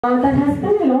There has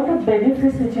been a lot of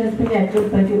benefits which has been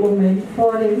achieved by the women.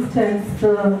 For instance,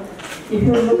 if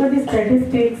you look at the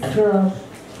statistics,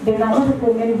 the number of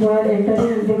women who are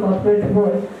entering the corporate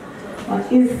world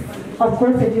is, of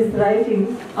course, it is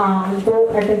rising,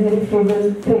 though at a very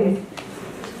feeble pace.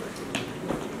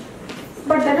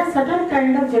 But there are certain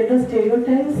kind of gender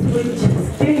stereotypes which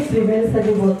still prevails at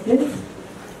the workplace.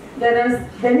 There is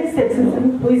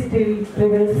sexism which still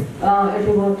prevails at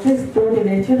the workplace, though the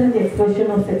nature and the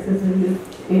expression of sexism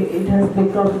it has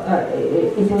become,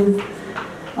 it has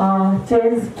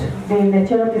changed, the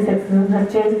nature of the sexism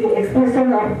has changed, the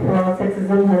expression of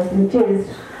sexism has been changed.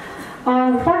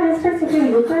 For instance, if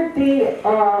you look at the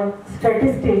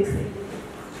statistics,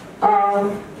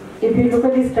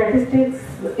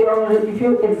 or if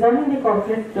you examine the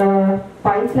corporate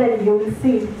pipeline, you will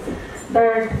see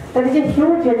that there is a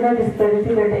huge gender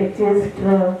disparity that exists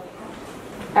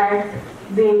at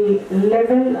the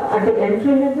level, at the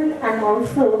entry level, and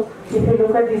also if you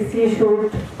look at the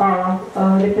C-suite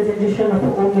representation of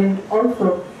women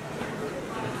also.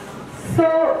 So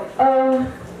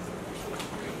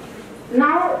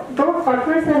now, though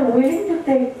corporates are willing to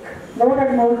take more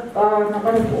and more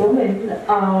number of women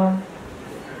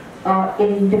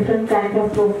in different kind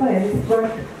of profiles,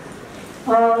 but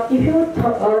if you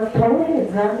thoroughly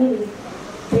examine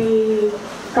the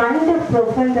kind of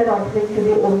profile that offering to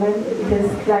the women, it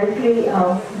is slightly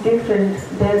different.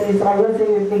 There is always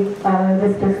a big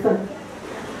restriction.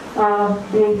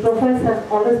 The profiles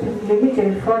have always been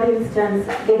limited. For instance,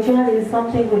 HR is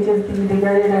something which has been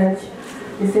regarded as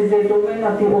this is a domain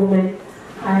of the women,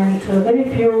 and very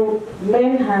few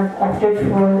men have opted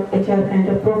for HR kind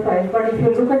of profile. But if you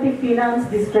look at the finance,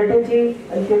 the strategy,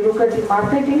 if you look at the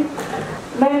marketing,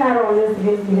 men are always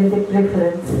being given the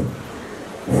preference.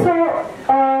 So,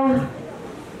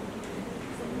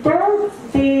 though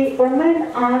the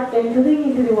women are entering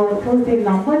into the workforce, the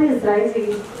number is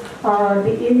rising,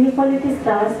 the inequality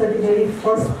starts at the very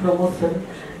first promotion.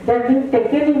 They are being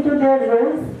taken into their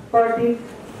roles, but the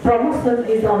promotion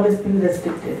is always being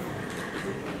restricted.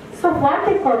 So what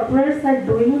the corporates are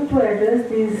doing to address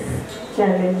this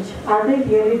challenge? Are they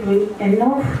really doing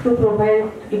enough to provide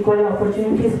equal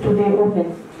opportunities to the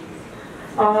women?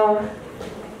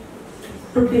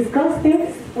 To discuss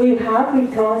this, we have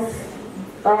with us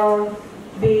a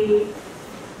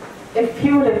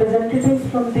few representatives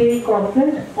from the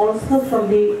corporate, also from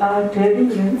the trade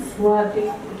unions who are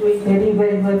doing very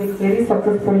well, who have been very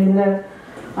successful in their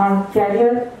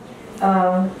career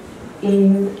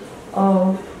in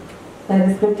their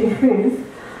respective fields.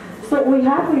 So we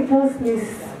have with us Ms.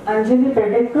 Anjali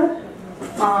Bedekar.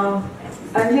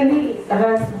 Anjali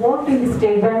has worked in the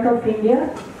State Bank of India,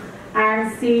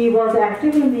 and she was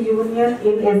active in the union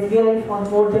in SBI for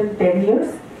more than 10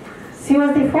 years. She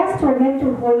was the first woman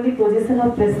to hold the position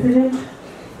of president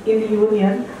in the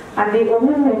union and the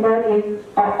woman member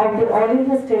of the All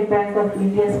India State Bank of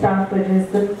India Staff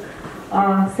Federation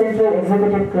Central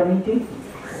Executive Committee.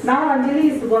 Now Anjali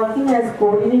is working as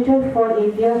coordinator for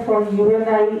India for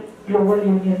UNI Global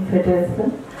Union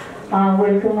Federation.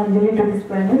 Welcome Anjali to this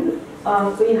panel.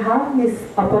 We have Ms.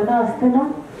 Aparna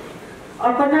Asthana.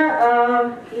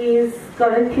 Aparna is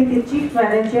currently the Chief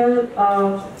Manager,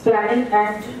 Planning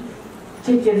and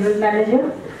Chief General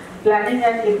Manager, Planning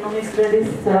and Economic Studies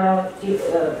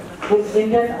with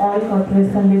Indian Oil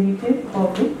Corporation Limited,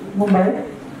 Mumbai.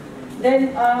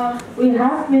 Then we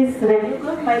have Ms.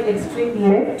 Renuka, my extreme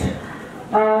left.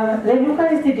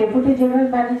 Renuka is the Deputy General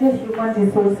Manager, Human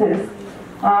Resources.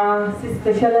 She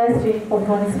specialized in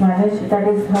performance management, that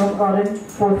is her current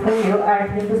portfolio at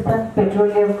Hindustan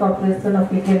Petroleum Corporation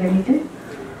of India Limited.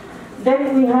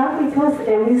 Then we have with us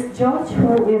Ellis George,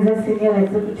 who is a senior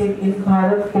executive in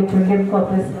Bharat Petroleum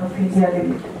Corporation of India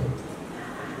Limited.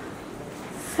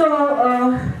 So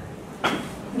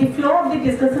the flow of the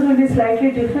discussion will be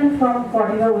slightly different from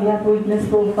whatever we have witnessed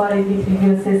so far in the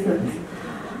previous sessions.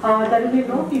 There will be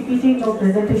no PPT, no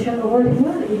presentation over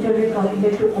here. It will be coming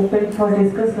to open for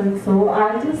discussion. So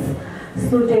I'll just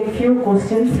take a few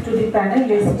questions to the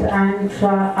panelists, and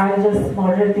I'll just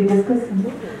moderate the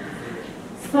discussion.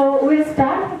 So we'll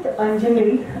start with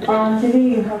Anjali. Anjali,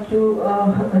 you have to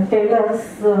tell us.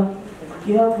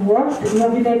 You have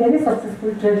been a very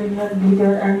successful trade union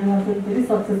leader, and you have been very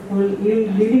successful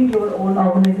leading your own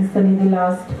organization in the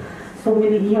last so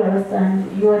many years, and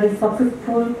you had a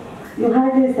successful career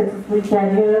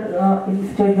in the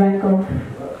State Bank of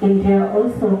India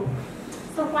also.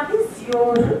 So what is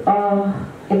your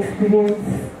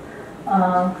experience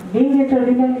being a trade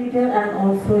union leader and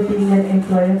also being an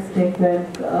employee of State Bank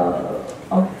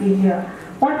of India?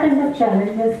 What kind of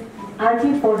challenges as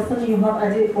a person you have,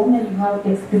 as a woman you have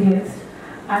experienced,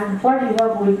 and what you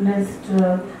have witnessed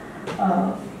the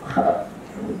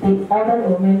other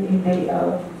women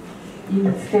in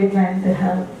the statement they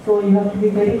have. So you have to be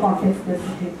very context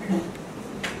specific.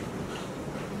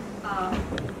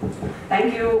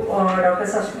 Thank you, Dr.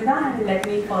 Sasmita, and let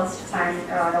me first thank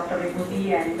Dr.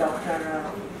 Vibhuti and Dr.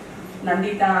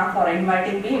 Nandita for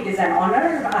inviting me. It is an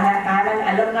honor. I am an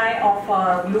alumni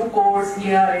of Blue course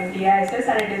here in TISS,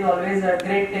 and it is always a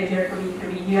great pleasure to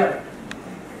be here.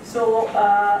 So,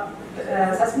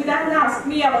 Sasmita has asked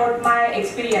me about my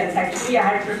experience. Actually, I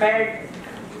had prepared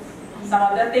some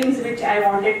other things which I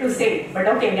wanted to say, but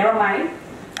okay, never mind.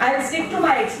 I'll stick to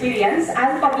my experience.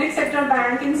 As public sector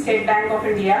bank in State Bank of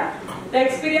India, the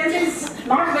experience is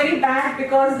not very bad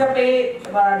because the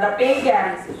pay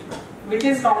gap, which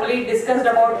is normally discussed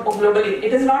about globally,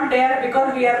 it is not there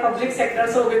because we are public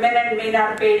sector, so women and men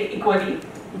are paid equally.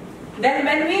 Then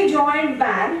when we joined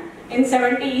bank in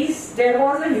 70s, there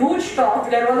was a huge talk,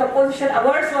 there was opposition.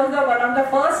 Ours was one of the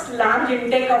first large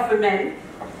intake of women,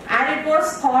 and it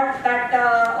was thought that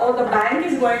oh, the bank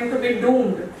is going to be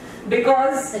doomed,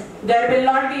 because there will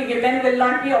not be, women will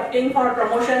not be opting for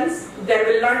promotions, there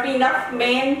will not be enough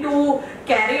men to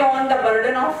carry on the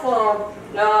burden of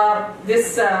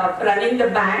running the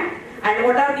bank, and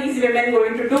what are these women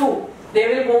going to do? They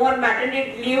will go on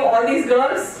maternity leave, all these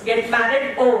girls get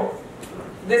married, oh,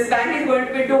 this bank is going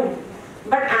to be doomed.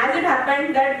 But as it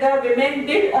happened that the women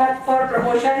did opt for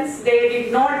promotions, they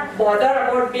did not bother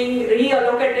about being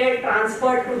reallocated,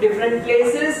 transferred to different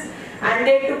places, and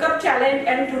they took up challenge,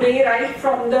 and today right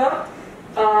from the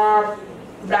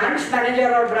branch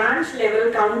manager or branch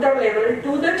level, counter level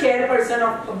to the chairperson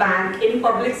of a bank in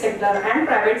public sector and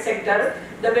private sector,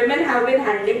 the women have been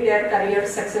handling their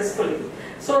careers successfully.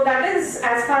 So that is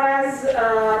as far as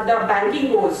the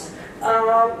banking goes.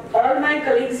 All my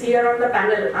colleagues here on the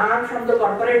panel are from the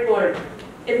corporate world.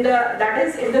 That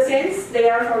is in the sense they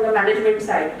are from the management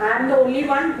side. I am the only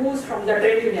one who is from the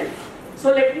trade union.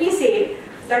 So let me say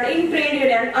that in trade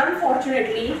union,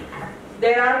 unfortunately,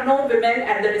 there are no women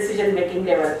at the decision-making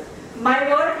level. My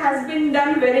work has been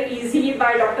done very easy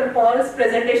by Dr. Paul's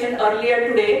presentation earlier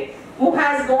today, who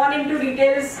has gone into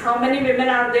details how many women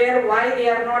are there, why they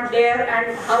are not there,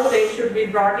 and how they should be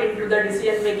brought into the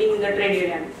decision-making in the trade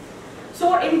union.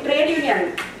 So in trade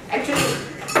union, actually,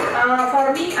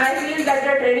 for me, I feel that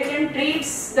the trade union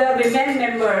treats the women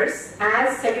members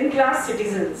as second-class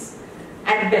citizens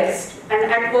at best,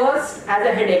 and at worst as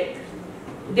a headache.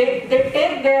 They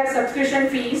take their subscription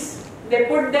fees, they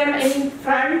put them in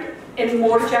front in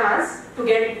morchas to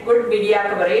get good media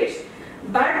coverage,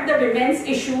 but the women's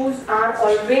issues are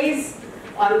always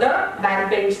on the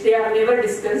backbench, they are never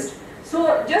discussed.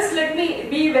 So just let me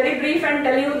be very brief and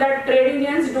tell you that trade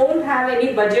unions don't have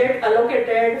any budget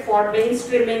allocated for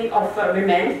mainstreaming of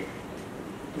women.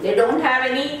 They don't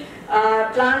have any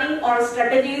planning or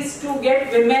strategies to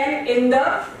get women in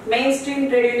the mainstream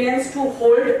trade unions to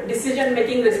hold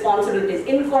decision-making responsibilities.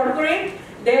 In corporate,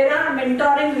 there are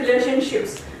mentoring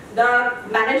relationships. The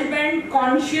management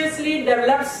consciously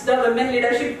develops the women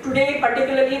leadership. Today,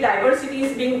 particularly diversity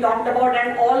is being talked about,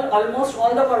 and almost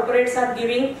all the corporates are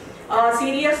giving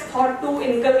serious thought to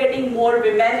inculcating more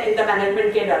women in the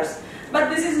management cadres. But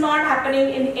this is not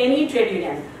happening in any trade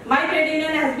union. My trade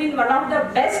union has been one of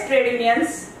the best trade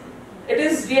unions. It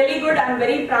is really good. I am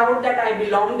very proud that I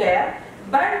belong there.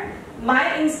 But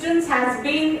my instance has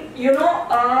been,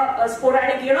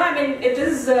 sporadic. I mean, it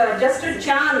is just a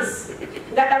chance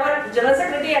that our General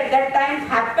Secretary at that time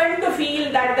happened to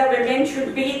feel that the women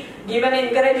should be given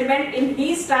encouragement. In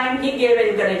his time, he gave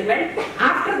encouragement.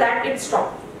 After that, it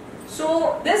stopped.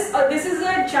 So this is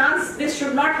a chance. This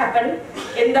should not happen.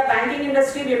 In the banking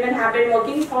industry, women have been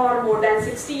working for more than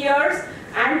 60 years.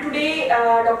 And today,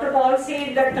 Dr. Paul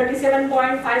said that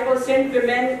 37.5%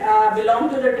 women belong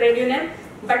to the trade union.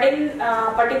 But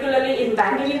particularly in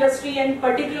banking industry and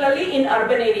particularly in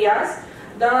urban areas,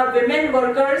 the women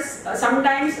workers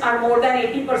sometimes are more than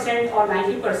 80% or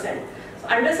 90%. So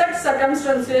under such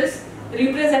circumstances,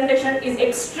 representation is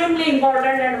extremely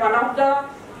important, and one of the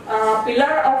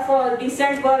pillar of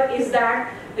decent work is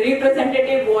that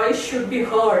representative voice should be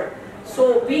heard.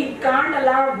 So we can't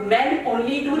allow men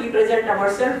only to represent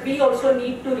ourselves, we also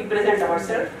need to represent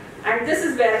ourselves, and this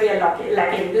is where we are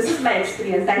lacking. This is my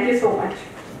experience. Thank you so much.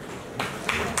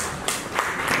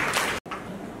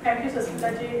 Thank you,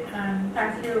 Sasmita ji, and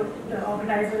thank you the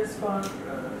organizers for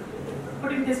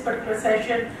putting this particular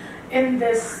session in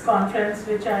this conference,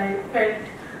 which I felt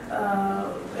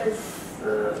is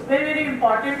very, very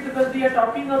important because we are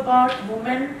talking about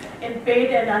women in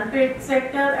paid and unpaid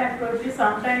sector, and probably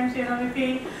sometimes, you know, we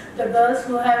feel the girls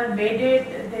who have made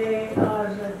it, they are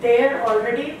there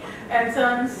already, and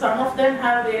some of them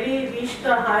have really reached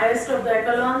the highest of the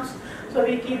echelons. So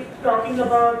we keep talking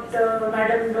about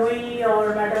Madam Noi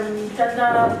or Madam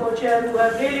Chanda Kocher, who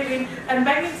have really been, and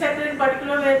banking sector in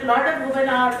particular, where a lot of women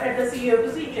are at the CEO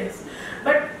positions.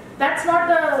 But that's not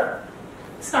the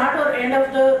start or end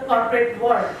of the corporate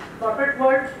world. Corporate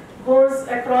world goes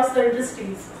across the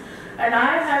industries. And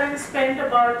I, having spent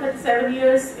about 37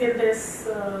 years in this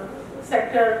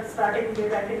sector, starting way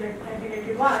back in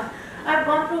 1981, I've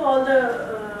gone through all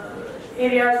the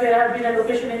areas where I've been a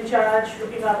location in charge,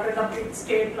 looking after a complete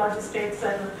state, logistics,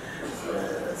 and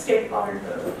state called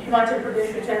Himachal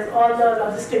Pradesh, which has all the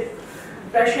logistic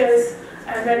pressures.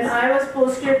 And when I was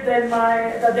posted, then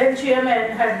the then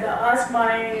chairman had asked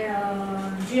my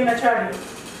GMHRD,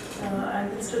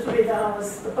 and Mr. Subeda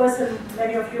was the person,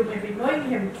 many of you may be knowing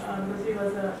him, because he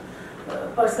was a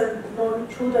person known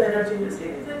through the energy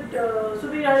industry. He said,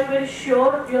 Subeda, are you very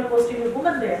sure you are posting a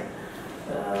woman there?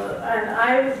 And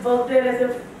I worked there as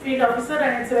a field officer,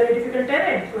 and it's a very difficult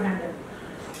terrain to handle.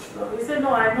 So he said, no,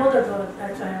 I know the girl,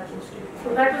 that's why I posted.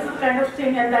 So that was the kind of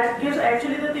thing, and that gives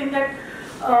actually the thing that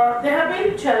there have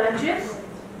been challenges,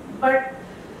 but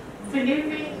believe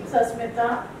me,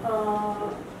 Sasmita,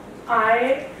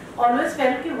 I always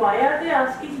felt, why are they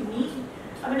asking me?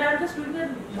 I mean, I'm just doing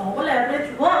a normal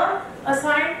average work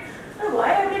assigned, and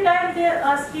why every time they are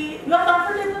asking, you are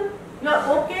comfortable? You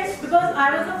are okay? Because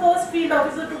I was the first field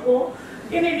officer to go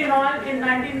in Indian Oil in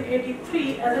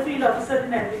 1983 as a field officer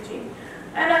in LPG.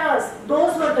 And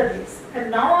those were the days. And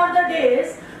now are the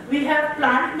days we have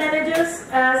plant managers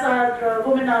as our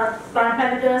women are plant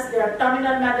managers, they are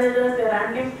terminal managers, they are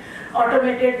handling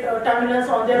automated terminals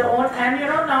on their own. And you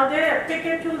know, now they pick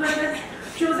and choose, and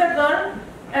choose a girl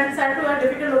and send to a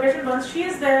difficult location. Once she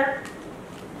is there,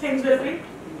 things will be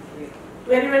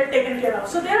very well taken care of.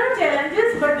 So there are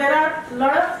challenges, but there are a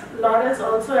lot of laurels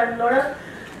also, and a lot of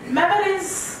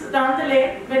memories down the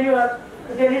lane when you are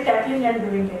really tackling and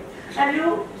doing it. And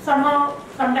you somehow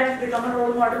sometimes become a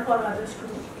role model for others too.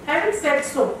 Having said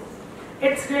so,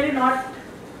 it's really not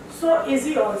so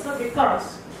easy also,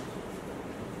 because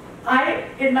I,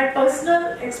 in my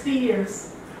personal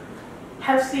experience,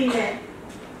 have seen it.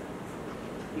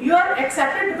 You are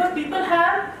accepted because people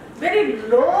have very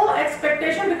low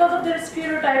expectation because of their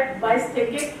stereotype bias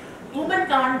thinking. Women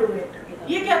can't do it.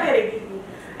 Ye kya karegi?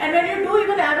 And when you do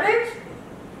even average,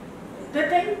 they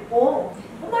think, oh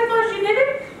my gosh, she did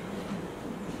it.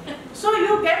 So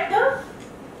you get the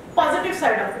positive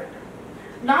side of it.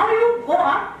 Now you go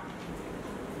up,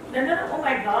 then you're, oh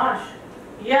my gosh,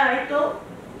 yeah, ito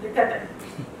dikkat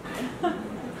hai.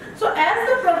 So as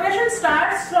the progression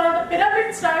starts, from the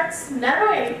pyramid starts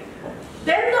narrowing,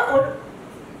 then the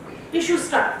issue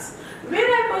starts. Where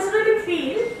I personally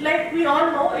feel, like we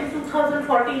all know, in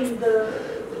 2014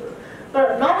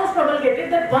 the law was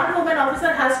promulgated that one woman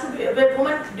officer has to be, a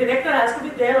woman director has to be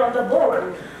there on the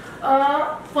board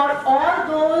for all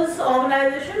those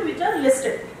organizations which are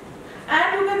listed.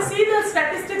 And you can see the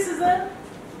statistics is a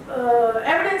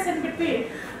evidence in between.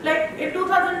 Like in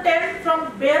 2010,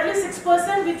 from barely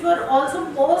 6%, which were also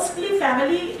mostly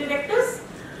family directors,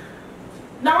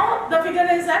 now the figure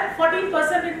is at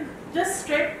 14% in just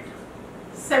straight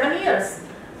 7 years.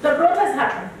 The growth has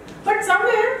happened. But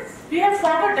somewhere we have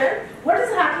forgotten what is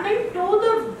happening to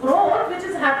the growth which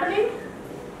is happening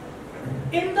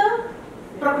in the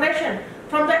progression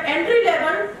from the entry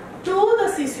level to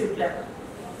the C-suite level.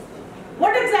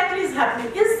 What exactly is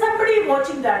happening? Is somebody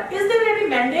watching that? Is there any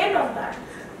mandate on that?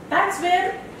 That's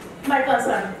where my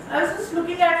concern is. I was just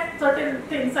looking at certain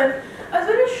things, and I was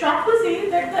very shocked to see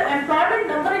that the employment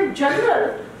number in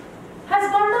general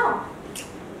has gone down.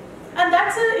 And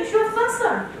that's an issue of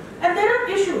concern. And there are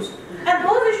issues. And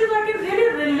those issues I can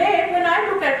really relate when I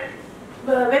look at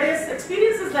various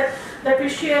experiences that we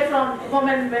share from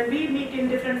women when we meet in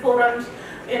different forums,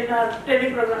 in our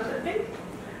training programs and things.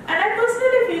 And I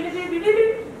personally feel we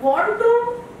really want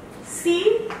to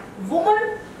see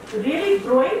women really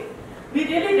growing. We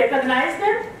really recognize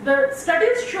them. The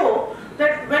studies show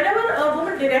that whenever a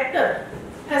woman director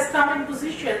has come in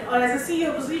position or as a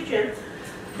CEO position,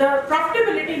 the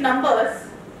profitability numbers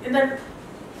in the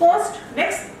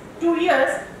next 2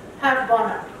 years have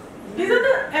gone up. These are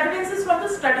the evidences from the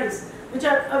studies which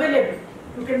are available.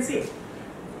 You can see.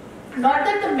 Not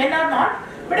that the men are not,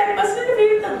 but I personally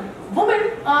feel the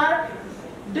women are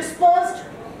disposed,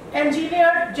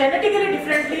 engineered genetically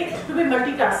differently to be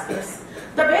multitaskers.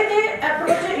 The way they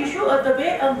approach an issue or the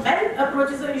way a man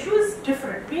approaches an issue is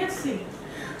different. We have seen.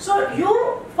 So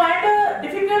you find a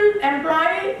difficult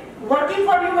employee working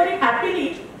for you very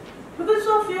happily because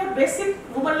of your basic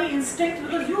womanly instinct,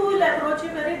 because you will approach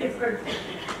him very differently.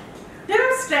 There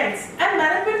are strengths, and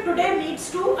management today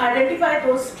needs to identify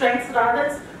those strengths rather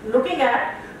than looking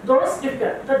at those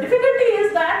difficult. The difficulty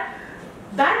is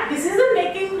that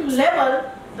decision-making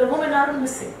level, the women are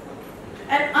missing.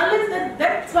 And unless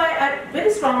that's why I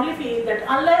very strongly feel that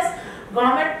unless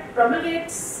government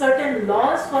promulgates certain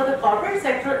laws for the corporate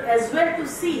sector as well, to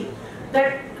see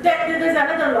that there is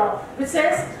another law which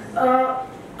says a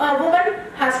woman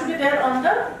has to be there on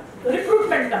the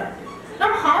recruitment committee.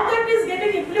 Now how that is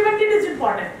getting implemented is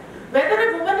important. Whether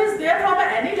a woman is there from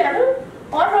any level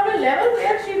or from a level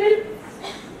where she will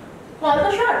call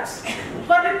the shots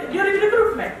during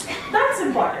recruitment, that's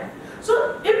important.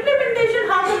 So implementation,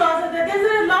 how the laws are there.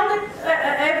 There's a law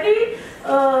that every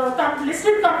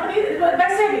listed company by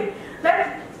saying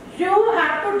that you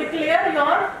have to declare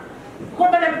your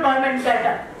women employment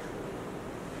data.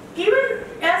 Even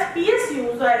as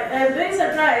PSUs, I am very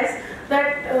surprised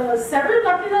that several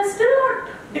companies are still not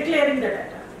declaring the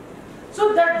data.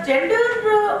 So the gender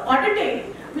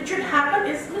auditing which should happen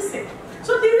is missing.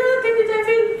 So these are the things which I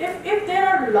feel if there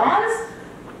are laws,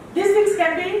 these things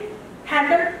can be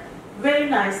handled very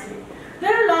nicely.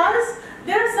 There are laws,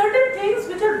 there are certain things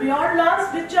which are beyond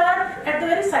laws, which are at the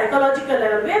very psychological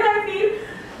level, where I feel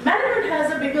management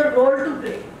has a bigger role to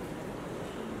play.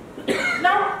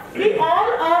 Now, we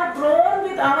all are grown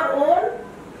with our own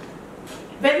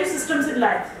value systems in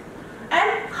life.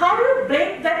 And how do you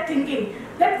break that thinking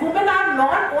that women are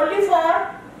not only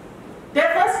for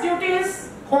their first duty is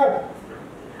home,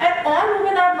 and all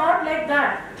women are not like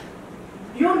that.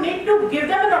 You need to give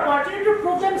them an opportunity to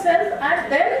prove themselves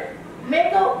and then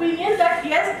make an opinion that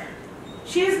yes,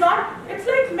 she is not. It's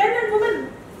like men and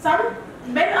women. Some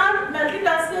men are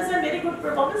multitaskers and very good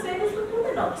performers, same as with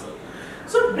women also.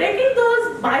 So breaking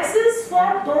those biases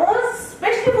for those,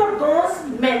 especially for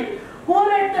those men who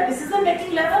are at the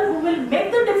decision-making level, who will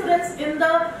make the difference in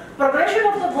the progression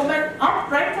of the woman up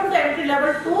right from the entry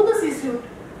level to the C-suite,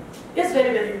 is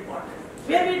very, very important.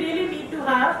 Where we really need to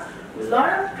have a lot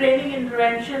of training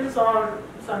interventions or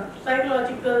some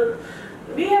psychological.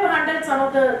 We have handled some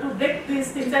of the, to break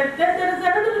these things. And then there is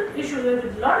another issue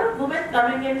with a lot of women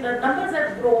coming in, the numbers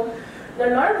have grown, there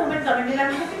are a lot of women coming in.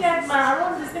 I'm looking at my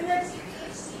own, this thing that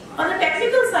on the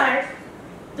technical side,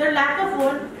 the lack of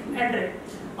women entering.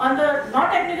 On the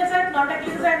non-technical side,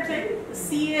 I'm saying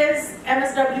CAs,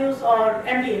 MSWs or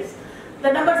MBAs,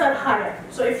 the numbers are higher.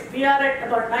 So if we are at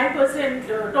about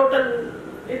 9% total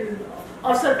in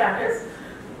officer panels,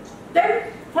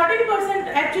 then 14%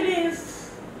 actually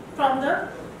is from the,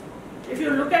 if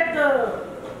you look at the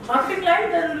marketing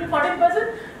line, there will be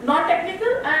 14% non-technical,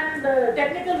 and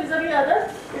technical vis-a-vis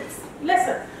other, it's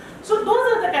lesser. So those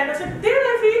are the kind of things. There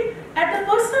I feel at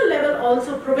the personal level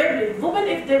also probably, women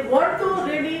if they want to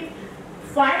really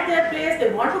find their place,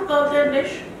 they want to curve their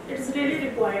niche, it is really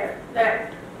required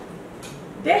that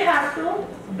they have to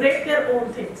break their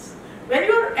own things. When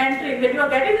you are entering, when you are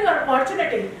getting an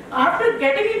opportunity, after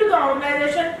getting into the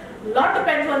organization, lot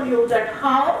depends on you that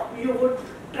how you would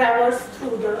traverse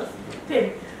through the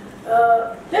thing.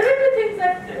 There will be things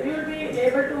that you will be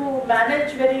able to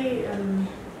manage very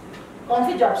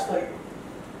comfy jobs for you.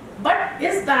 But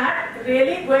is that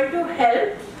really going to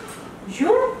help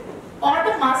you or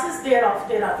the masses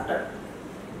thereafter?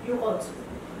 You also.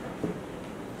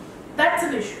 That's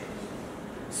an issue.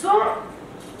 So,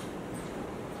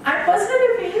 I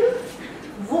personally feel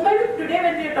women today,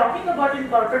 when we are talking about in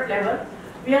corporate level,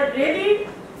 we are really,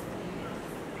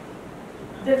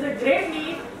 there's a great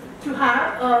need to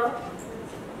have a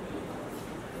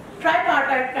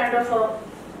tripartite kind of a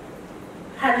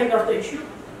handling of the issue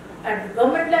at the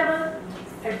government level,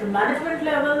 at the management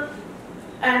level,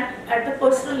 and at the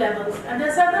personal levels. And there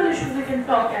are several issues we can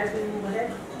talk as we move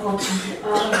ahead.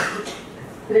 Okay.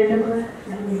 Renuka,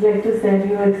 would you like to share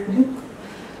your experience?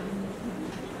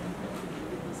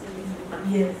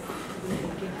 Yes.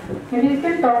 You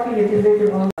can talk a little bit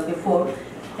about before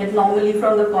that normally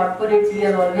from the corporates we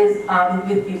are always armed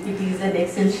with PPTs and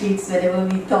Excel sheets whenever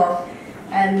we talk,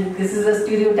 and this is a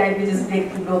stereotype which is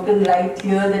broken right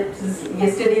here. That is,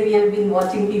 yesterday we have been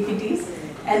watching PPTs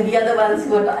and we are the ones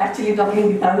who are actually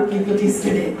talking without PPTs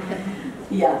today.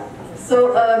 Yeah.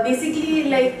 So basically,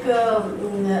 like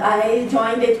I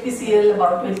joined HPCL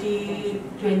about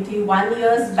 21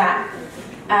 years back.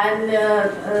 And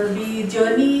the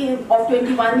journey of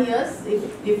 21 years,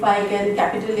 if I can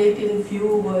capitulate in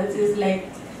few words, is like,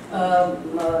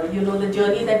 the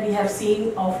journey that we have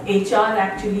seen of HR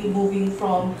actually moving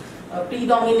from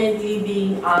predominantly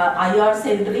being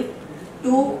IR-centric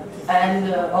to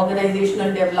an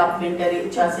organizational development and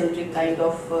HR-centric kind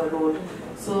of role.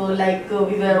 So like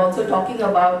we were also talking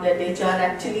about that HR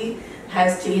actually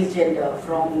has changed gender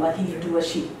from a he to a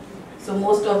she. So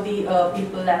most of the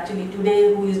people actually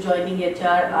today who is joining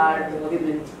HR are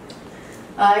women.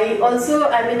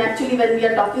 Actually when we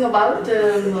are talking about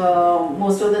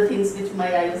most of the things which my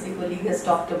IOC colleague has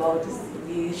talked about,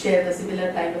 we share a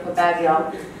similar kind of a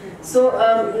background. So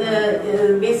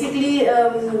basically,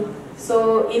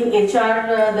 so in HR,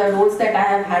 the roles that I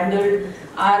have handled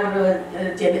are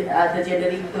the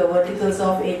generic verticals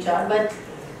of HR. But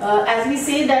as we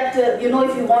say that, if you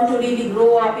want to really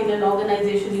grow up in an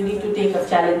organization, you need to take up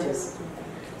challenges.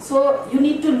 So you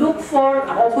need to look for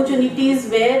opportunities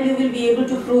where you will be able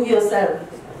to prove yourself.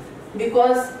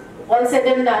 Because all said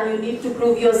and done, you need to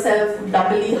prove yourself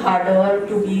doubly harder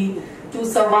to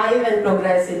survive and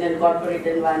progress in a corporate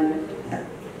environment.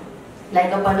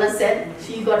 Like Aparna said,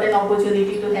 she got an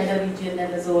opportunity to head a region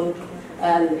and a zone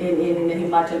in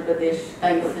Himachal Pradesh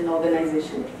kind of an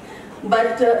organization.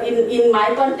 But in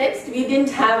my context, we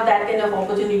didn't have that kind of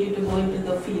opportunity to go into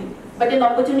the field. But an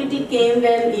opportunity came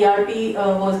when ERP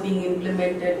was being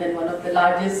implemented, and one of the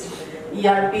largest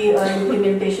ERP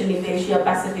implementation in the Asia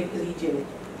Pacific region.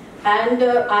 And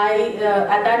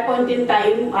at that point in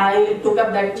time, I took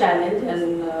up that challenge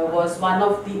and was one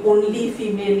of the only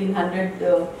female in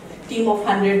team of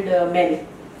 100 men.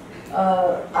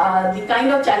 The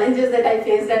kind of challenges that I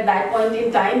faced at that point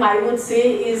in time, I would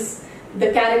say, is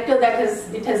the character that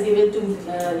it has given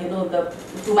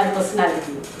to my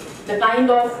personality. The kind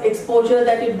of exposure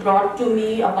that it brought to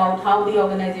me about how the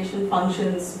organization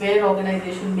functions, where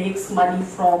organization makes money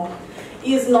from,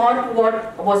 is not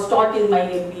what was taught in my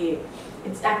MBA.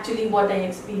 It's actually what I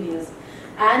experienced.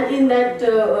 And in that,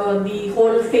 the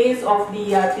whole phase of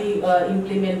the ERP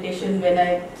implementation, when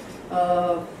I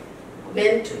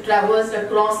traversed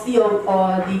across the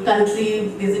country,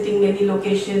 visiting many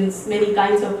locations, many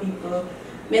kinds of people,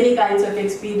 many kinds of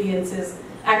experiences,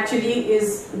 actually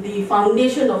is the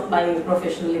foundation of my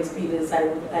professional experience, I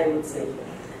would say.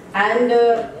 And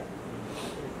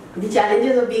the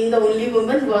challenges of being the only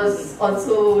woman was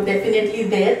also definitely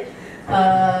there.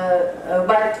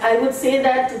 But I would say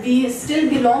that we still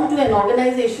belong to an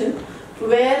organization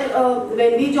where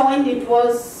when we joined, it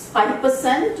was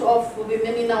 5% of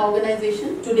women in our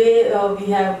organization. Today we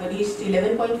have reached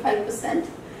 11.5%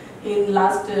 in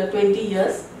last 20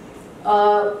 years.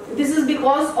 This is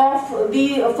because of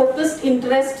the focused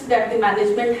interest that the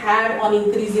management had on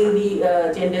increasing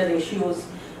the gender ratios,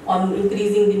 on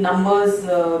increasing the numbers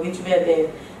which were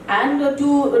there. And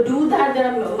to do that, there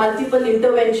are multiple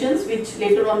interventions which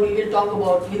later on we will talk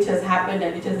about, which has happened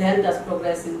and which has helped us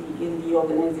progress in the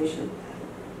organization.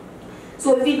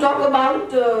 So if we talk about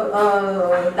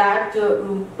that,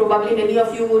 probably many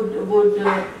of you would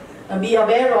be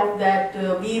aware of that.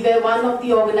 We were one of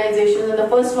the organizations, and the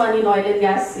first one in oil and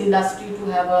gas industry to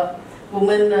have a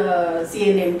woman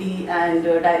CNMD and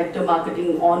Director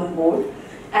Marketing on board.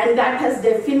 And that has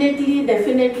definitely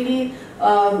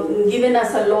given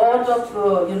us a lot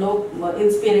of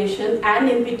inspiration and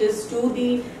impetus to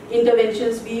the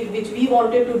interventions which we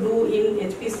wanted to do in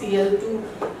HPCL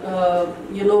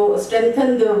to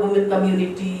strengthen the women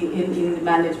community in the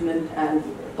management and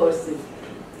person.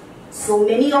 So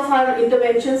many of our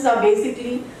interventions are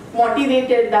basically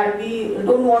motivated that we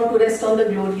don't want to rest on the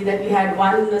glory that we had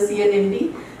one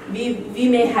CNMD. We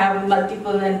may have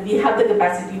multiple, and we have the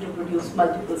capacity to produce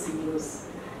multiple CEOs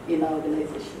in our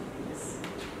organization. Yes.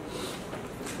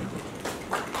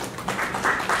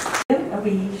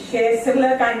 We share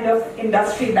similar kind of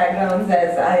industry backgrounds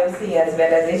as IOC as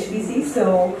well as HPC,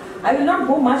 so I will not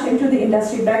go much into the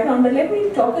industry background, but let me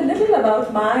talk a little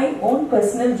about my own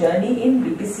personal journey in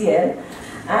BPCL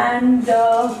and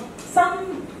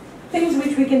some things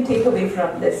which we can take away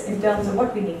from this in terms of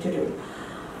what we need to do.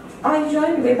 I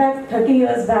joined way back 30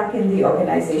 years back in the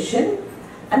organization,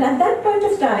 and at that point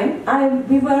of time,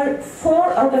 we were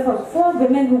 4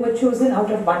 women who were chosen out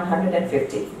of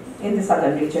 150 in the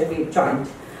southern region we joined.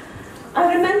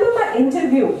 I remember my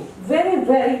interview very,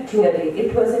 very clearly.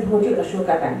 It was in Hotel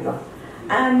Ashoka, Bangalore.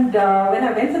 And when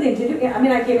I went for the interview,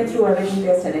 I came in through a written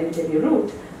test and an interview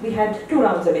route. We had 2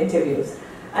 rounds of interviews.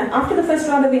 And after the first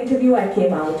round of interview, I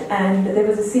came out, and there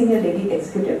was a senior lady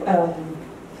executive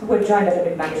who had joined at a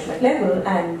mid-management level,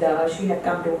 and she had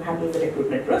come to handle the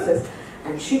recruitment process.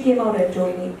 And she came out and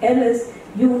told me, Ellis,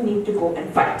 you need to go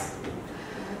and fight.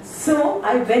 So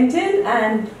I went in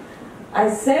and I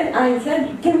said,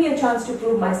 give me a chance to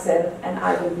prove myself and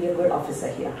I will be a good officer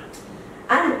here.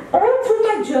 And all through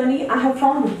my journey, I have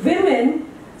found women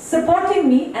supporting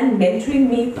me and mentoring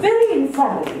me very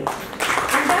informally.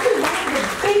 And that is one of the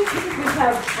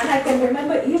and I can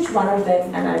remember each one of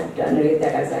them, and I'll narrate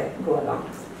that as I go along.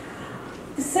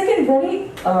 The second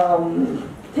very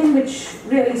thing which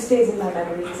really stays in my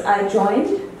memory is I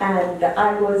joined, and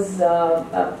I was,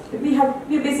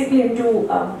 we're basically into,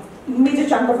 major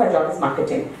chunk of our job is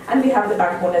marketing, and we have the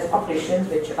backbone as operations,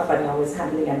 which Aparna was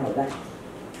handling and all that.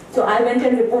 So I went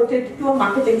and reported to a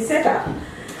marketing setup,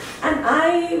 and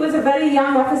I was a very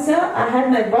young officer. I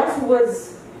had my boss who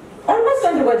was almost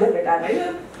on the verge of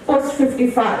retirement, post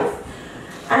 55,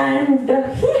 and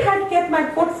he had kept my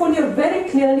portfolio very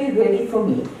clearly ready for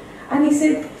me. And he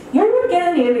said, you would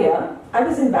get an area, I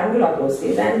was in Bangalore those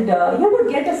days, and you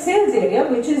would get a sales area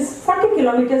which is 40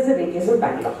 kilometers the radius of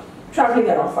Bangalore, traveling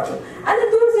around 40. And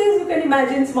in those days, you can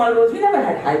imagine small roads, we never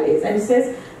had highways. And he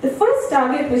says, the first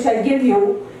target which I give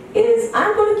you is,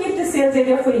 I'm going to keep the sales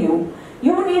area for you.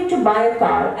 You need to buy a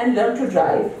car and learn to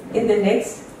drive in the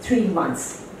next 3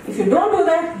 months. If you don't do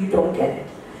that, you don't get it.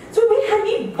 So we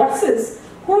need bosses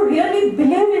who really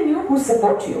believe in you, who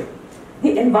support you.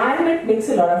 The environment makes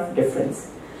a lot of difference.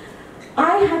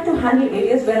 I had to handle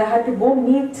areas where I had to go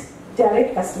meet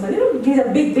direct customers. You know, these are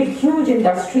big, huge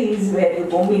industries where you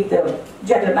go meet the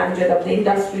general manager of the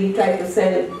industry, try to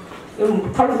sell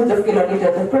thousands of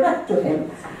kilometers of product to him.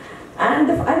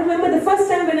 And I remember the first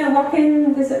time when I walk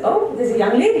in, they said, oh, there's a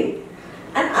young lady.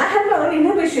 And I had my own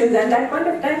inhibitions, and at that point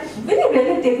of time,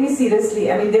 really take me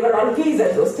seriously. I mean, they were all keys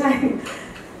at those times.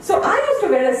 So I used to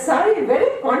wear a sari very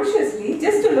consciously,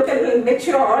 just to look a little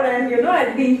mature, and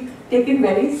I'd be taken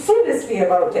very seriously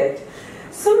about it.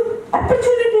 So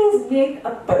opportunities make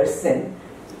a person.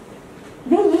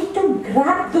 We need to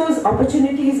grab those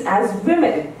opportunities as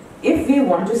women if we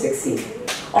want to succeed.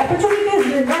 Opportunities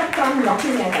will not come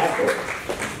knocking at our door.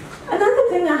 Another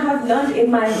thing I have learned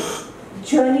in my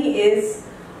journey is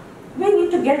we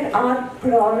need to get our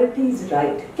priorities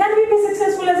right. Can we be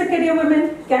successful as a career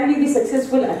woman? Can we be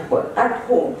successful at work, at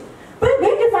home? But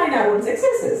we define our own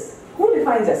successes. Who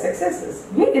defines our successes?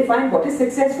 We define what is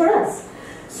success for us.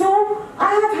 So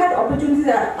I have had opportunities.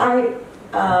 I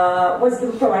was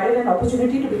provided an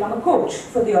opportunity to become a coach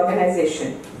for the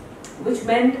organization, which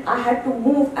meant I had to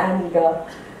move and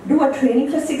do a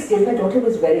training for 6 days. My daughter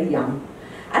was very young.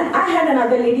 And I had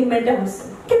another lady mentor who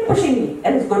kept pushing me,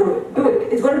 and it's going to do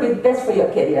it. It's going to be best for your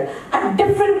career. At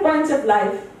different points of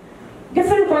life,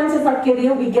 different points of our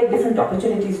career, we get different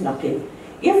opportunities knocking.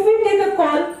 If we take a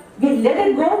call, we let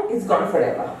it go, it's gone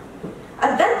forever.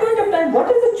 At that point of time, what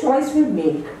is the choice we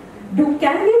make?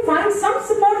 Can we find some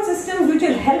support systems which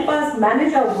will help us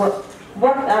manage our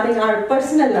our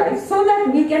personal life, so that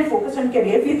we can focus on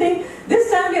career? If we think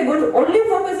this time we are going to only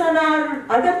focus on our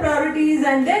other priorities,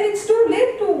 and then it's too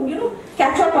late to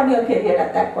catch up on your career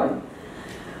at that point.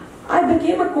 I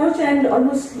became a coach, and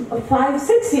almost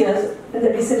 5-6 years in the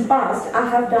recent past, I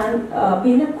have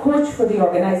been a coach for the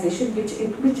organization,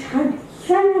 which had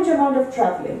huge amount of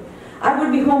traveling. I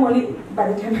would be home only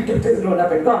by the time my daughter is grown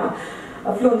up and gone,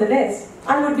 flown the nest.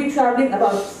 I would be traveling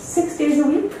about 6 days a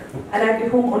week, and I'd be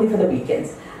home only for the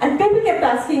weekends. And people kept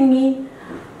asking me,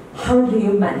 how do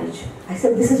you manage? I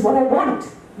said, this is what I want.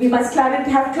 We must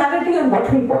have clarity on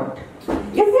what we want.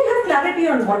 If we have clarity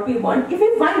on what we want, if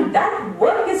we find that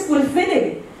work is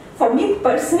fulfilling, for me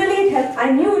personally,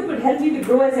 I knew it would help me to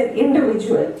grow as an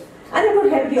individual, and it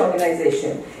would help the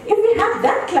organization. If we have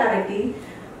that clarity,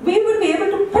 we would be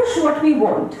able to push what we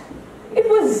want. It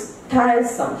was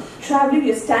tiresome. Traveling,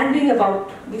 you're standing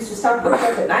about, we used to start work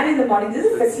at 9 in the morning, this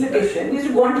is facilitation. We used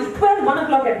to go until 12, 1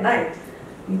 o'clock at night.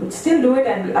 We would still do it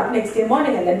and be up next day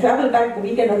morning, and then travel back the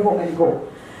weekend or home and go.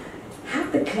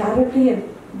 Have the clarity, and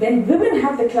when women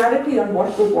have the clarity on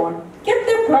what they want, get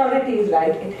their priorities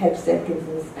right, it helps them to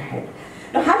move ahead.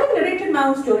 Now, having narrated my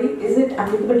own story, is it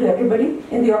applicable to everybody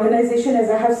in the organization as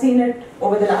I have seen it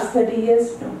over the last 30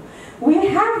 years? No. We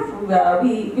became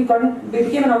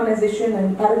an organization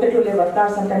in Palo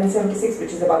sometime in 76,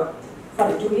 which is about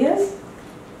 42 years.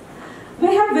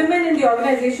 We have women in the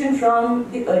organization from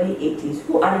the early 80s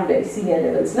who are in very senior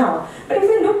levels now. But if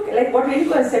you look like what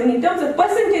Renuka was saying, in terms of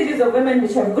percentages of women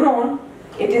which have grown,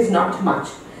 it is not much.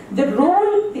 The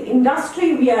role, the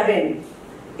industry we are in,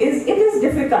 it is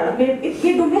difficult. We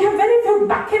have very few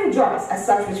back-end jobs as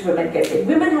such which women get in.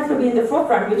 Women have to be in the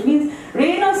forefront, which means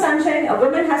rain or sunshine, a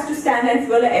woman has to stand and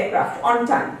fuel an aircraft on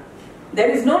time.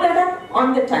 There is no let up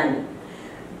on the time.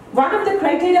 One of the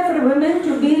criteria for a woman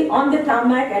to be on the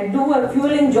tarmac and do a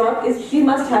fueling job is she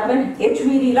must have an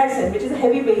HVD license, which is a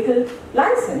heavy vehicle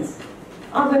license.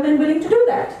 Are women willing to do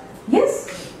that? Yes.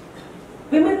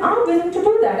 Women are willing to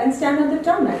do that and stand on the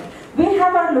tarmac. We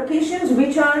have our locations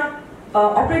which are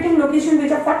operating locations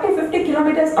which are 40-50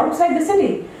 kilometers outside the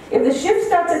city. If the shift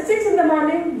starts at 6 in the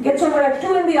morning, gets over at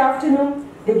 2 in the afternoon,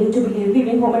 they need to be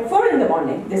leaving home at 4 in the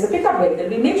morning. There's a pickup vehicle.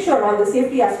 We make sure all the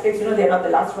safety aspects, they're not the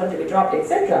last one to be dropped,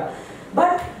 etc.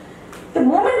 But the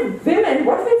moment women,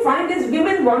 what we find is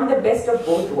women want the best of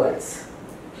both worlds.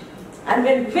 And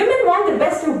when women want the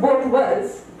best of both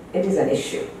worlds, it is an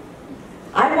issue.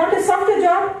 I want a softer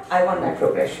job, I want my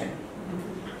progression.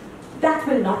 That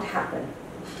will not happen.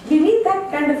 We need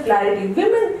that kind of clarity.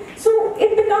 Women, so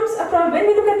it becomes a problem. When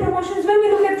we look at promotions, when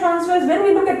we look at transfers, when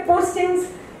we look at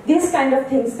postings, these kind of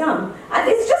things come. And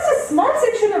it's just a small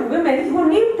section of women who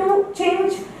need to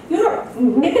change,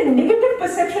 make a negative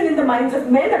perception in the minds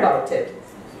of men about it.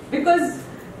 Because,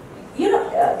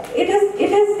 it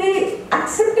is the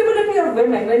acceptability of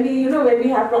women when we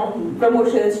have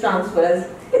promotions, transfers.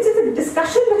 It's a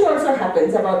discussion which also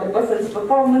happens about the person's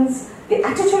performance, the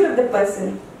attitude of the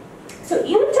person. So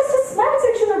even just a small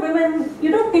section of women,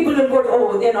 people will go,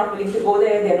 oh, they're not willing to go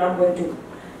there, they're not going to,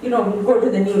 go to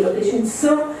the new location.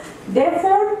 So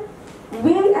therefore,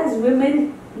 we as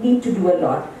women need to do a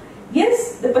lot.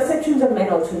 Yes, the perceptions of men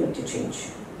also need to change.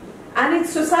 And in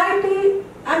society,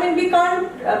 we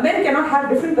can't, men cannot have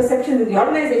different perceptions in the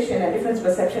organization and different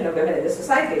perception of women in the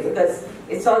society, because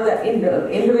it's all the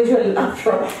individual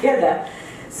together.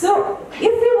 So if we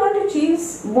want to change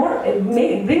more,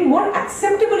 bring more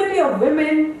acceptability of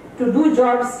women to do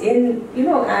jobs in,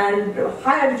 and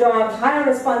higher jobs, higher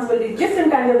responsibility,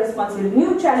 different kind of responsibility,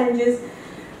 new challenges,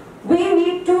 we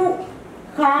need to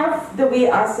carve the way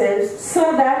ourselves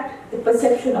so that the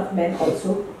perception of men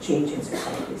also change in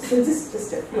society. So this is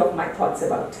just a few of my thoughts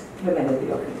about women in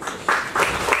the organization.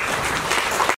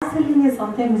 Selling is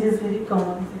something which is very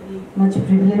common, very much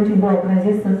prevalent in the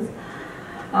organizations.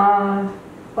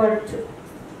 But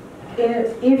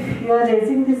if you are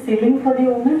raising the ceiling for the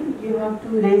women, you have to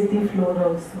raise the floor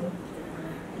also.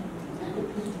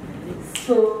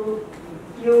 So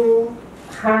you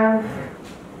have,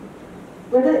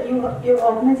 whether your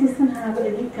organization have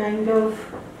any kind of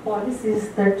policies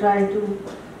that try to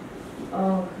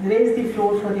raise the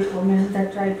floor for the women,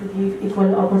 that try to give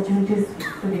equal opportunities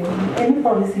to the women, any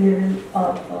policy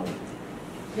level.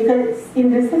 Because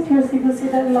in recent years, you will see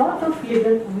that a lot of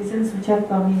legal provisions which are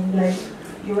coming, like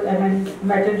your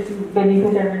Maternity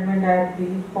Benefit Amendment Act, the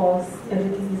pause,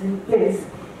 everything is in place.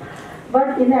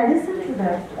 But in addition to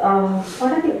that,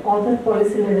 what are the other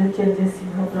policy level changes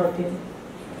you have brought in?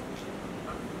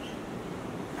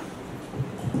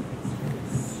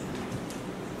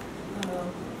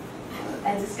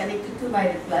 I just connected to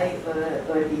my reply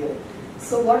earlier.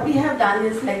 So what we have done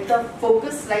is, like, the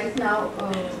focus right now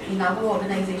in our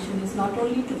organization is not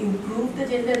only to improve the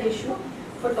gender ratio,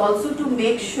 but also to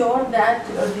make sure that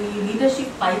the leadership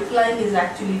pipeline is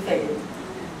actually fed in.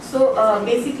 So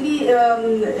basically,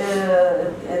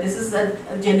 this is a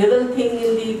general thing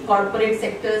in the corporate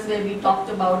sectors where we talked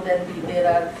about that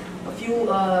there are a few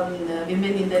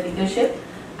women in the leadership,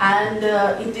 and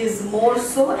it is more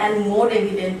so and more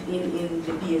evident in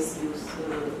the PSUs.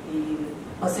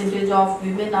 The percentage of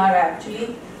women are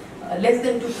actually less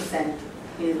than 2%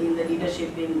 in the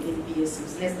leadership in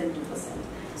PSUs, less than 2%.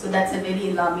 So that's a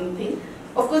very alarming thing.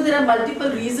 Of course, there are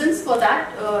multiple reasons for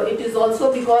that. It is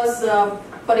also because,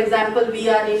 for example, we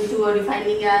are into a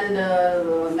refining and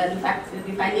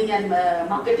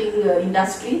marketing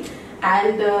industry.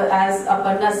 And as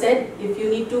Aparna said, if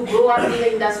you need to grow up in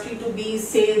the industry to be,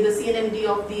 say, the CNMD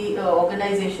of the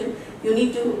organization, you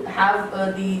need to have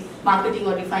the marketing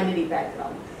or refinery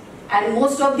background. And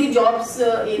most of the jobs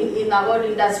in our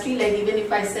industry, like even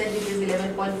if I said it is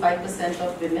 11.5%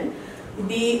 of women,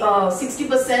 the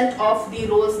 60% of the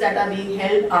roles that are being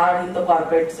held are in the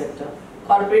corporate sector.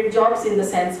 Corporate jobs in the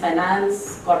sense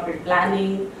finance, corporate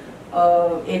planning,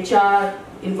 HR,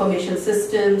 information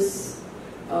systems,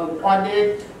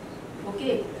 audit,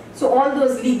 okay. So all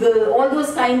those legal, all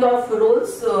those kind of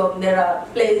roles, there are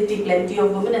plenty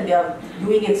of women, and they are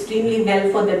doing extremely well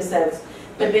for themselves.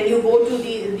 But when you go to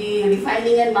the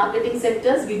refining and marketing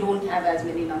sectors, we don't have as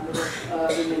many number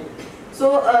of women.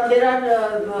 So there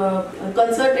are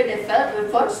concerted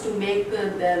efforts to make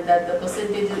that the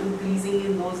percentage is increasing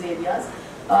in those areas.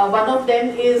 One of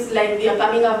them is, like, we are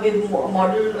coming up with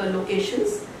model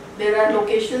locations. There are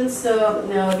locations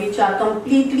which are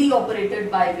completely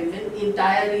operated by women.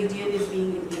 Entire region is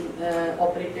being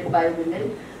operated by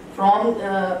women from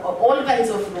all kinds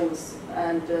of roles.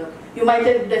 And you might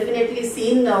have definitely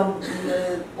seen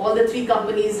all the three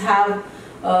companies have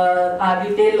our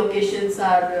retail locations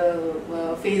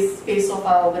are face of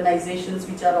our organizations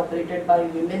which are operated by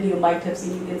women. You might have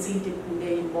seen, you can see it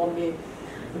in Bombay,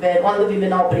 where all the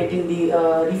women are operating the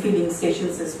refilling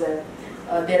stations as well.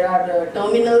 There are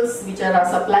terminals which are our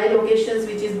supply locations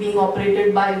which is being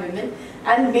operated by women.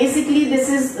 And basically this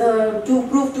is to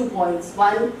prove 2 points.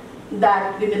 One,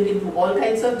 that women can do all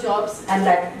kinds of jobs, and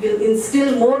that will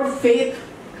instill more faith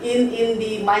in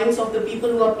the minds of the people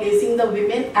who are placing the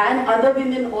women and other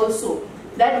women also,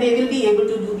 that they will be able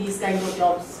to do these kinds of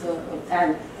jobs.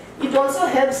 And it also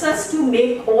helps us to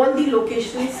make all the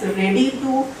locations ready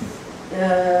to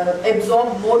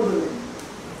absorb more women.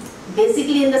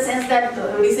 Basically in the sense that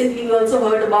recently we also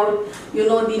heard about, the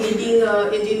leading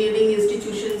engineering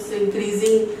institutions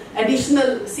increasing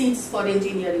additional seats for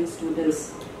engineering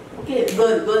students. Okay,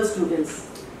 girl students.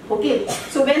 Okay,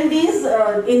 so when these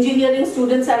engineering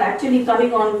students are actually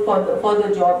coming on for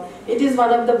the job, it is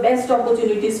one of the best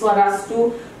opportunities for us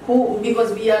to,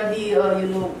 because we are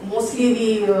the, mostly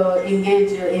we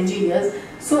engage engineers.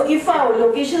 So if our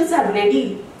locations are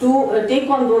ready to take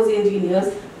on those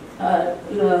engineers,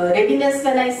 readiness,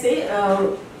 when I say,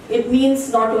 it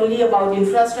means not only about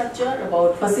infrastructure,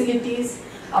 about facilities,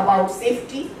 about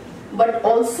safety, but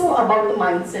also about the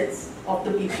mindsets of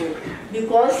the people.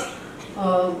 Because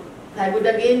I would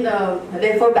again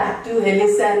refer back to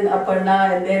Ellis and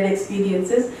Aparna and their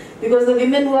experiences, because the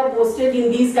women who are posted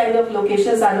in these kind of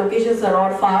locations, our locations are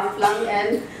all far-flung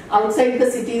and outside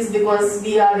the cities, because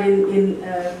we are in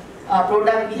our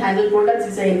product, we handle products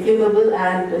which are inflammable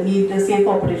and need a safe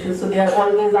operation, so they are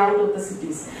always out of the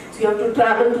cities. So you have to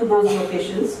travel to those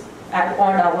locations at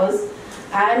odd hours,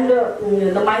 and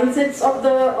the mindsets of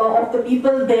the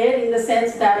people there, in the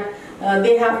sense that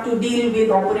they have to deal with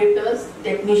operators,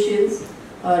 technicians,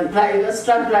 drivers,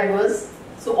 truck drivers.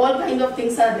 So all kind of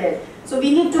things are there. So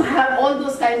we need to have all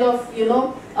those kind of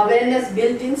awareness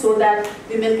built in, so that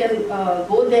women can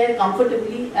go there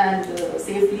comfortably and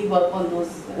safely work on those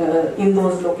in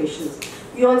those locations.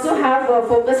 We also have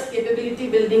focused capability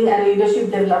building and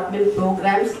leadership development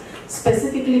programs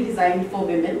specifically designed for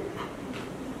women.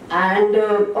 And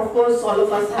of course, all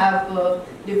of us have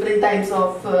different types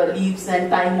of leaves and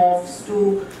time offs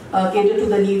to cater to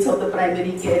the needs of the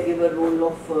primary caregiver role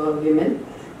of women.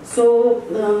 So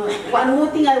one more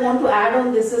thing I want to add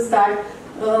on this is that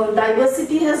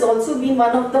diversity has also been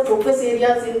one of the focus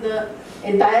areas in the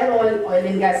entire oil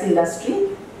and gas industry.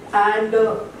 And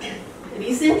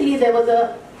recently there was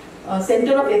a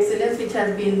center of excellence which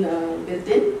has been built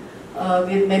in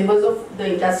with members of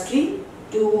the industry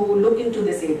to look into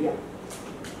this area.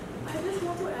 I just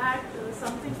want to add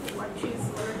something to what she's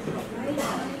already talking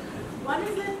about. One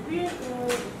is that we,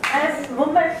 as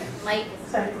women,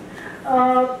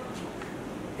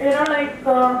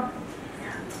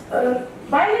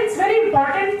 while it's very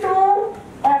important to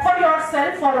offer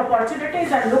yourself for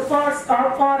opportunities and look for,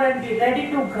 scout for, and be ready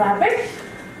to grab it,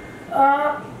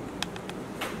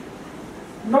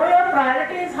 know your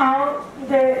priorities, how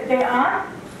they are.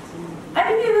 I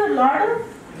think there's a lot of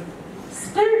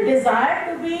still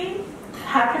desire to be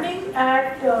happening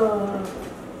at the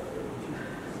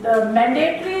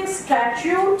mandatory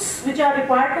statutes which are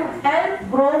required to help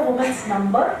grow women's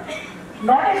number,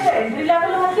 not at the entry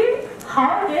level only,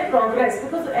 how they progress.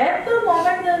 Because at the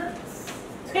moment the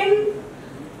thing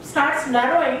starts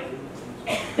narrowing,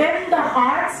 then the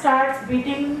heart starts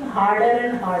beating harder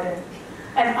and harder.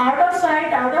 And out of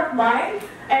sight, out of mind.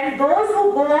 And those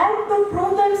who go out to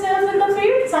prove themselves in the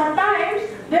field, sometimes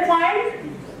they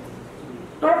find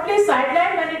totally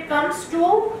sidelined when it comes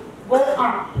to go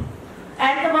up.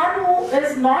 And the one who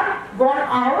is not gone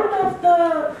out of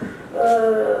the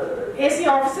AC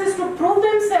offices to prove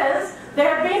themselves, they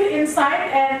have been inside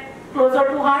and closer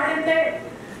to heart. And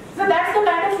so that's the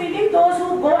kind of feeling, those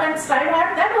who go and strive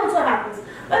hard, that also happens.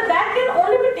 But that can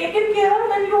only be taken care of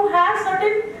when you have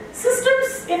certain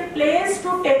systems in place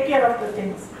to take care of the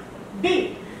things.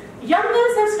 B, young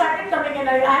girls have started coming in.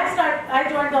 I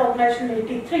joined the organization in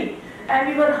 83, and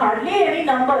we were hardly any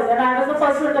numbers, and I was the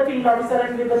first with the field officer,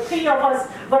 and we were 3 of us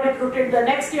were recruited. The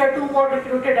next year 2 more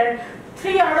recruited, and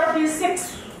 3 out of these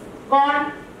 6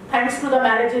 gone thanks to the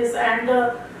marriages and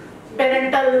the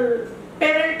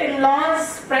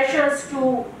parent-in-law's pressures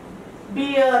to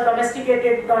be a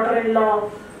domesticated daughter-in-law.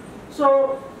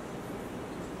 So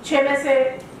 6 में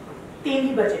से 3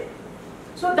 ही बचे.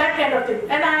 So that kind of thing.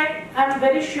 And I am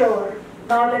very sure,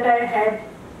 now that I had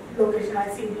location, I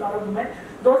see a lot of women,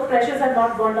 those pressures have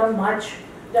not gone down much.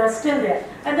 They are still there.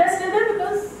 And they are still there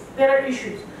because there are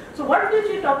issues. So what did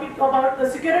you talking about the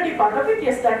security part of it?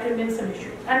 Yes, that remains an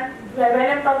issue. And when I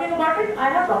am talking about it, I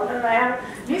have daughters and I have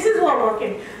nieces who are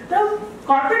working. The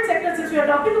corporate sector, since we are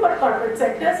talking about corporate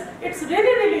sectors, it's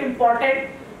really, really important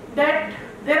that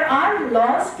there are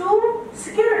laws to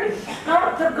security.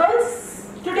 Now, the girls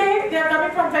today, they are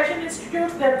coming from fashion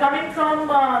institutes, they are coming from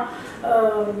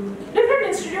different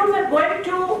institutes are going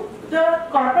to the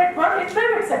corporate world in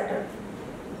private sector.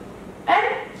 And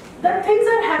the things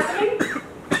are happening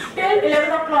till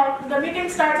 11 o'clock. The meeting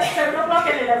starts at 7 o'clock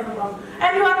and 11 o'clock.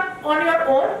 And you are on your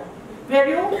own where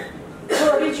you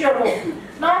reach your home.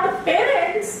 Now the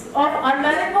parents of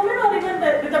unmarried women or even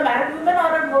with a married woman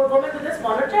or a woman with a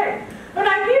smaller child, but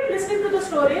I keep listening to the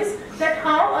stories that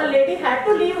how a lady had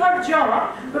to leave her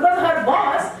job because her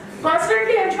boss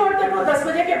constantly ensured that वो 10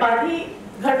 बजे के बाद ही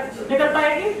घर निकल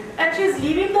पाएगी, and she is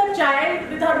leaving the child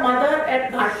with her mother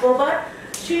at Ghatkopar.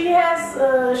 She has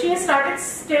started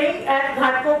staying at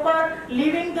Ghatkopar,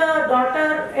 leaving the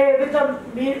daughter with the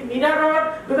Meera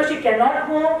Road because she cannot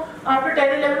go after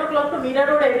 10-11 o'clock to Meera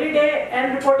Road every day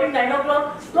and reporting 9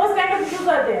 o'clock. Those kind of issues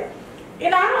are there.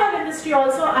 In our oil industry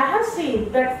also, I have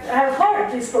seen that, I have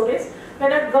heard these stories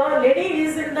when a girl, lady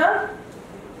is in the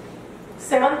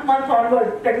 7th month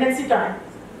onward, pregnancy time.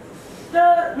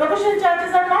 The location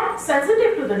charges are not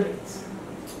sensitive to the needs.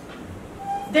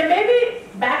 They may be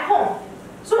back home.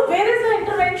 So where is the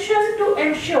intervention to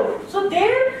ensure? So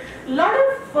there, a lot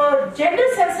of gender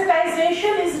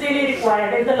sensitization is really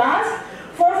required. In the last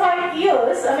 4-5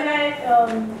 years, I mean,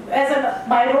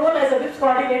 my role as a WIPS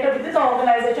coordinator within the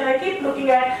organization, I keep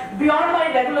looking at beyond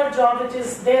my regular job, which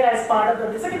is there as part of the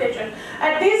dissemination,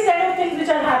 at these kind of things which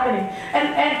are happening.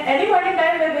 And at any point in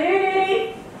time, we're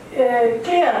very, very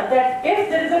clear that if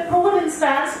there is a proven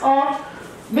instance of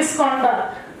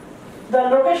misconduct, the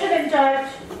location in charge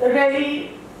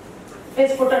really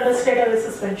is put under state level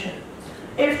suspension.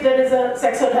 If there is a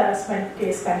sexual harassment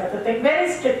case kind of a thing,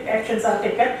 very strict actions are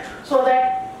taken so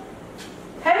that,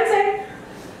 having said,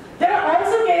 there are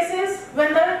also cases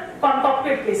when the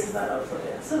concocted cases are also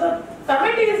there. So the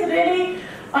committee is really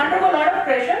under a lot of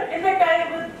pressure. In fact,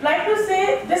 I would like to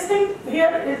say this thing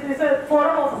here is a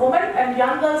forum of women and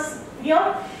young girls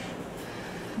here.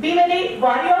 Be very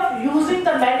wary of using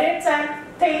the mandates and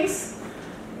things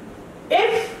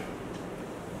if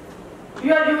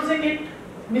you are using it,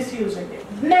 misusing it.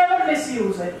 Never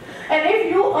misuse it. And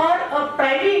if you are a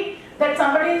privy that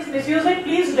somebody is misusing,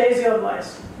 please raise your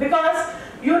voice. Because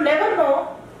you never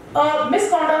know,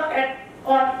 misconduct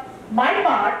on my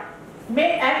part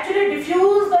may actually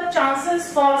diffuse the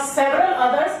chances for several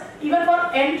others, even for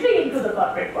entry into the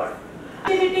corporate world.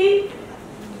 Activity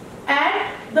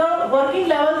at the working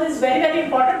level is very, very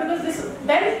important because this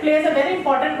then plays a very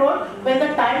important role when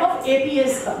the time of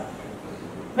APS comes.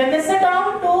 When they sit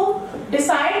down to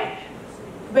decide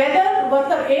whether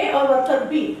worker A or worker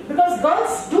B, because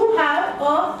girls do have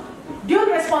a dual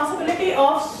responsibility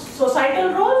of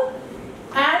societal role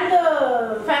and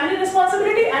the family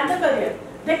responsibility and the career.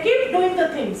 They keep doing the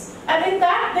things, and in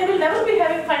that they will never be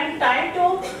finding time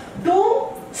to do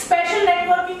special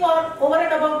networking or over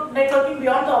and above networking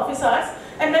beyond the office hours.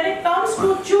 And when it comes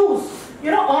to choose,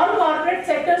 all corporate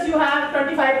sectors you have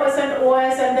 25%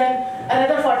 OS and then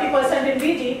another 40% in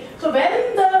VG. So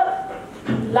when the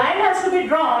line has to be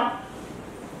drawn,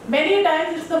 many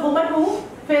times it's the woman who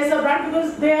face the brunt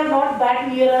because they are not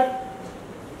that nearer,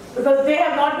 because they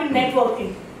have not been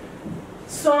networking.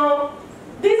 So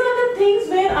these are the things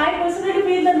where I personally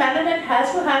feel the management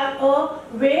has to have a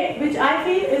way which I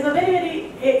feel is a very,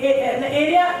 very an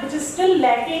area which is still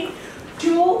lacking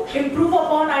to improve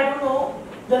upon. I don't know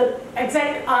the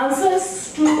exact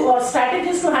answers to or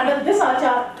strategies to handle this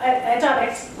HR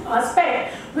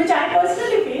aspect, which I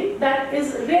personally feel that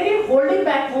is really holding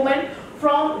back women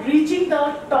from reaching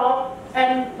the top.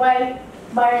 And while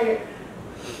by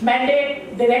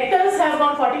mandate directors have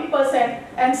gone 14%,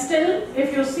 and still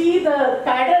if you see the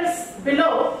cadres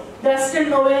below, they are still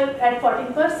nowhere at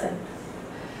 14%.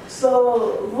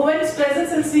 So women's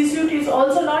presence in C-suite is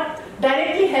also not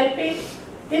directly helping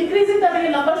increasing the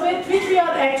real numbers, which we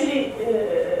are actually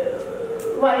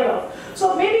worried of.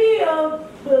 So maybe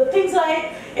things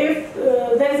like if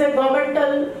there is a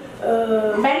governmental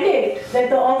mandate that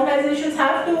the organizations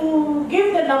have to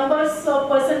give the numbers of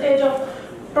percentage of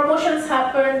promotions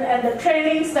happen and the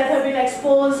trainings that have been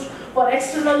exposed for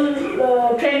external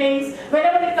trainings.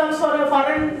 Whenever it comes for a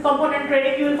foreign component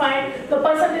training, you will find the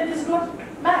percentages don't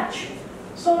match.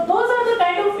 So those are the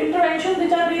kind of interventions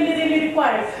which are really, really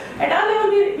required. At our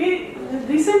level, we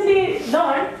recently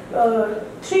learned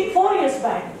 3-4 years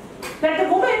back that the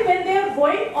women, when they are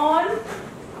going on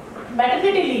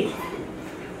maternity leave,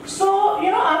 so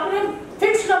after a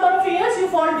fixed number of years, you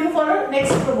fall due for a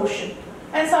next promotion.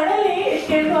 And suddenly it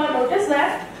came to our notice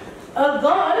that a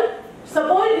girl,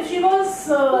 suppose if she was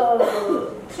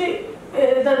the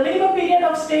minimum period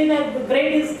of stay in a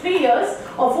grade is 3 years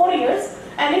or 4 years,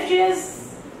 and if she has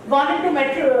gone into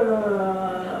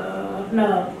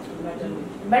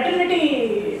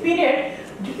maternity period,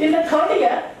 in the third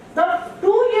year, the 2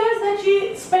 years that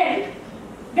she spent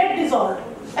get dissolved.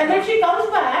 And when she comes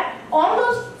back, all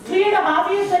those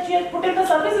 3.5 years that she has put in the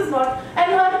service is not,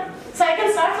 and her cycle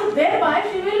starts, so thereby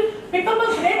she will pick up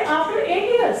a grade after 8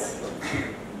 years.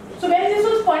 So when this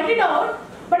was pointed out,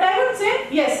 but I would say,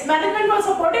 yes, management was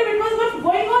supportive, it was but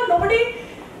going on, nobody.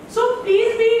 So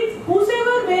please be,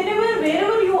 whosoever,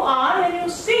 wherever you are, and you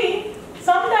see,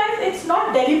 sometimes it's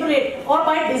not deliberate or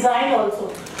by design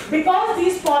also. Because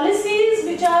these policies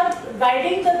which are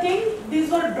guiding the thing,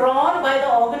 these were drawn by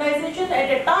the organization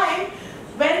at a time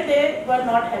when they were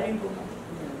not having women.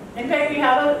 In fact, we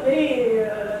have a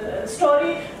very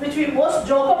story which we most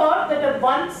joke about, that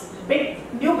once big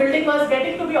new building was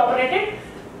getting to be operated,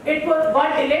 it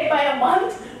got delayed by a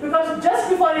month because just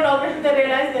before inauguration they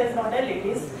realized there is not a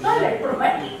ladies toilet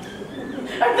provided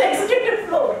at the executive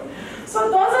floor. So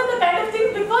those are the kind of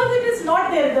things, because it is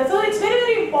not there. So it's very,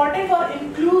 very important for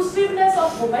inclusiveness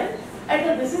of women at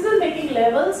the decision-making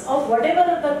levels of whatever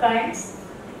of the kinds.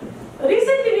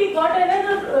 Recently we got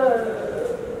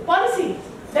another policy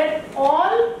that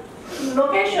all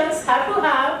locations have to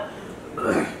have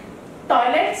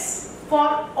toilets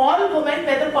for all women,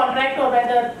 whether contract or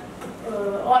whether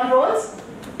on rolls,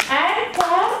 and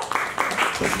for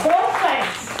both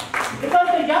kinds. Because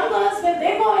the young girls, when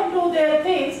they go into their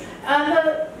things, and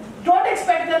don't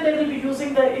expect that they will be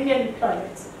using the Indian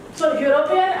toilets. So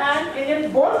European and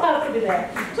Indian both have to be there.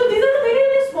 So these are the very,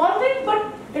 very small things, but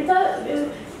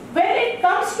when it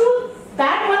comes to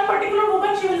that one particular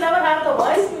woman, she will never have the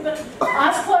voice. We will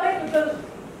ask for it, because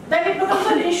then it becomes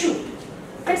an issue.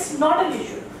 It's not an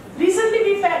issue. Recently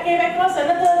we came across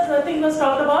another thing was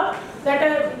talked about,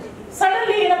 that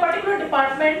suddenly in a particular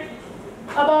department,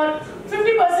 about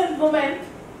 50% women,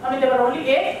 I mean there were only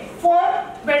 8, 4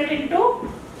 went into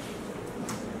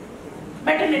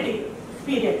maternity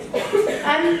period.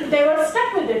 And they were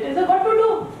stuck with it. They said, what to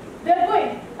do? They are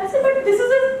going. I said, but this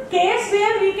is a case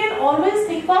where we can always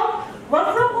think of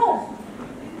work from home.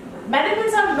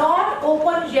 Managements are not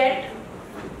open yet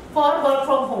for work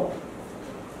from home.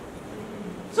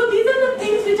 So these are the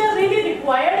things which are really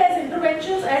required as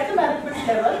interventions at the management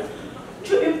level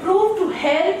to improve, to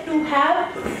help, to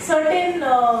have certain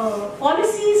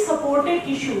policy supported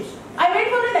issues. I went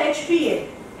for an HPA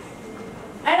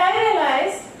and I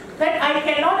realized that I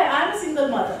am a single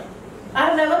mother. I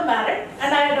have never married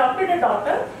and I adopted a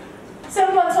daughter,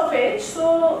 7 months of age.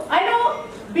 So I know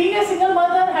being a single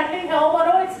mother, handling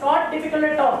home, it's not difficult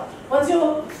at all once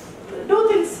you do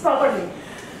things properly.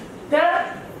 There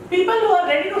are people who are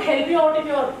ready to help you out in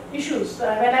your issues.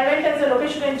 When I went as a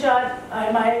location in charge,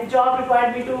 my job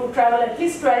required me to travel at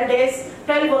least 12 days,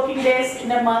 12 working days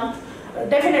in a month,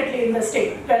 definitely in the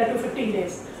state, 12 to 15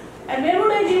 days. And where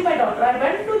would I leave my daughter? I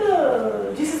went to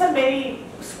the Jesus and Mary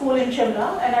school in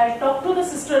Shimla and I talked to the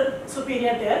sister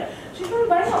superior there. She said,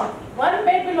 why not? One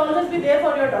maid will always be there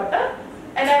for your daughter.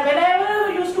 And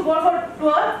whenever I used to go for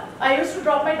tour, I used to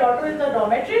drop my daughter in the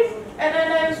dormitories. And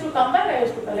then I used to come back, I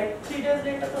used to collect 3 days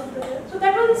later from there. So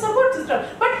that was a support system.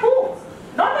 But who?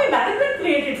 Not my management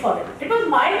created for it. It was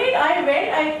my need, I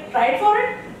went, I tried for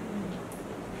it.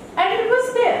 And it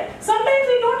was there. Sometimes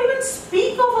we don't even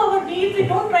speak of our needs, we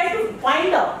don't try to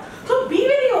find out. So be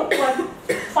very open,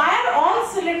 fire all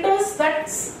cylinders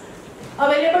that's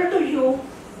available to you.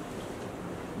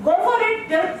 Go for it,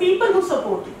 there are people who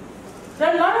support you. There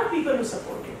are a lot of people who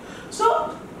support you.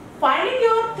 So finding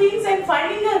your things and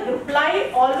finding a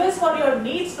reply always for your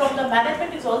needs from the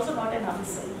management is also not an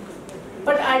answer.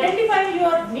 But identifying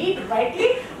your need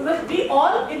rightly, because we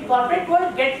all in corporate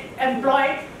world get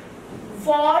employed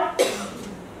for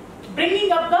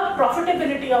bringing up the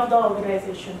profitability of the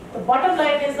organization. The bottom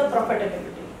line is the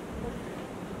profitability.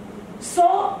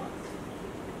 So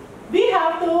we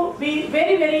have to be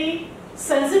very, very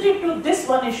sensitive to this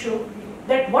one issue,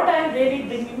 that what I am really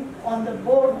bringing on the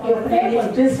board.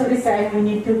 Just for the time we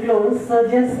need to close. So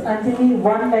just Anjali,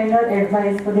 one-liner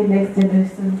advice for the next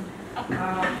generation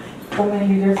women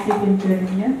leadership in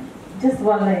India. Just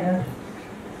one-liner.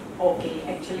 Okay,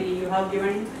 actually you have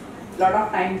given a lot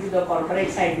of time to the corporate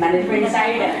side, management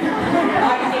side,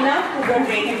 not enough to the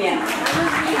trade union.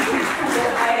 So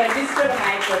I registered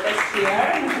my protest here.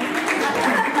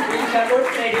 Being a good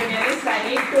trade unionist, I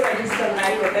need to register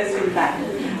my protest in that.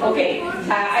 Okay,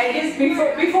 I just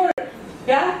before,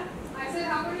 yeah? I said,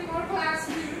 how many more class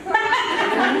do you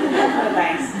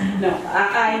Thanks. No,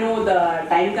 I know the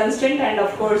time constraint, and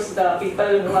of course the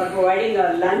people who are providing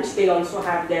a lunch, they also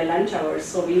have their lunch hours,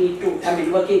 so we need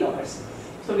to, working hours.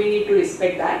 So we need to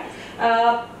respect that.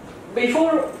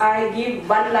 Before I give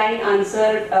one line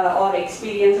answer or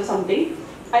experience or something,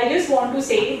 I just want to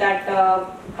say that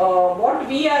what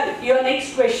we are, your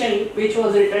next question which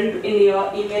was written in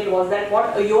your email was that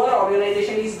what your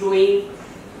organization is doing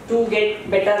to get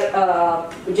better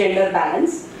gender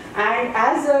balance. And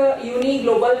as a Uni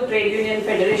Global Trade Union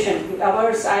Federation,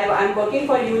 I'm working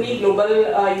for Uni Global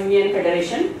Union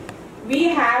Federation. We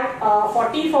have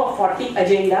 40 for 40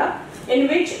 agenda in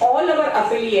which all our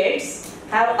affiliates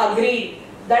have agreed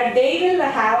that they will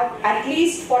have at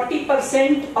least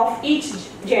 40% of each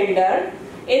gender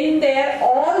in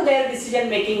all their decision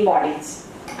making bodies.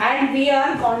 And we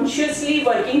are consciously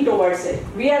working towards it.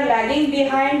 We are lagging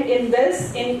behind in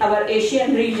this in our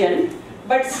Asian region,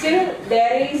 but still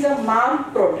there is a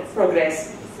marked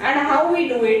progress. And how we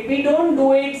do it? We don't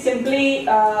do it simply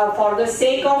for the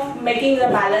sake of making the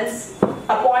balance,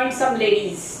 appoint some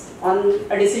ladies on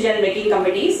decision-making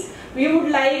committees. We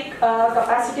would like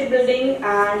capacity building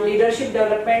and leadership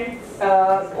development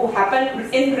to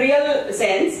happen in real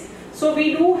sense. So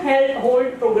we do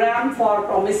hold program for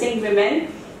promising women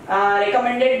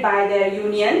recommended by their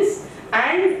unions,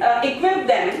 and equip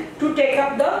them to take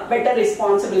up the better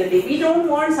responsibility. We don't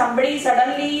want somebody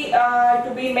suddenly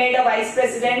to be made a vice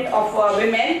president of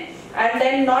women and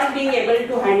then not being able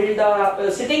to handle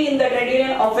the sitting in the trade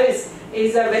union office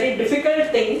is a very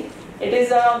difficult thing. It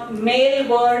is a male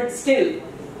word still.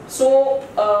 So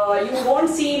you won't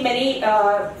see many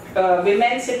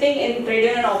women sitting in trade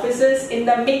union offices in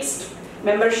the mixed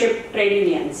membership trade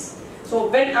unions. So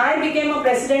when I became a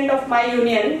president of my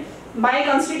union, my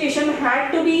constitution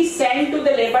had to be sent to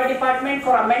the Labour Department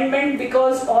for amendment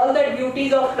because all the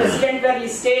duties of president were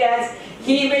listed as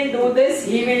he will do this,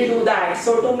 he will do that.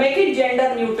 So to make it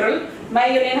gender neutral, my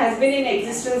union has been in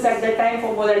existence at that time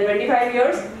for more than 25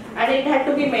 years and it had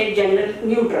to be made gender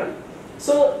neutral.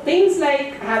 So things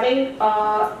like having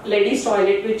a ladies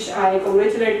toilet, which I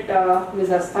congratulate Ms.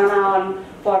 Asthana on,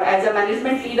 for as a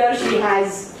management leader she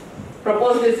has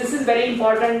proposed this. This is very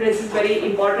important. This is very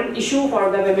important issue for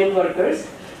the women workers.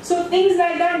 So things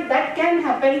like that can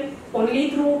happen only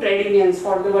through trade unions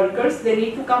for the workers. They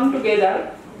need to come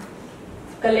together.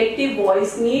 Collective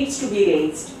voice needs to be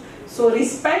raised. So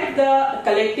respect the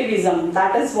collectivism.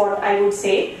 That is what I would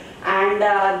say. And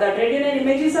the trade union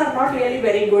images are not really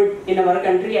very good in our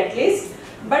country at least.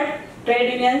 But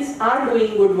trade unions are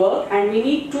doing good work, and we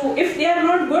need to, if they are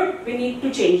not good, we need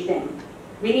to change them.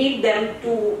 We need them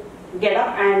to get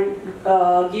up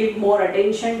and give more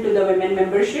attention to the women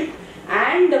membership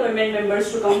and the women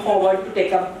members to come forward to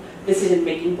take up decision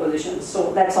making positions.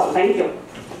 So that's all. Thank you.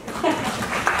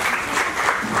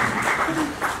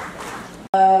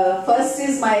 First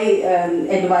is my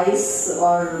advice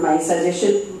or my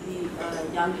suggestion to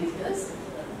the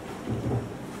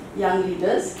young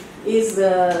leaders is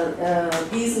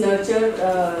please nurture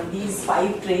these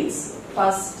 5 traits.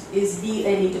 First is be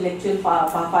an intellectual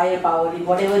firepower in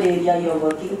whatever area you are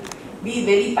working. Be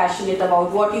very passionate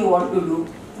about what you want to do.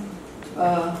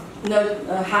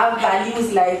 Have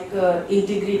values like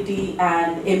integrity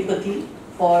and empathy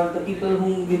for the people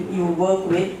whom you work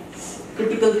with.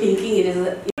 Critical thinking, it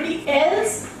is Somebody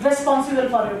else responsible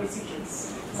for your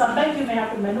decisions. Sometimes you may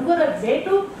have to maneuver a way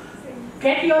to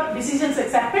get your decisions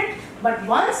accepted, but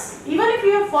once, even if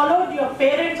you have followed your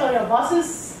parents or your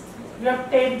bosses, you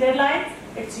have taken their line,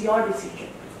 it's your decision.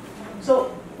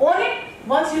 So own it.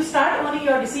 Once you start owning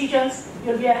your decisions,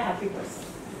 you'll be a happy person.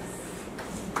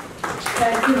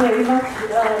 Thank you very much.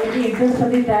 In the interest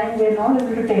of the time, we are not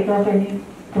able to take up any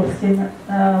question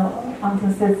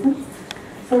answer sessions.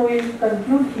 So we will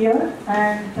conclude here,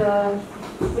 and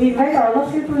we invite all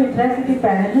of you to interact with the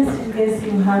panelists in case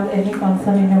you have any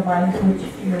concern in your mind which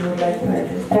you would like to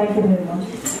address. Thank you very much.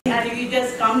 And you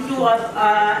just come to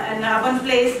an urban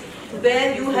place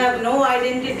where you have no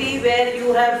identity, where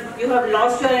you have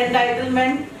lost your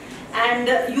entitlement, and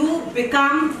you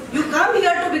come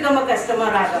here to become a customer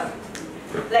rather.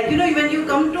 Like when you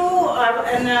come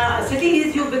to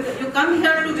cities, you come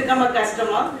here to become a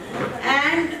customer,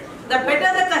 and the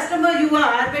better the customer you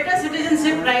are, better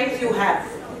citizenship rights you have.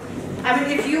 I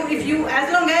mean, if you,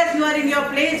 as long as you are in your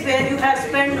place where you have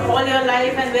spent all your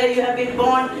life and where you have been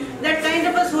born, that kind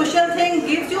of a social thing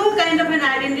gives you kind of an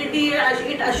identity.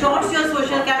 It assures your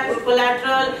social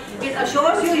collateral. It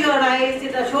assures you your rights.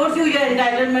 It assures you your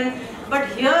entitlement. But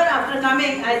here, after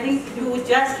coming, I think you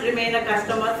just remain a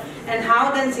customer. And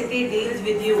how then city deals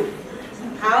with you?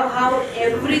 How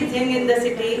everything in the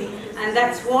city, and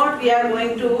that's what we are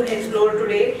going to explore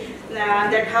today.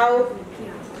 That how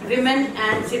women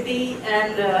and city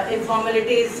and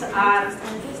informalities are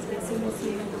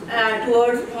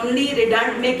towards only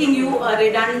making you a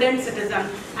redundant citizen,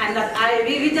 and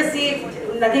we just see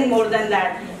nothing more than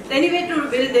that. Anyway, we'll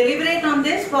deliberate on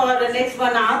this for the next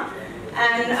 1 hour,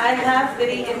 and I have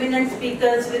very eminent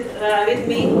speakers with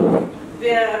me.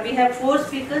 We have 4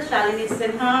 speakers: Shalini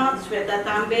Sinha, Shweta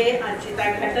Tambe, Anchita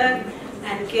Ghatak,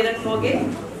 and Kiran Moghe.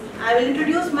 I will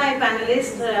introduce my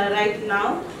panelists right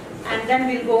now, and then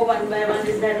we'll go one by one.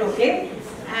 Is that okay?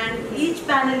 And each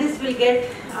panelist will get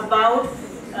about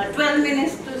 12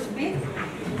 minutes to speak.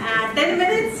 10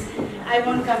 minutes, I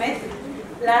won't commit.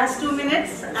 Last 2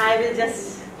 minutes, I will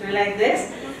just do like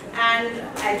this. And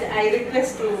I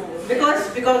request to,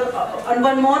 because on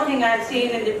one more thing I have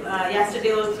seen in the,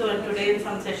 yesterday also and today in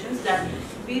some sessions, that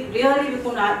we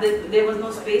couldn't, there was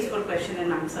no space for question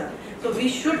and answer. So we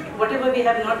should, whatever we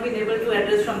have not been able to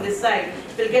address from this side,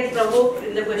 will get provoked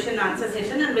in the question and answer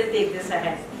session, and we'll take this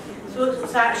ahead. So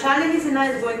Shalini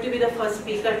Sinha is going to be the first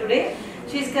speaker today.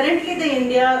 She is currently the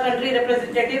India country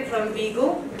representative from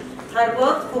WIGO. Her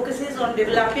work focuses on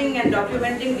developing and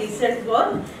documenting decent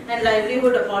work and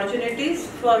livelihood opportunities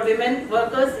for women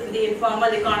workers in the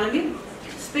informal economy,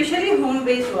 especially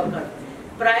home-based workers.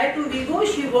 Prior to WIGO,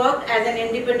 she worked as an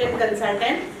independent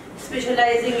consultant,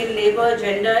 specializing in labor,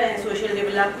 gender and social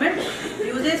development,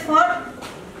 uses for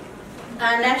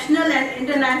national and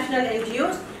international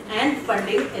NGOs and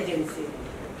funding agencies.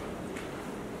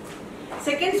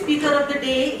 Second speaker of the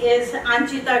day is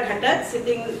Anchita Ghatak,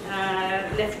 sitting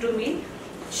left to me.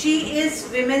 She is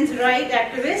women's rights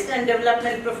activist and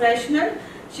development professional.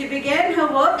 She began her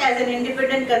work as an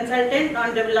independent consultant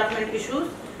on development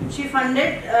issues. She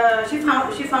founded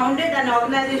an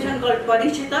organization called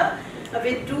Parichita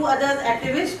with 2 other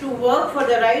activists to work for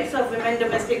the rights of women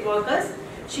domestic workers.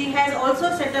 She has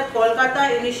also set up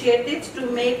Kolkata initiatives to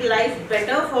make life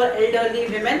better for elderly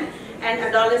women and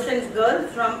adolescent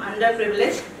girls from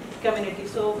underprivileged community.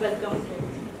 So welcome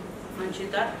to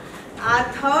Anchita. Our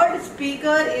third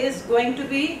speaker is going to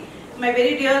be my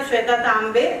very dear Shweta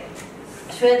Tambe.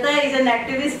 Shweta is an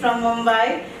activist from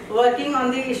Mumbai working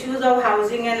on the issues of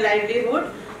housing and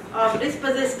livelihood of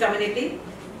dispossessed community.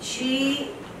 She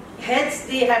heads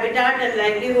the Habitat and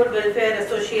Livelihood Welfare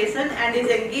Association and is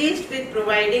engaged with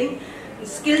providing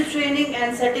skill training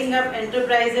and setting up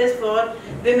enterprises for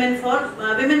women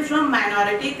from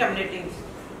minority communities.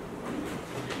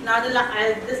 Now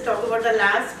I'll just talk about the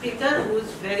last speaker, who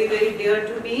is very, very dear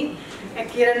to me,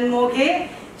 Kiran Moghe.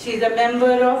 She is a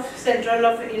member of Central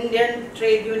of Indian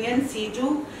Trade Union,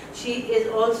 C2. She is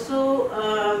also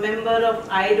a member of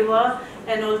IDWA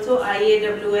and also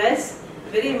IAWS.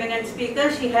 Very eminent speaker.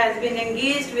 She has been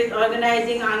engaged with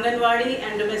organizing Anganwadi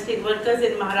and domestic workers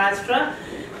in Maharashtra.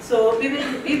 So we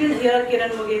will hear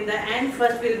Kiran Moghe in the end.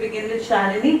 First we'll begin with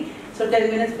Shalini. So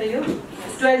 10 minutes for you,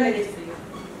 12 minutes for you.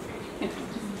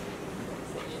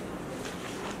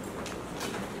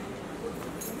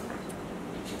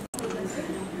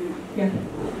 Yeah,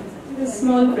 a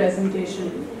small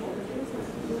presentation.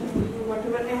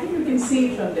 Whatever, I think you can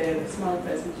see from there, small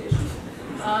presentation.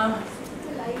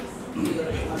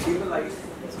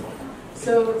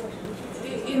 So,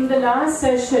 in the last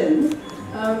session,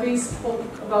 we spoke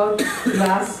about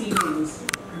glass ceilings.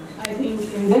 I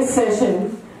think in this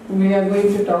session, we are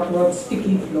going to talk about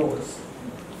sticky floors.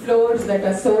 Floors that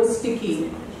are so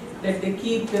sticky that they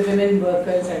keep the women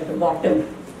workers at the bottom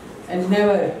and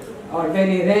never or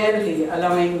very rarely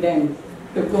allowing them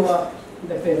to go up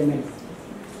the pyramid.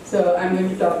 So I'm going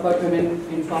to talk about women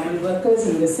informal workers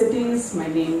in the cities. My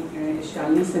name is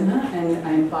Shalini Sinha and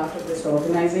I'm part of this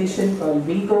organization called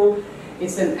WIGO.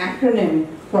 It's an acronym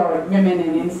for Women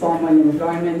in Informal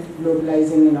Employment,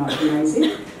 Globalizing and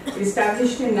Organizing.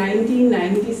 Established in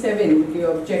 1997 with the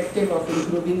objective of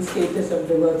improving status of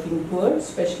the working poor,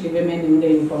 especially women in the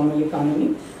informal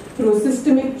economy, through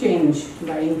systemic change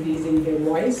by increasing their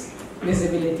voice,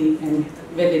 visibility and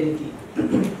validity.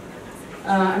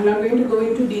 I'm not going to go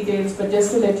into details, but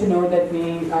just to let you know that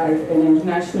we are an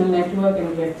international network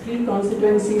and we have 3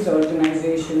 constituencies,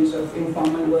 organizations of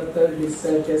informal workers,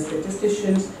 researchers,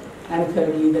 statisticians, and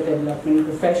thirdly the development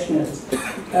professionals.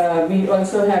 We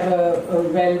also have a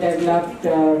well-developed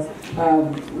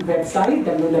website,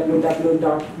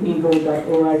 www.wigo.org,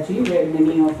 where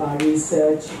many of our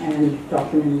research and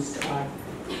documents are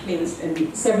placed,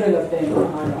 and several of them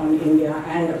are on India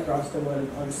and across the world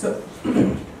also.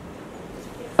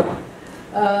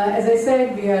 As I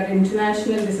said, we are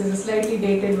international. This is a slightly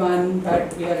dated one,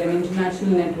 but we are an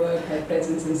international network, have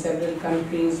presence in several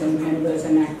countries and members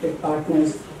and active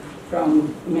partners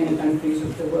from many countries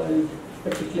of the world,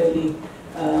 particularly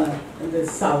the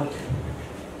South.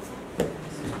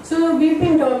 So we've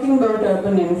been talking about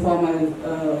urban informal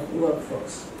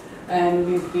workforce. and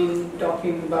we've been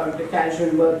talking about the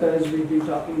casual workers, we've been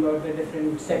talking about the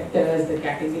different sectors, the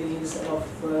categories of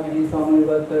informal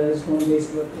workers,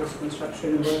 home-based workers,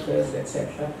 construction workers,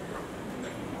 etc.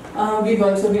 We've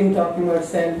also been talking about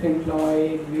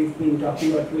self-employed, we've been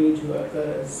talking about wage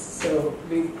workers, so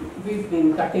we've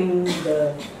been cutting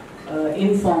the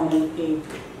informal cake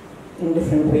in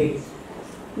different ways.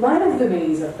 One of the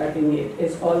ways of cutting it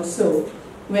is also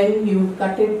when you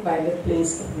cut it by the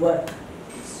place of work.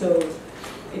 So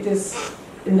it is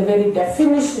in the very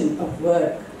definition of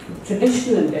work,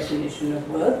 traditional definition of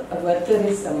work, a worker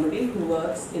is somebody who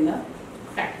works in a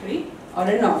factory or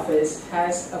an office,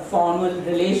 has a formal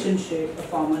relationship, a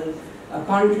formal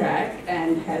contract,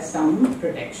 and has some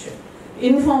protection.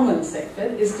 Informal sector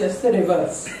is just the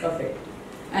reverse of it.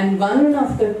 And one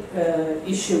of the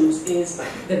issues is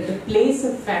that the place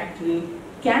of factory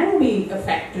can be a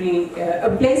factory,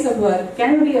 a place of work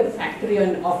can be a factory or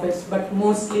an office, but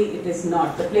mostly it is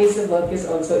not. The place of work is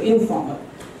also informal.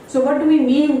 So what do we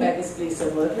mean by this place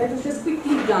of work? Let us just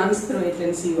quickly glance through it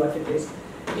and see what it is.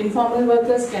 Informal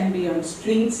workers can be on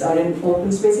streets or in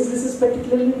open spaces. This is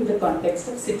particularly in the context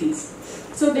of cities.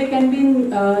 So they can be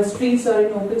in streets or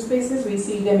in open spaces. We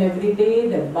see them every day,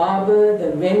 the barber,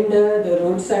 the vendor, the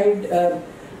roadside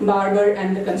barber,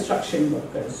 and the construction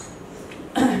workers.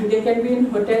 They can be in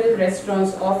hotel,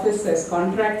 restaurants, office as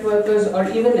contract workers, or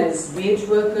even as wage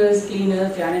workers,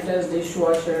 cleaners, janitors,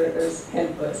 dishwashers,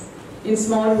 helpers. In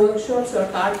small workshops or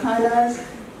karkhanas,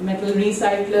 metal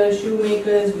recyclers,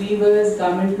 shoemakers, weavers,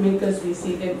 garment makers, we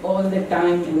see them all the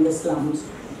time in the slums.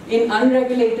 In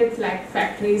unregulated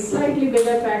factories, slightly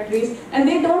bigger factories, and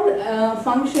they don't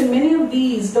function, many of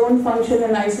these don't function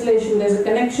in isolation. There's a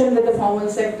connection with the formal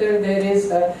sector, there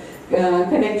is a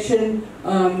connection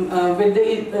with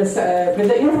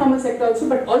the informal sector also,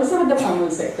 but also with the formal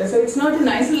sector. So it's not in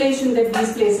isolation that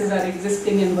these places are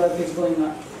existing and work is going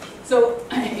on. So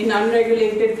in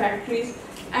unregulated factories,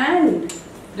 and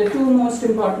the two most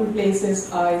important places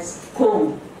are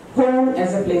home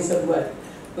as a place of work.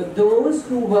 But those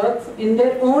who work in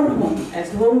their own home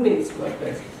as home-based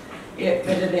workers,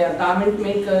 whether they are garment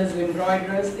makers,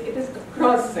 embroiderers, it is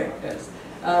across sectors.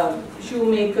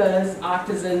 Shoemakers,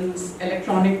 artisans,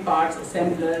 electronic parts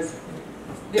assemblers.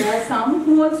 There are some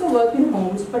who also work in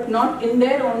homes, but not in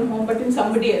their own home, but in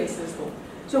somebody else's home.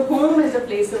 So home as a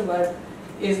place of work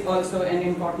is also an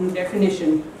important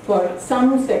definition for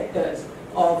some sectors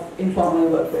of informal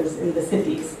workers in the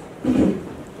cities.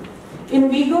 In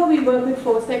Vigo, we work with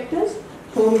 4 sectors: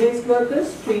 home-based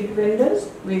workers, street vendors,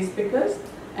 waste pickers,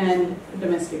 and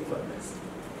domestic workers.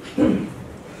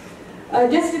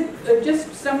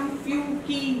 Just some few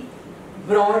key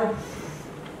broad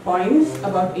points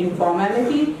about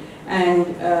informality, and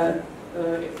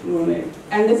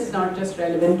this is not just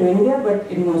relevant to India, but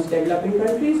in most developing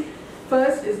countries.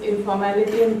 First is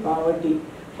informality and poverty.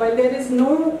 While there is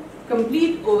no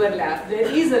complete overlap, there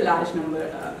is a large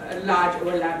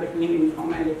overlap between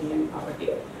informality and poverty.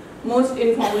 Most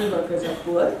informal workers are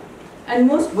poor, and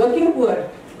most working poor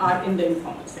are in the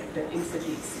informal sector in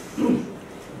cities.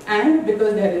 And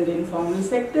because they are in the informal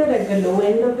sector, at the low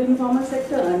end of the informal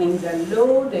sector, earnings are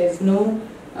low, there is no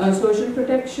social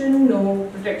protection, no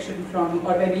protection from,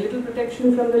 or very little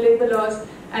protection from the labor laws,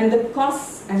 and the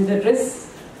costs and the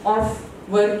risks of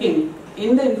working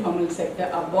in the informal sector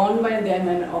are borne by them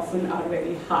and often are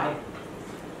very high.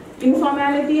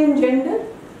 Informality and gender,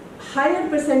 higher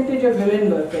percentage of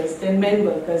women workers than men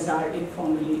workers are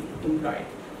informally employed.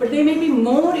 But they may be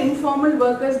more informal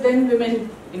workers than women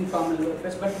informal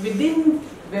workers, but within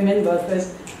women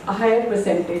workers, a higher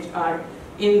percentage are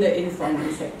in the informal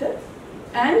sector.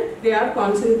 And they are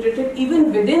concentrated,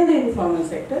 even within the informal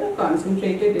sector, are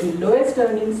concentrated in lowest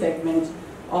earning segments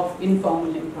of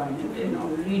informal employment in all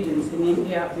regions. In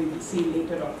India, we will see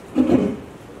later on.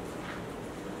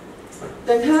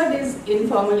 The third is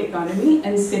informal economy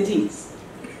and cities.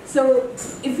 So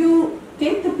if you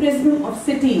take the prism of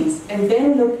cities and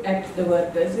then look at the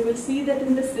workers, you will see that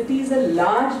in the cities a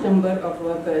large number of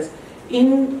workers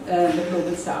in the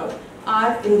global south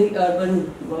are in the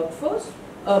urban workforce,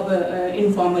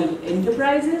 informal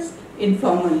enterprises,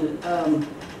 informal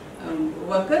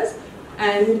workers,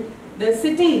 and the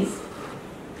cities,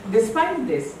 despite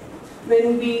this,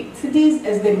 cities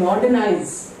as they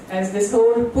modernize, as this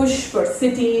whole push for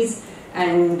cities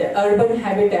and urban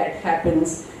habitat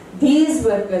happens, these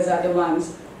workers are the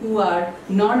ones who are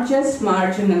not just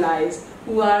marginalized,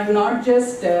 who are not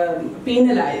just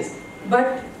penalized,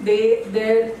 but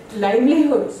their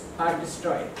livelihoods are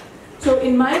destroyed. So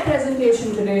in my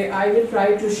presentation today, I will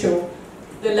try to show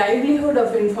the livelihood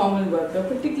of informal workers,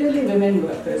 particularly women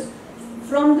workers,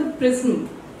 from the prism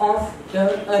of the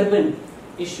urban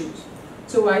issues.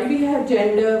 So while we have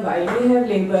gender, while we have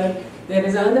labor, there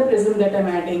is another prism that I'm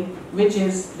adding, which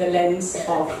is the lens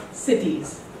of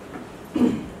cities.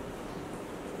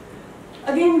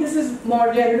 Again, this is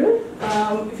more general.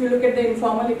 If you look at the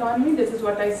informal economy, this is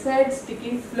what I said,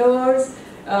 sticky floors.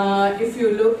 If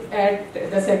you look at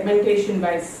the segmentation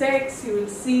by sex, you will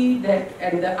see that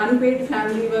and the unpaid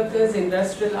family workers,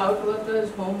 industrial out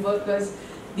workers, home workers,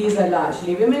 these are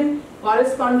largely women.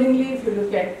 Correspondingly, if you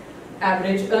look at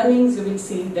average earnings, you will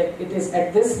see that it is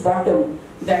at this bottom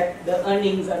that the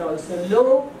earnings are also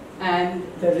low and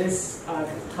the risks are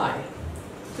high.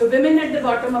 So women at the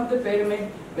bottom of the pyramid,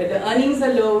 where the earnings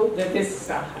are low, the risks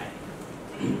are high.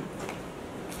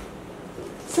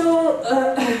 So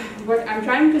what I'm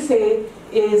trying to say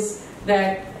is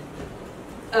that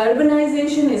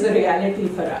urbanization is a reality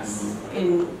for us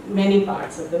in many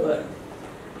parts of the world,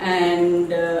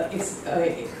 and it's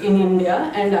in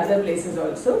India and other places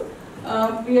also.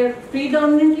 We are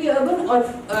predominantly urban or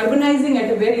urbanizing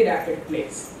at a very rapid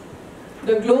pace.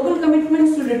 The global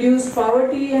commitments to reduce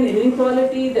poverty and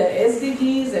inequality, the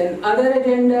SDGs and other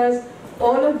agendas,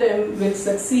 all of them will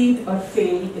succeed or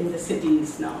fail in the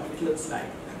cities now, it looks like.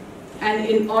 And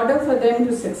in order for them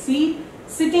to succeed,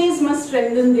 cities must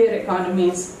strengthen their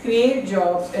economies, create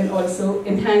jobs, and also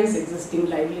enhance existing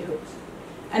livelihoods.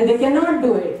 And they cannot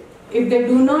do it if they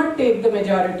do not take the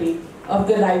majority of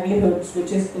the livelihoods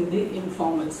which is in the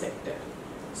informal sector.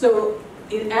 So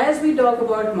as we talk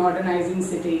about modernizing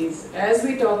cities, as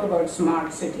we talk about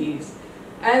smart cities,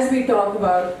 as we talk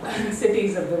about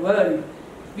cities of the world,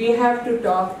 we have to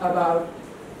talk about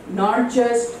not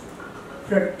just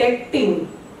protecting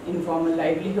informal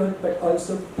livelihood, but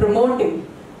also promoting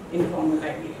informal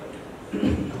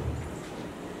livelihood.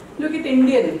 Look at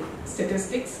Indian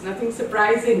statistics, nothing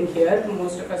surprising here,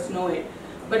 most of us know it.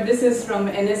 But this is from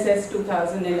NSS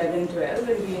 2011-12,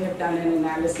 and we have done an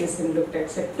analysis and looked at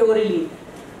sectorally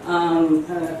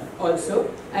also.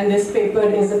 And this paper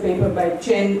is a paper by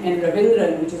Chen and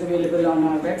Ravindran, which is available on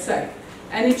our website.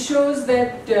 And it shows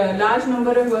that a large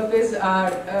number of workers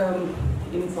are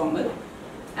informal,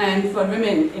 and for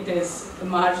women it is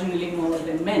marginally more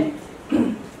than men.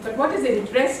 But what is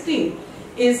interesting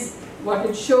is, what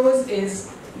it shows is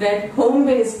that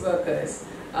home-based workers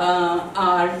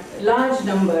are large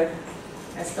number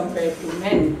as compared to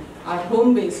men are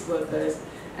home-based workers,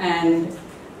 and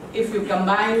if you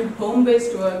combine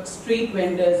home-based work, street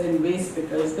vendors and waste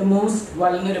pickers, the most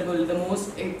vulnerable, the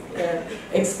most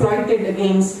exploited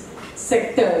against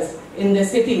sectors in the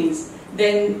cities,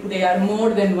 then they are more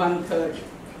than 1/3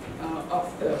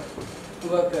 of the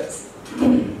workers.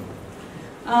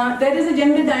 There is a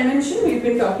gender dimension, we've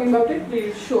been talking about it,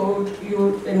 we showed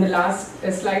you in the last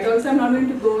slide also. I'm not going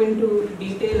to go into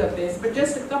detail of this, but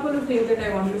just a couple of things that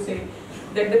I want to say.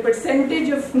 That the percentage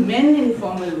of men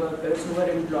informal workers who were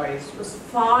employed was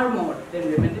far more than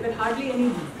women. There were hardly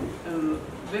any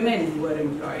women who were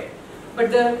employed.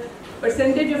 But the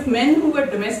percentage of men who were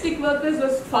domestic workers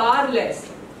was far less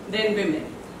than women.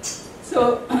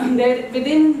 So there,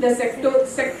 within the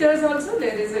sectors also,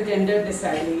 there is a gender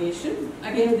disaggregation.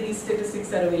 Again, these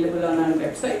statistics are available on our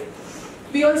website.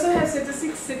 We also have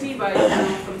statistics city-wide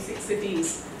from 6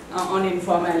 cities on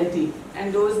informality,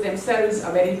 and those themselves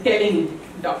are very telling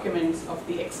documents of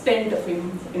the extent of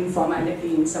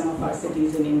informality in some of our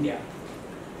cities in India.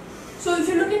 So if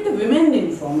you look at the women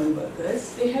informal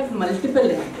workers, they have multiple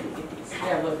identities.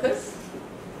 They are workers,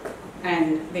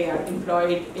 and they are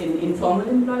employed in informal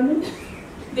employment.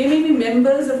 They may be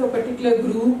members of a particular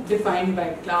group defined by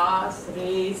class,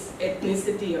 race,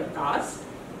 ethnicity or caste.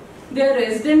 They are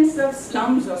residents of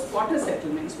slums or squatter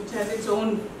settlements, which has its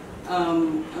own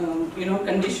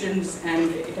conditions,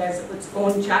 and it has its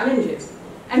own challenges.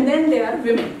 And then there are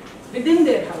women within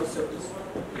their households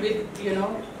with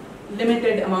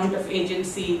limited amount of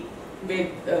agency,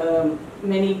 with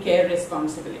many care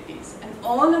responsibilities, and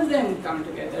all of them come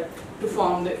together to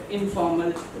form the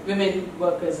informal women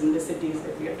workers in the cities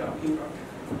that we are talking about.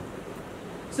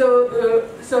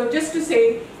 So just to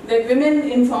say that women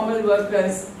informal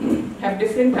workers have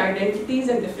different identities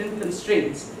and different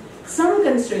constraints. Some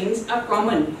constraints are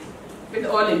common with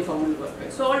all informal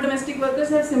workers. So all domestic workers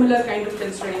have similar kind of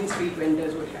constraints street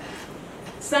vendors would have.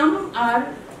 Some are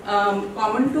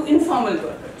common to informal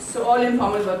workers. So all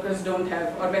informal workers don't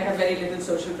have, or they have very little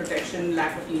social protection,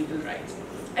 lack of legal rights.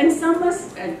 And some are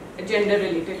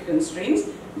gender-related constraints,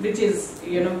 which is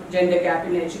gender gap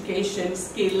in education,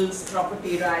 skills,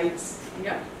 property rights.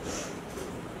 Yeah.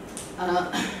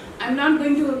 I'm not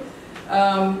going to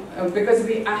because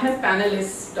I have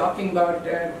panelists talking about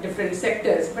different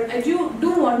sectors, but I do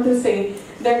want to say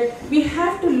that we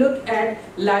have to look at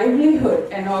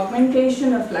livelihood and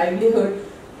augmentation of livelihood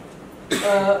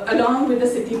along with the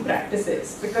city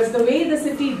practices, because the way the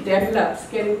city develops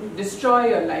can destroy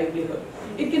your livelihood.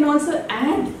 It can also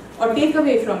add or take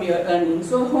away from your earnings.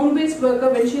 So a home-based worker,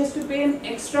 when she has to pay an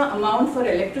extra amount for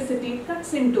electricity, it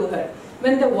cuts into her.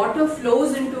 When the water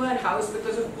flows into her house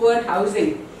because of poor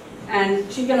housing,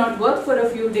 and she cannot work for a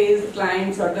few days,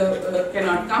 clients or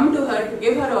cannot come to her to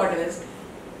give her orders,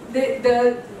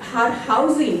 her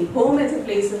housing, home as a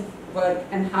place of work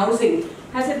and housing,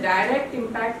 has a direct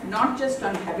impact not just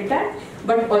on habitat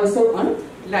but also on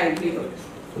livelihood.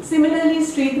 Similarly,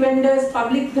 street vendors,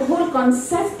 the whole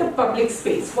concept of public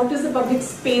space. What is the public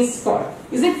space for?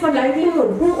 Is it for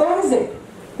livelihood? Who owns it?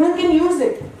 Who can use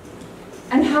it?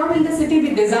 And how will the city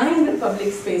be designed with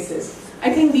public spaces?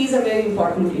 I think these are very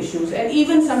important issues. And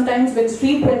even sometimes when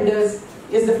street vendors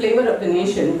is the flavor of the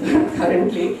nation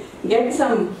currently, get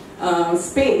some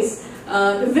space,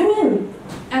 the women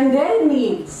and their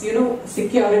needs,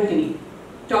 security,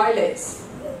 toilets.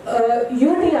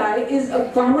 UTI is a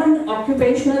common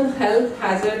occupational health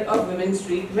hazard of women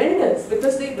street vendors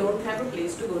because they don't have a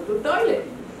place to go to toilet.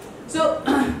 So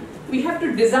we have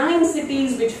to design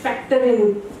cities which factor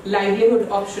in livelihood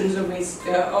options of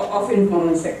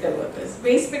informal sector workers.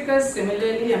 Waste pickers,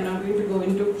 similarly, I'm not going to go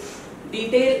into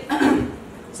detail.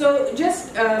 So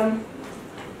just to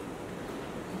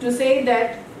say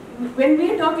that when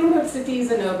we are talking about cities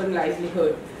and urban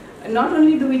livelihood, not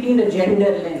only do we need a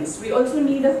gender lens, we also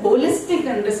need a holistic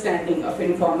understanding of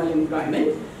informal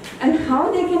employment and how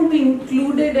they can be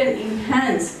included and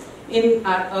enhanced in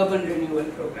our urban renewal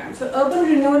programs. So urban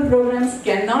renewal programs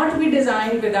cannot be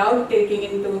designed without taking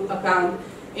into account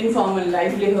informal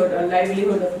livelihood or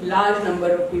livelihood of large number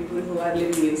of people who are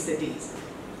living in cities.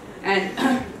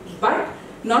 But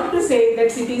not to say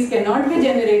that cities cannot be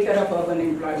generator of urban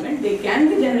employment. They can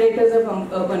be generators of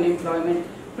urban employment,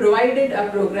 provided our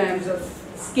programs of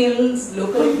skills,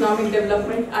 local economic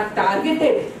development are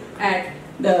targeted at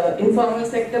the informal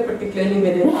sector, particularly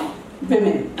within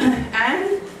women.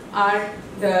 And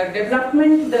the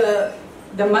development,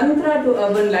 the mantra to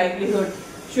urban livelihood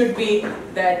should be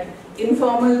that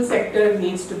informal sector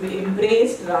needs to be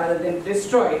embraced rather than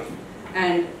destroyed.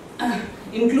 And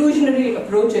inclusionary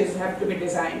approaches have to be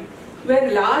designed, where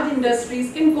large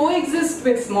industries can coexist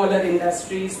with smaller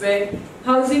industries, where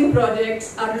housing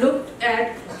projects are looked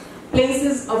at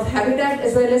places of habitat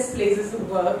as well as places of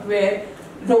work, where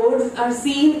roads are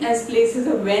seen as places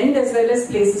of vend as well as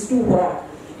places to walk.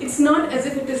 It's not as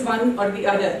if it is one or the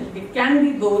other. It can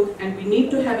be both, and we need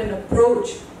to have an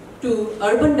approach to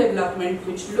urban development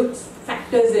which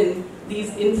factors in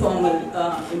these informal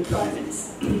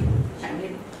employments.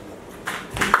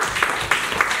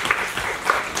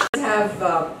 Have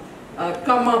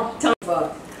come up ton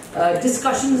of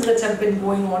discussions that have been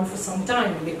going on for some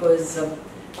time because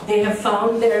they have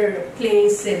found their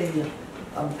place in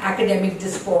academic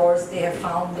discourse, they have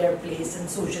found their place in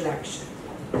social action.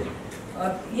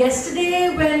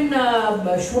 Yesterday when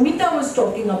Sasmita was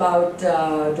talking about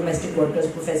domestic workers,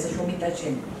 Professor Sasmita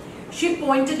Chen, she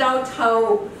pointed out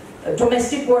how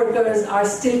domestic workers are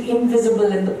still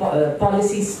invisible in the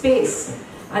policy space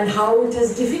and how it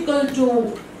is difficult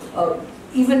to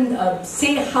even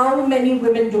say how many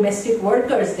women domestic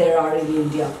workers there are in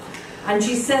India. And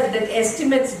she said that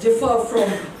estimates differ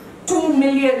from 2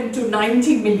 million to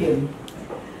 90 million.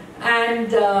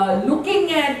 And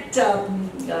looking at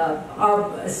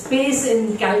our space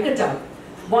in Calcutta,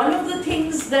 one of the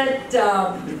things that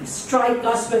strike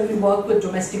us when we work with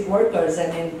domestic workers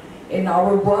and in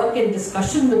our work and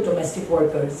discussion with domestic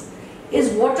workers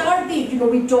is what are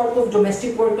we talk of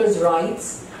domestic workers'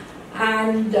 rights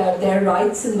and their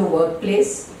rights in the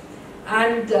workplace.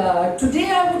 And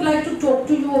today I would like to talk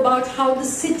to you about how the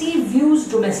city views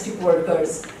domestic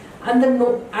workers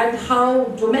and how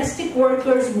domestic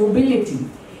workers' mobility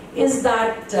is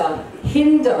that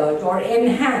hindered or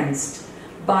enhanced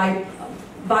by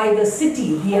the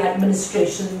city, the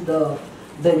administration,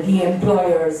 the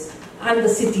employers and the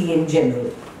city in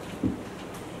general.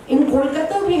 In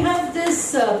Kolkata we have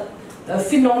this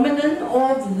phenomenon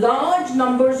of large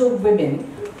numbers of women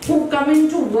who come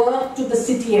into work to the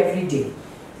city every day.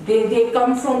 They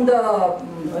come from the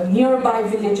nearby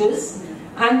villages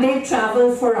and they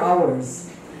travel for hours.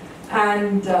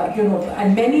 And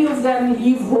and many of them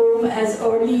leave home as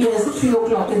early as 3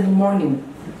 o'clock in the morning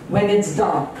when it's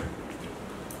dark.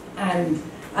 And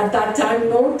at that time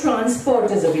no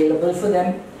transport is available for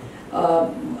them.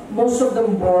 Most of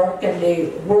them work and they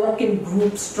work in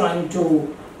groups trying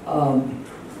to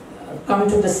come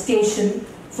to the station,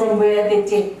 from where they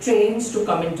take trains to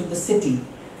come into the city.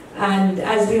 And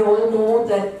as we all know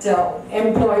that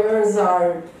employers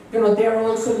are, they're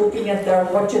also looking at their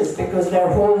watches because their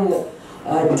whole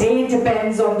day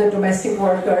depends on the domestic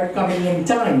worker coming in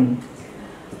time.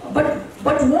 But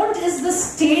what is the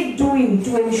state doing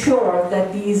to ensure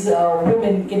that these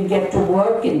women can get to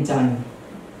work in time?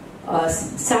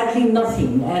 Sadly,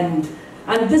 nothing.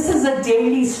 And this is a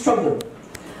daily struggle.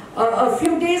 A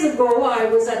few days ago, I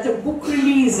was at a book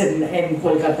release in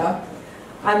Kolkata,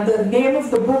 and the name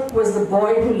of the book was The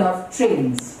Boy Who Loved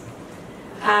Trains.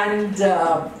 And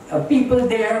people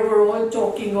there were all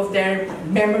talking of their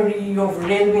memory of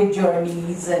railway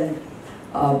journeys and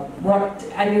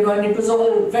and it was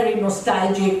all very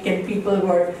nostalgic, and people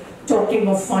were talking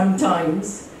of fun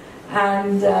times.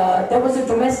 And there was a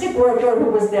domestic worker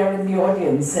who was there in the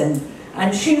audience,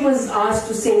 and she was asked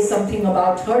to say something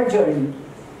about her journey.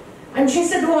 And she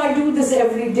said, "Oh, I do this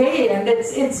every day, and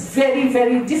it's very,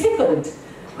 very difficult.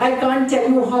 I can't tell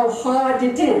you how hard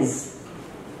it is."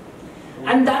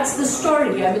 And that's the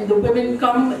story. I mean, the women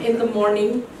come in the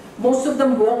morning. Most of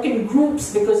them walk in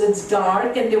groups because it's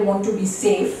dark and they want to be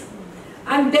safe.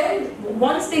 And then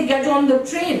once they get on the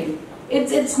train,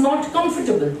 it's not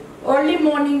comfortable. Early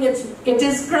morning, it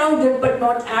is crowded, but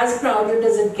not as crowded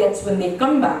as it gets when they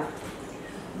come back.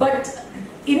 But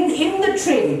in the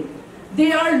train,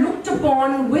 they are looked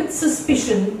upon with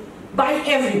suspicion by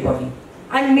everybody,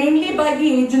 and mainly by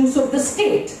the agents of the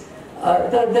state.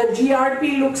 The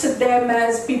GRP looks at them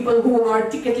as people who are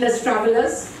ticketless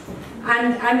travelers,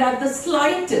 and at the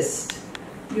slightest,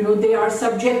 they are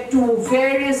subject to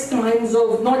various kinds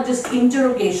of not just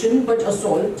interrogation but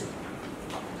assault.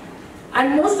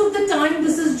 And most of the time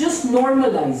this is just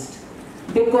normalized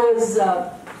because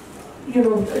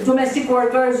domestic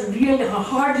workers really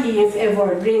hardly, if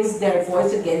ever, raise their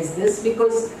voice against this,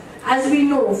 because as we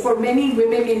know, for many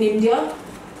women in India,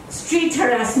 street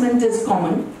harassment is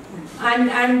common,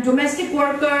 and domestic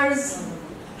workers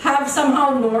have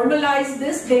somehow normalized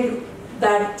this,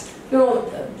 that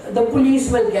the police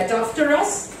will get after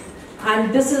us,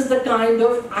 and this is the kind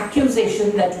of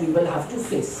accusation that we will have to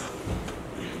face.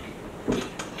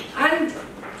 And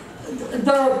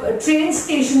the train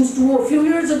stations too, a few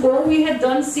years ago we had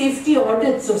done safety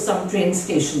audits of some train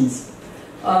stations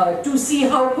to see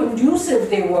how conducive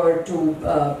they were to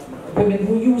women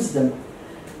who use them.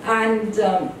 And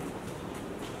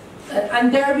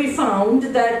there we found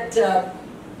that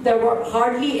there were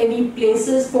hardly any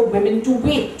places for women to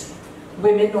wait,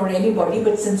 women or anybody,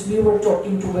 but since we were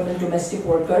talking to women domestic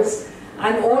workers,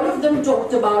 and all of them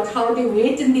talked about how they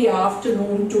wait in the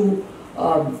afternoon to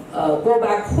go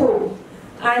back home,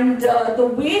 and the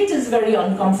wait is very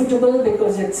uncomfortable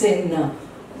because it's in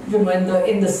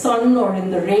the sun or in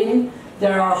the rain.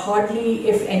 There are hardly,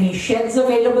 if any, sheds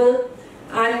available,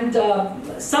 and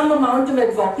some amount of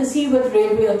advocacy with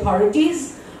railway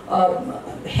authorities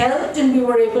helped, and we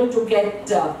were able to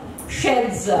get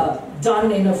sheds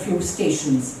done in a few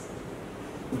stations.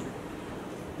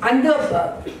 And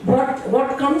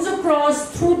what comes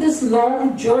across through this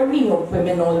long journey of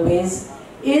women always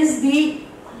is the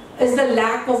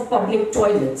lack of public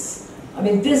toilets. I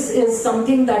mean, this is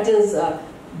something that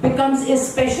becomes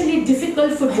especially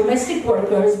difficult for domestic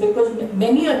workers because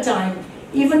many a time,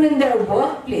 even in their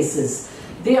workplaces,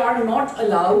 they are not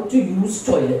allowed to use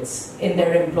toilets in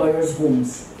their employers'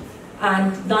 homes.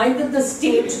 And neither the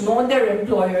state nor their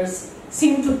employers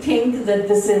seem to think that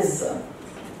this is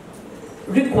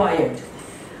required.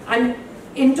 And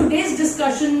in today's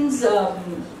discussions,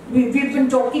 we've been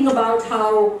talking about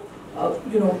how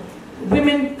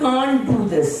women can't do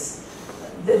this,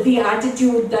 the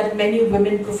attitude that many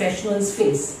women professionals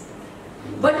face.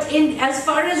 But as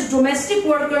far as domestic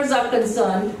workers are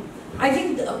concerned, I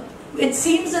think it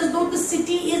seems as though the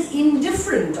city is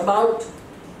indifferent about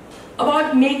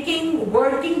making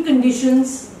working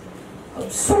conditions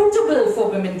suitable for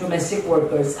women domestic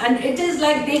workers, and it is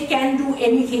like they can do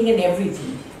anything and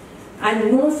everything,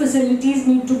 and no facilities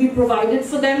need to be provided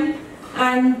for them,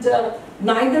 and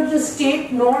neither the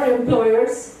state nor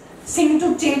employers seem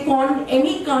to take on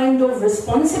any kind of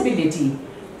responsibility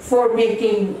for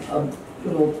making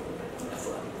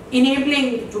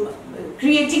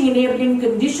creating enabling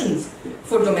conditions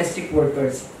for domestic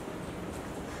workers.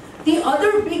 The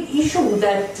other big issue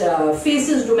that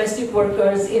faces domestic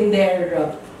workers in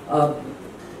their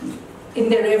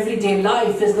everyday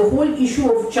life is the whole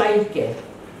issue of childcare.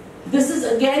 This is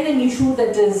again an issue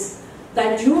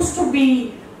that used to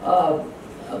be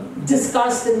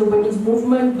discussed in the women's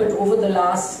movement, but over the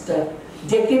last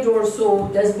decade or so,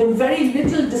 there's been very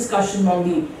little discussion on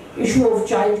the issue of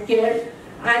childcare.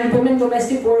 and women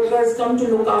domestic workers come to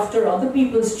look after other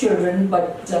people's children,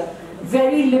 but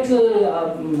very little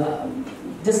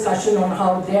discussion on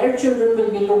how their children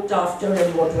will be looked after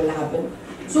and what will happen.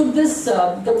 So this,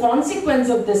 the consequence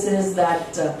of this is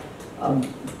that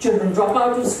children drop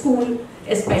out of school,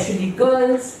 especially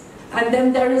girls, and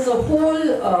then there is a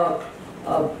whole,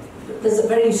 there's a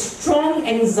very strong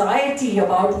anxiety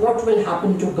about what will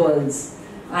happen to girls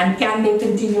and can they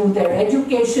continue their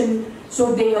education.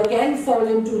 So they again fall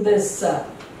into this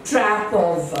trap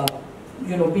of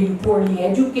being poorly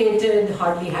educated,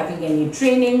 hardly having any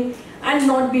training, and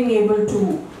not being able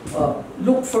to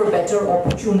look for better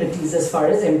opportunities as far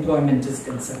as employment is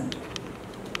concerned.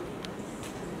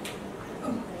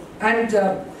 And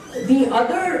the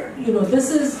other, this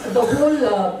is the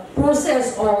whole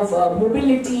process of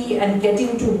mobility and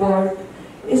getting to work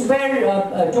is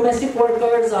where domestic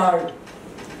workers are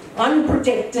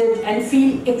unprotected and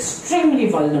feel extremely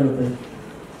vulnerable.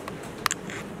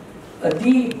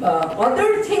 The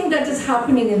other thing that is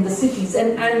happening in the cities,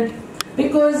 and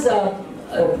because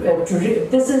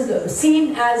this is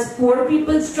seen as poor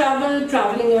people's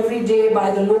traveling every day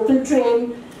by the local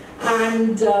train,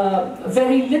 and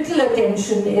very little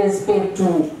attention is paid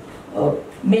to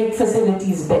make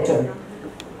facilities better.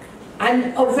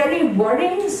 And a very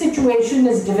worrying situation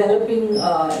is developing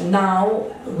now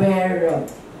where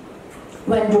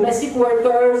when domestic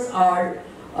workers are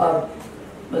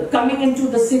coming into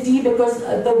the city, because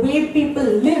the way people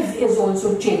live is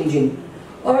also changing.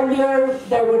 Earlier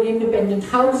there were independent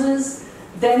houses,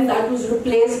 then that was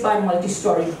replaced by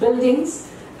multi-story buildings,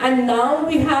 and now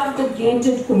we have the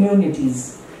gated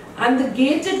communities. And the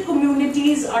gated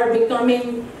communities are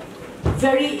becoming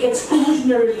very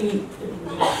exclusionary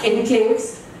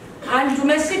enclaves, and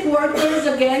domestic workers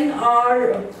again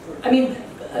are,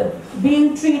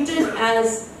 being treated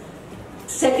as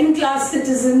second-class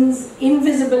citizens,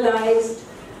 invisibilized,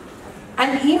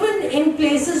 and even in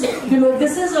places,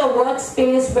 this is a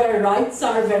workspace where rights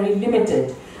are very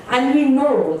limited. And we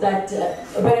know that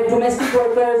where domestic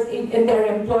workers in their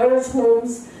employers'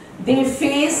 homes, they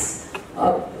face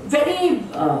very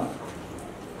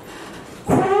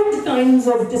crude kinds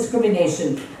of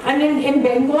discrimination. And in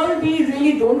Bengal, we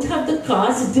really don't have the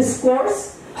caste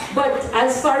discourse. But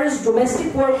as far as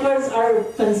domestic workers are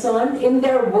concerned, in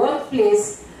their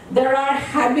workplace, there are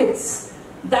habits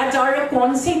that are a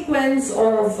consequence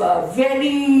of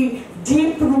very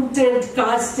deep-rooted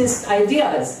casteist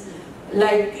ideas.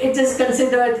 Like, it is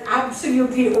considered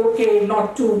absolutely okay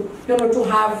not to, to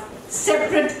have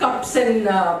separate cups and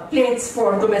plates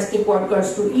for domestic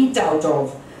workers to eat out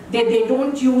of. They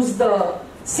don't use the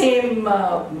same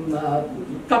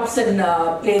cups and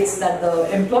plates that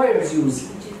the employers use.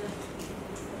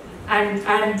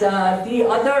 And the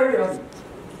other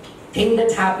thing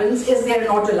that happens is they are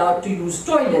not allowed to use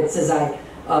toilets, as I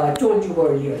told you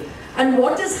earlier. And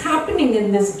what is happening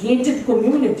in these gated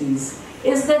communities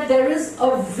is that there is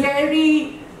a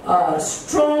very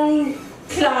strong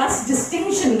class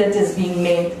distinction that is being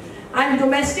made, and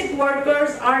domestic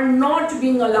workers are not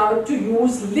being allowed to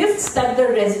use lifts that the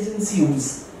residents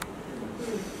use.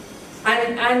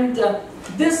 And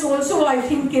this also, I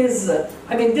think, is,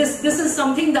 this is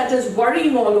something that is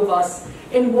worrying all of us.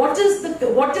 And what is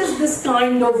this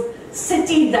kind of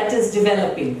city that is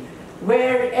developing,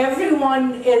 where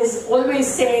everyone is always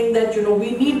saying that,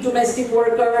 we need domestic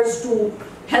workers to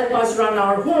help us run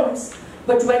our homes,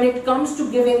 but when it comes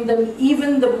to giving them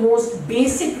even the most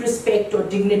basic respect or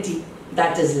dignity,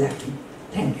 that is lacking.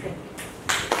 Thank you.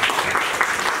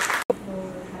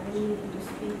 For having me to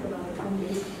speak about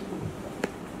home-based.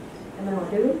 Am I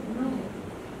audible?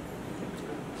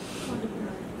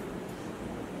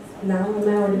 Now am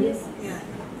I audible? Yes. Yeah.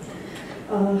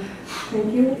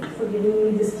 Thank you for giving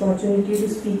me this opportunity to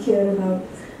speak here about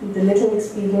the little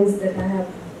experience that I have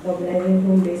organizing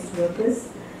home-based workers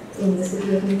in the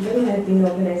city of Mumbai. I have been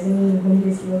organizing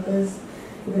home-based workers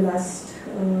for the last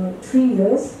 3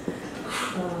 years.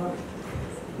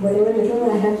 Whatever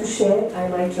little I have to share, I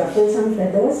might ruffle some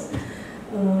feathers,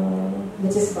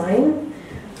 which is fine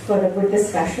for a good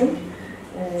discussion.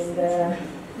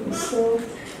 And so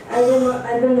I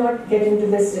will not get into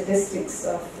the statistics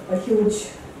of a huge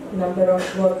number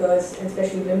of workers,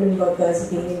 especially women workers,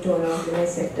 being into an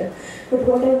organized sector. But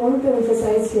what I want to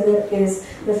emphasize here is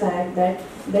the fact that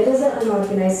there is an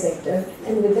unorganized sector,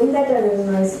 and within that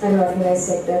unorganized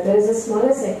sector, there is a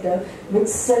smaller sector which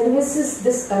services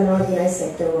this unorganized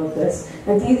sector workers.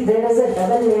 And there is a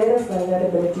double layer of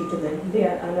vulnerability to them. They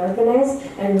are unorganized,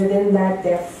 and within that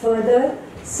they are further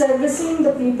servicing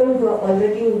the people who are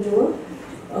already into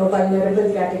a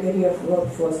vulnerable category of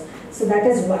workforce. So that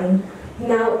is one.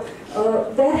 Now,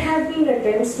 there have been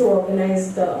attempts to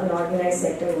organize the unorganized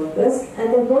sector workers,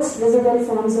 and the most visible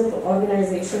forms of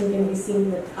organization can be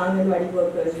seen with Anganwadi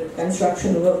workers, with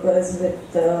construction workers,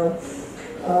 with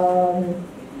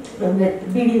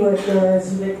BD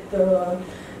workers, with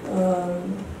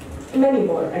many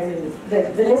more. I mean,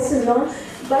 the list is long,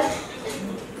 but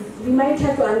we might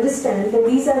have to understand that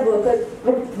these are workers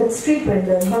with street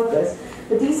vendors, hawkers,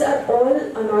 but these are all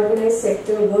unorganized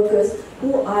sector workers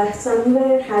who are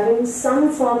somewhere having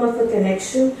some form of a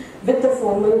connection with the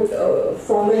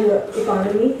formal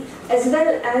economy, as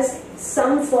well as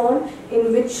some form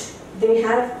in which they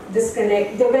have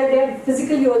disconnect. They are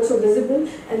physically also visible,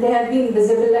 and they have been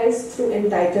visibilized through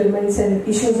entitlements and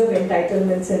issues of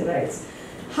entitlements and rights.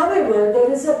 However,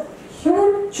 there is a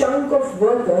huge chunk of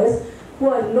workers who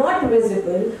are not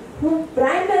visible, who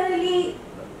primarily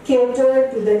cater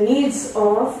to the needs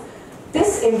of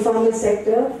this informal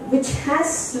sector, which has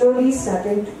slowly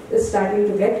starting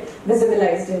to get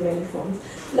visibilized in many forms.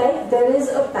 Like there is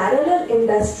a parallel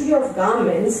industry of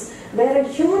garments where a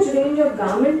huge range of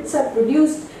garments are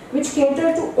produced which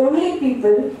cater to only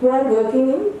people who are working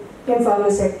in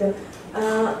informal sector.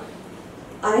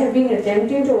 I have been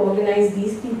attempting to organize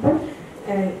these people,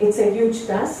 and it's a huge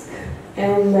task.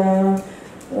 And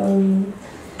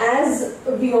as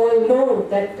we all know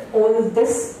that all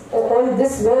this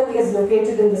work is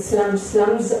located in the slums.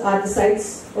 Slums are the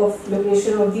sites of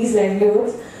location of these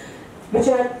livelihoods, which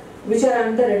are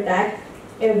under attack.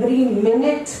 Every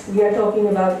minute we are talking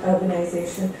about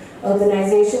urbanization.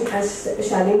 Urbanization, as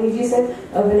Shalini ji said,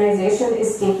 urbanization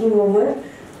is taking over.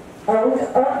 Or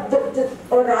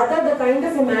rather, the kind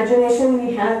of imagination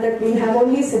we have that we have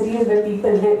only cities where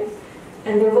people live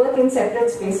and they work in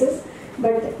separate spaces,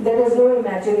 but there is no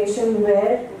imagination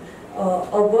where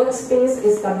a workspace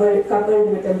is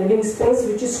coupled with a living space,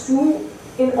 which is true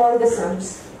in all the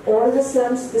slums. All the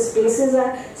slums, the spaces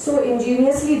are so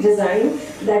ingeniously designed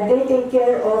that they take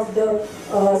care of the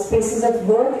spaces of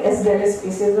work as well as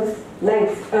spaces of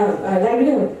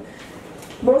livelihood.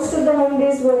 Most of the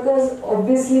home-based workers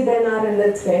obviously then are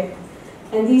under threat,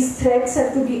 and these threats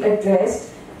have to be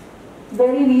addressed.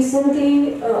 Very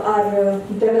recently, our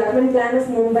development plan of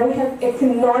Mumbai have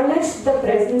acknowledged the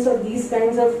presence of these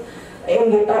kinds of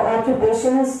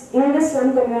occupations in the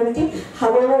slum community.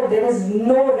 However, there is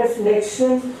no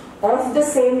reflection of the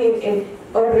same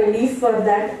or relief for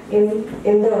that in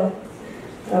the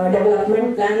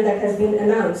development plan that has been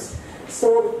announced.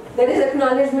 So there is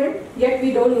acknowledgement, yet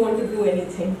we don't want to do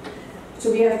anything. So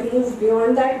we have to move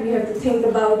beyond that. We have to think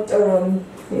about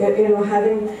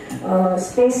having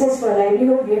spaces for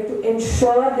livelihood. We have to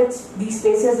ensure that these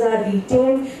spaces are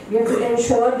retained. We have to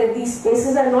ensure that these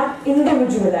spaces are not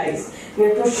individualized. We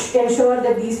have to ensure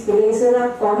that these places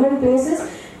are common places,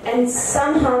 and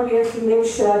somehow we have to make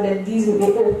sure that these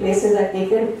places are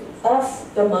taken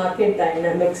off the market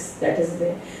dynamics that is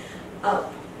there.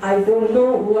 I don't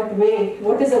know what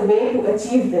is a way to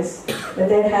achieve this, but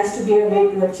there has to be a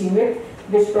way to achieve it,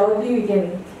 which probably we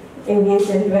can engage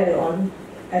and dwell on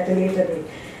at a later date.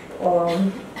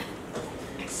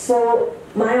 So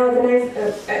my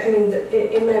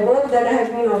in my work that I have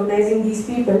been organizing these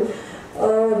people,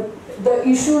 the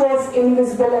issue of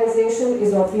invisibilization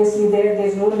is obviously there. There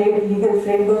is no legal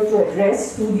framework to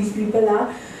address who these people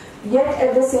are. Yet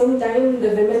at the same time, the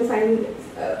women find,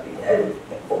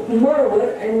 moreover,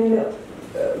 and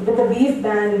with the beef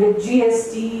ban, with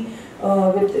GST,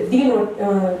 with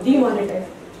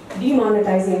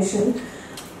demonetization,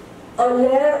 a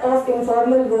layer of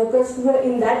informal workers who were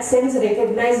in that sense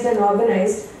recognized and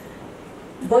organized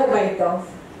were wiped off.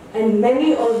 And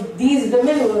many of these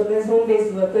women workers,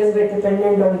 home-based workers, were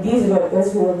dependent on these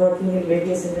workers who were working in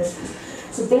various industries.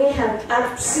 So they have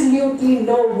absolutely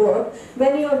no work.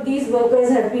 Many of these workers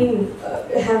have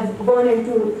gone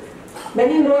into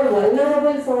many more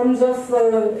vulnerable forms of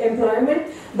employment,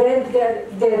 where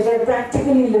they're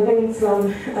practically living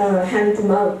from hand to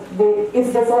mouth.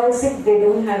 If they fall sick, they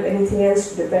don't have anything else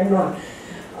to depend on.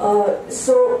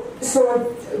 So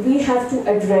we have to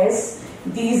address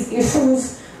these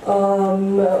issues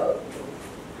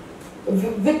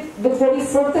with very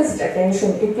focused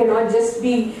attention. It cannot just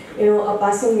be a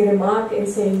passing remark in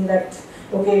saying that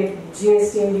okay,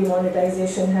 GST and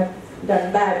demonetization have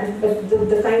done bad, but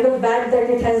the kind of bad that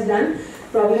it has done,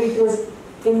 probably it was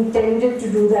intended to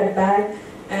do that bad,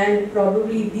 and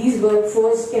probably these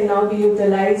workforce can now be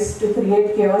utilized to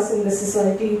create chaos in the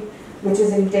society, which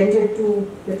is intended to,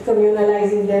 with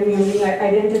communalizing them, using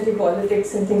identity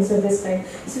politics and things of this kind.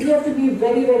 So we have to be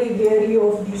very, very wary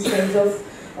of these kinds of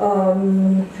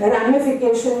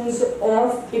ramifications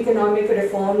of economic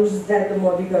reforms that the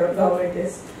Modi government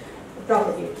is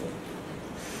propagating.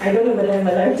 I don't know whether I'm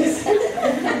allowed to say.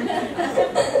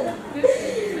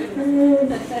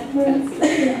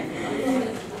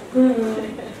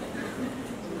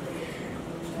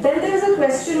 Then there's a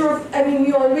question of, I mean,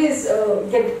 we always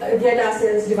get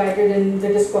ourselves divided in the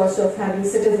discourse of having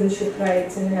citizenship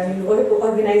rights and having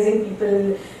organizing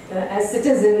people as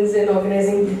citizens and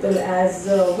organizing people as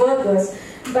workers.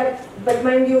 But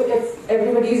mind you, if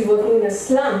everybody is working in a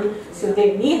slum, so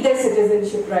they need their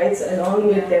citizenship rights along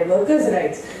with their workers'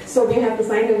 rights. So we have to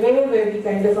find a way where we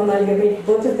kind of amalgamate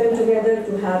both of them together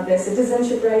to have their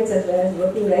citizenship rights as well as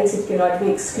working rights. It cannot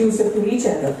be exclusive to each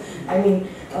other. I mean,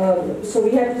 so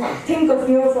we have to think of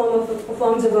newer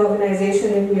forms of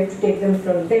organization, and we have to take them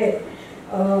from there.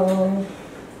 I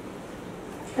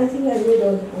think I made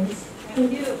all the points.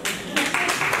 Thank you.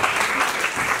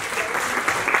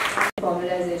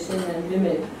 Formalization and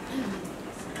women.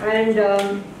 And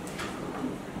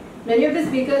many of the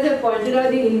speakers have pointed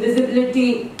out the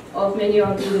invisibility of many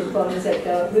of these informal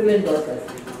sector women workers.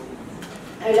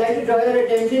 I'd like to draw your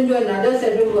attention to another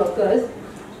set of workers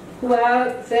who are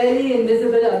fairly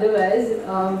invisible otherwise,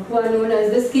 who are known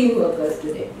as the scheme workers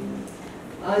today.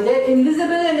 They're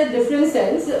invisible in a different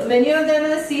sense. Many of them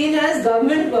are seen as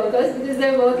government workers because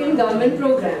they work in government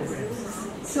programs.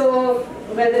 So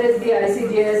whether it's the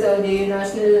ICDS or the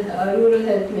National Rural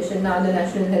Health Mission, now the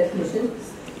National Health Mission,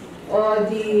 or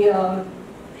the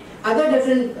other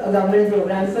different government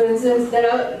programs. For instance,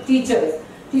 there are teachers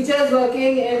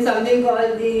working in something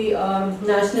called the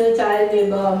National Child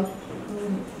Labour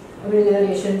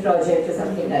Amelioration Project or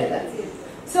something like that.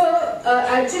 So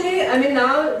actually, I mean,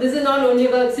 now this is not only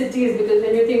about cities, because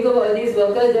when you think of all these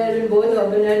workers, they are in both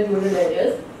urban and rural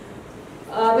areas.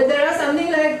 But there are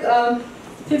something like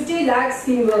 50 lakh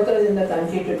scheme workers in the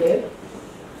country today,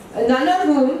 none of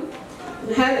whom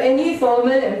have any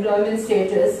formal employment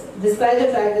status, despite the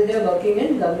fact that they are working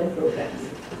in government programs.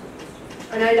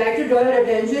 And I'd like to draw your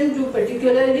attention to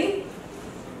particularly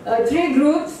 3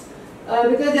 groups,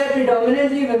 because they are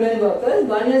predominantly women workers.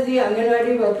 One is the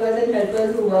Anganwadi workers and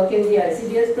helpers who work in the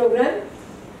ICDS program.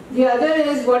 The other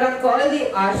is what are called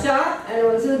the ASHA and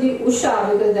also the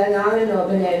USHA, because they are now in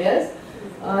urban areas.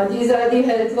 These are the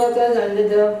health workers under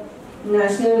the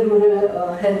National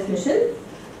Rural Health Mission,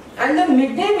 and the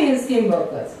midday meal scheme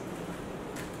workers.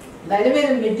 By the way,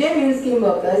 the midday meal scheme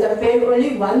workers are paid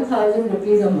only 1,000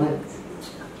 rupees a month,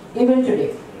 even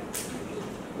today.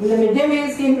 The midday meal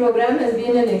scheme program has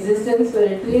been in existence for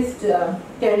at least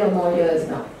 10 or more years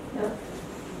now. Yeah.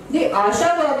 The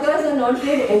ASHA workers are not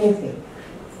paid anything.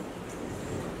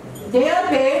 They are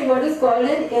paid what is called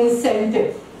an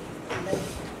incentive,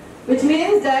 which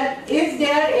means that if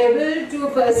they are able to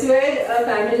persuade a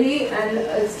family and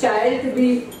its child to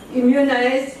be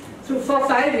immunized for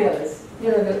 5 years, you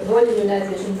know, the whole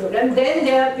immunization program, then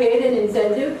they are paid an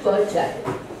incentive per child.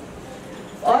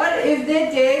 Or if they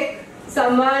take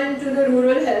someone to the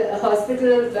rural health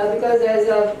hospital because there's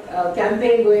a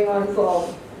campaign going on for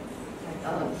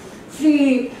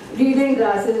free reading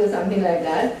classes or something like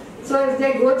that. So if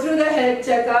they go through the health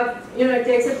checkup, you know, it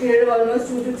takes a period of almost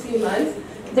 2 to 3 months.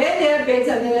 Then they are paid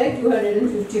something like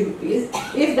 250 rupees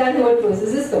if that whole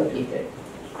process is completed.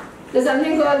 There's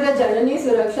something called the Janani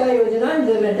Suraksha Yojana,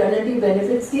 the maternity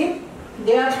benefit scheme.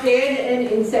 They are paid an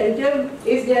incentive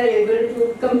if they are able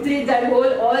to complete that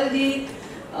whole, all the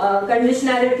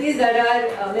conditionalities that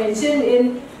are mentioned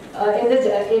in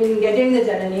getting the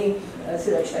Janani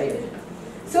Suraksha Yojana.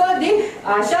 So the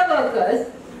ASHA workers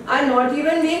are not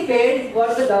even being paid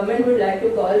what the government would like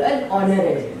to call an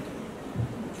honorarium.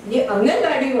 The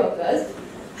Anganwadi workers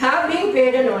have been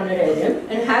paid an honorarium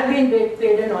and have been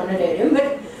paid an honorarium,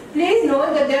 but please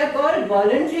note that they are called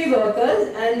voluntary workers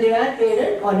and they are paid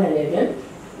an honorarium,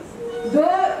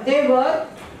 though they work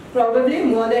probably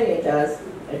more than 8 hours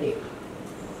a day.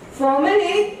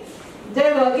 Formally,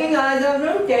 their working hours are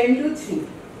from 10 to 3.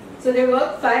 So they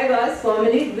work 5 hours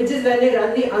formally, which is when they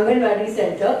run the Anganwadi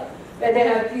center, where they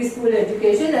have preschool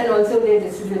education and also they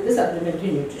distribute the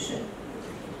supplementary nutrition.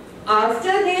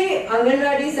 After the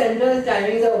Anganwadi center's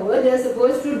timings are over, they are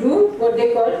supposed to do what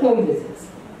they call home visits.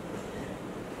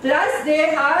 Plus,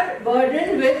 they are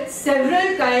burdened with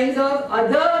several kinds of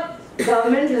other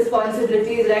government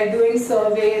responsibilities, like doing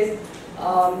surveys,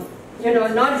 you know,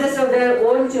 not just of their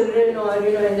own children or,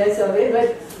 you know, in their survey,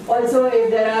 but also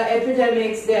if there are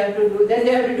epidemics they have to do, then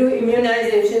they have to do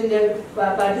immunization, they have to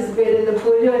participate in the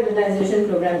polio immunization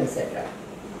program, etc.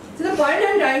 So the point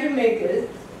I am trying to make is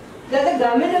that the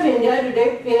government of India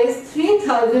today pays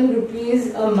 3,000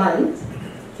 rupees a month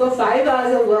for 5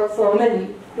 hours of work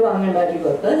formally to Anganwadi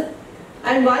workers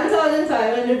and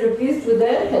 1,500 rupees to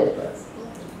their helpers.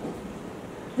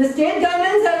 The state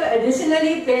governments have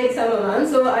additionally paid some amount.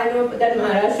 So I know that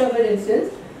Maharashtra, for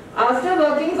instance, after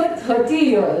working for 30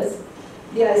 years,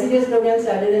 the ICDS program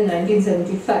started in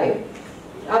 1975.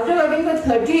 After working for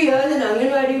 30 years, an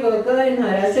Anganwadi worker in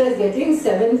Maharashtra is getting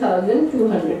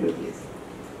 7,200 rupees.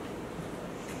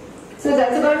 So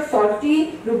that's about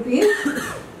 40 rupees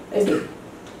a day,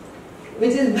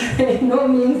 which is by no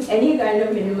means any kind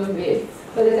of minimum wage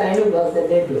for the kind of work that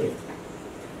they're doing.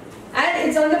 And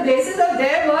it's on the basis of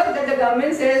their work that the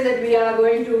government says that we are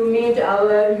going to meet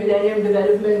our Millennium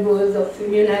Development Goals of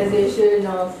immunization,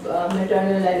 of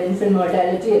maternal and infant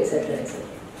mortality, etc., etc.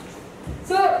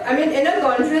 So, I mean, in a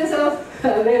conference of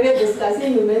where we are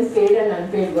discussing women's paid and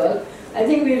unpaid work, I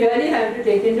think we really have to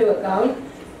take into account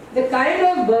the kind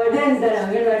of burdens that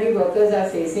Anganwadi workers are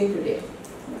facing today.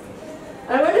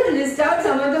 I want to list out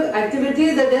some of the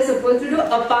activities that they're supposed to do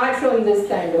apart from this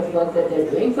kind of work that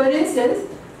they're doing. For instance,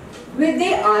 with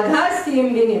the Aadhaar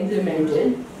scheme being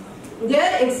implemented, they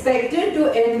are expected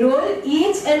to enroll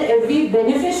each and every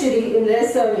beneficiary in their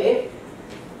survey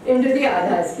into the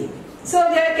Aadhaar scheme. So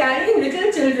they are carrying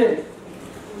little children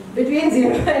between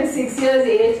 0 and 6 years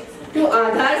age to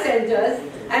Aadhaar centers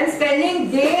and spending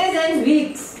days and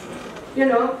weeks,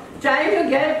 trying to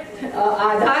get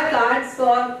Aadhaar cards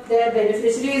for their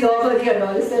beneficiaries or for the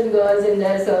adolescent girls in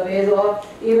their surveys or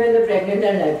even the pregnant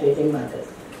and lactating mothers.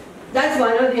 That's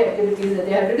one of the activities that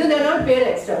they have to do. They are not paid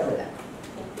extra for that.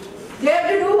 They have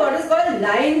to do what is called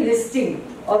line listing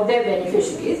of their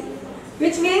beneficiaries,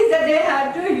 which means that they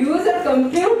have to use a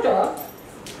computer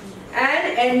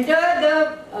and enter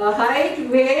the height,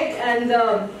 weight and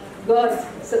the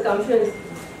girth, circumference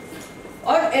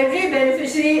of every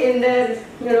beneficiary in their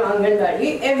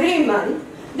Anganwadi every month.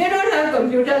 They don't have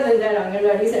computers in their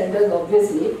Anganwadi centers,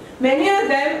 obviously. Many of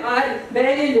them are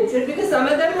barely literate because some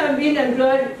of them have been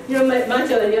employed much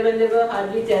earlier when they were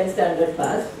hardly 10th standard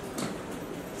passed.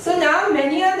 So now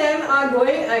many of them are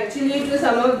going actually to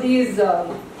some of these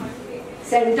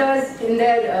centers in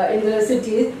the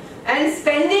cities and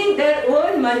spending their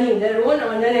own money, their own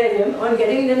honorarium on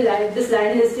getting this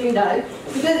line listing done,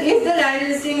 because if the line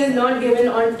listing is not given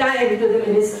on time to the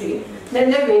ministry,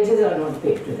 then their wages are not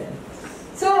paid to them.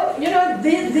 So,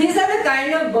 these are the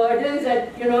kind of burdens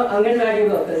that, Anganwadi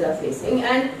workers are facing,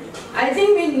 and I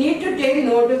think we need to take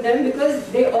note of them because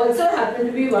they also happen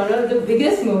to be one of the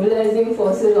biggest mobilizing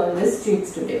forces on the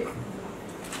streets today.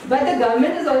 But the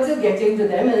government is also getting to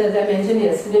them, and as I mentioned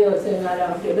yesterday also in our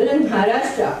roundtable, in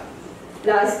Maharashtra,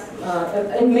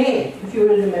 in May, if you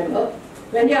will remember,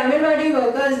 when the Anganwadi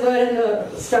workers were in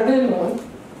a struggle mode,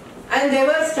 and they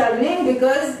were struggling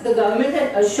because the government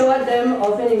had assured them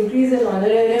of an increase in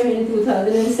honorarium in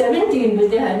 2017,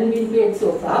 which they hadn't been paid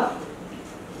so far.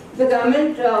 The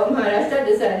government of Maharashtra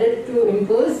decided to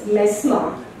impose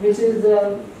MESMA, which is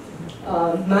the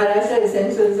Maharashtra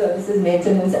Essential Services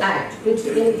Maintenance Act, which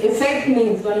in effect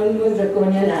means one of the most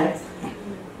draconian acts,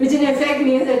 which in effect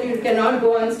means that you cannot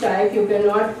go on strike, you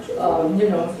cannot,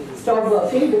 stop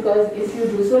working, because if you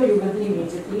do so, you will be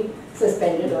immediately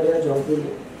suspended or your job will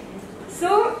leave.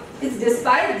 So it's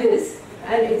despite this,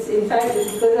 and it's in fact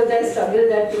it's because of their struggle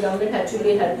that the government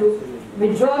actually had to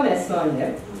withdraw MESMA on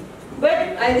them. But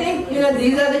I think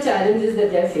these are the challenges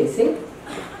that they're facing,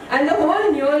 and the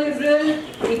whole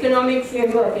neoliberal economic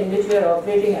framework in which we are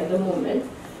operating at the moment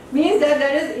means that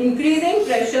there is increasing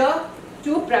pressure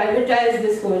to privatize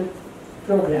this whole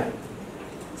program.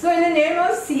 So in the name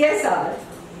of CSR,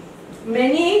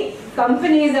 many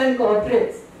companies and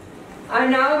corporates are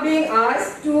now being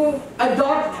asked to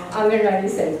adopt Anganwadi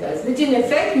centers, which in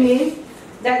effect means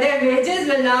that their wages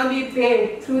will now be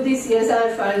paid through the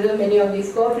CSR funds of many of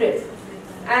these corporates.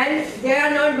 And they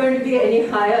are not going to be any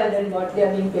higher than what they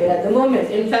are being paid at the moment.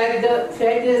 In fact, the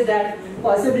threat is that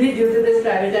possibly due to this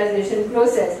privatization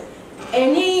process,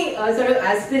 any sort of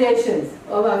aspirations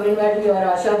of Anganwadi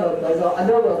or Asha workers or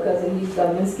other workers in these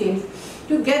government schemes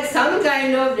to get some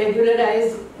kind of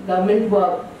regularized government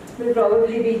work will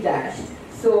probably be dashed.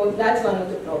 So that's one of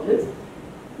the problems.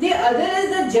 The other is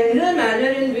the general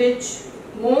manner in which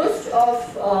most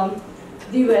of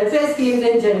the welfare schemes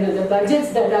in general, the budgets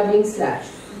that are being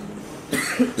slashed.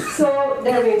 So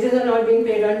their wages are not being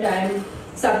paid on time,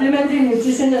 supplementary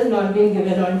nutrition is not being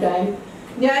given on time.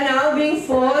 They are now being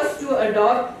forced to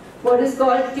adopt what is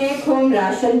called take-home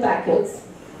ration packets,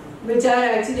 which are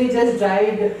actually just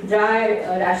dry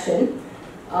ration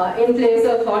in place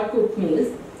of hot cooked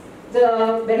meals.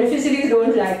 The beneficiaries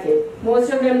don't like it.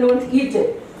 Most of them don't eat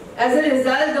it. As a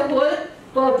result, the whole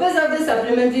purpose of the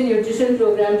supplementary nutrition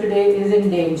program today is in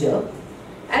danger.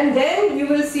 And then you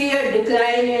will see a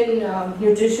decline in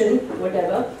nutrition,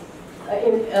 whatever,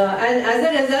 And as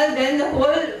a result, then the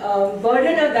whole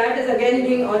burden of that is again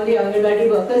being on the Anganwadi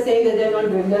workers, saying that they're not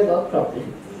doing their work properly.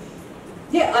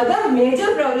 The other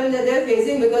major problem that they're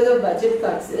facing because of budget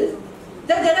cuts is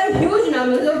that there are huge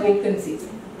numbers of vacancies.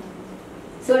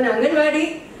 So an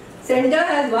Anganwadi center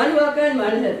has one worker and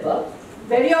one helper.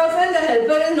 Very often the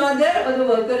helper is not there or the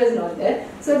worker is not there.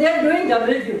 So they are doing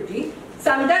double duty.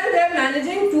 Sometimes they are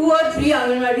managing 2 or 3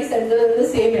 Anganwadi centers in the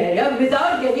same area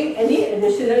without getting any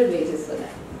additional wages for that.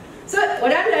 So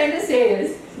what I'm trying to say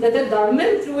is that the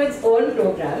government, through its own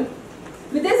program,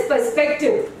 with this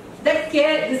perspective, that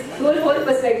care, this whole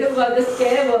perspective about this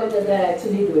care work that they're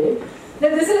actually doing,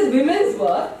 that this is women's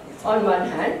work on one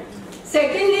hand.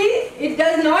 Secondly, it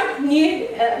does not need,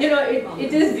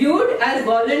 it is viewed as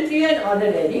voluntary and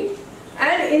honorary.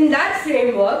 And in that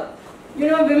framework,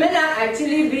 women are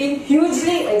actually being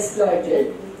hugely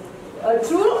exploited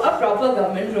through a proper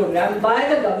government program by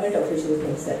the government officials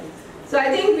themselves. So I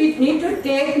think we need to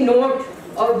take note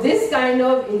of this kind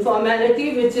of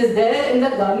informality which is there in the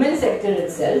government sector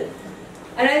itself.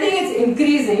 And I think it's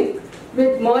increasing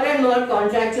with more and more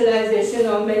contractualization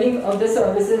of many of the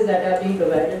services that are being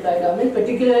provided by government,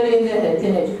 particularly in the health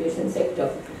and education sector.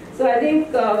 So I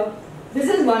think this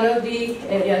is one of the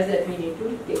areas that we need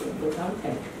to take into account.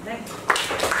 Thank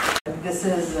you. This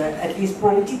is, at least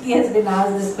politically has been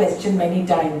asked this question many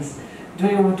times. Do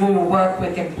you work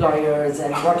with employers,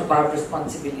 and what about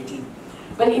responsibility?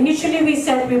 Well, initially we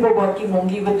said we were working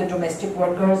only with the domestic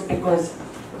workers because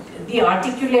the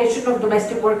articulation of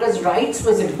domestic workers' rights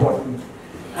was important.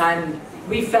 And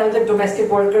we felt that domestic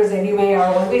workers anyway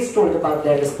are always told about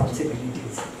their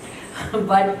responsibilities.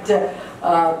 But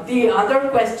the other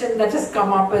question that has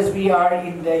come up as we are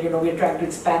in the, we're trying to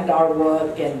expand our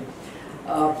work, and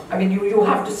I mean, you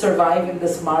have to survive in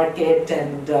this market,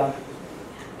 and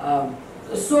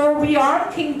so we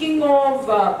are thinking of,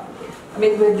 I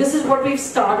mean, this is what we've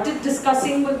started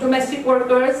discussing with domestic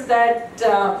workers, that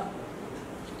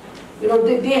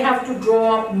they have to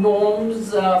draw up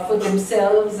norms for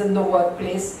themselves in the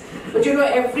workplace. But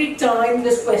every time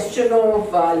this question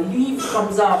of leave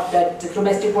comes up, that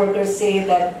domestic workers say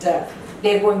that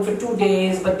they're going for 2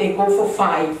 days, but they go for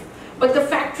 5. But the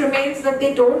fact remains that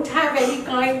they don't have any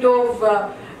kind of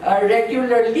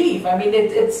regular leave. I mean,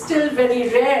 it's still very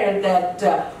rare that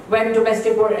when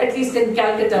domestic work, at least in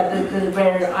Calcutta,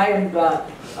 where I am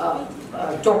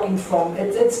talking from,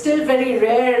 it's still very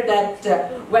rare that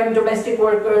when domestic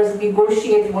workers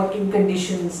negotiate working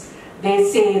conditions, they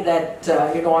say that,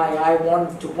 I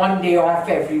want 1 day off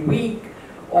every week,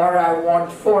 or I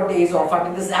want 4 days off. I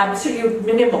mean, this is absolute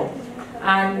minimum,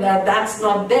 and that's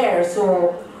not there.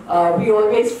 So we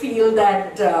always feel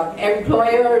that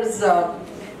employers'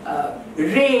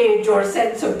 rage or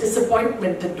sense of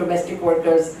disappointment at domestic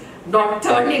workers not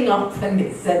turning up when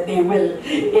they said they will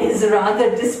is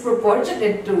rather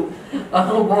disproportionate to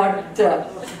what,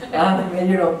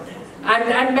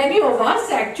 and many of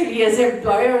us actually as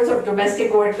employers of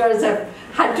domestic workers have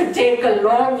had to take a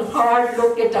long, hard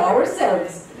look at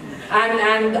ourselves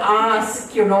and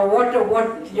ask,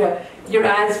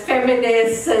 as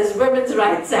feminists, as women's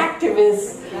rights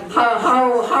activists,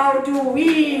 how do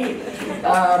we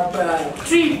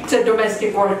treat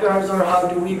domestic workers, or how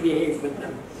do we behave with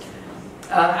them?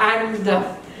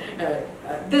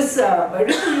 This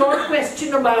your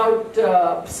question about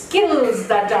skills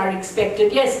that are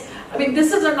expected. Yes, I mean,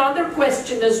 this is another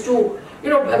question as to,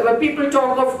 when people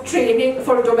talk of training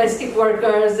for domestic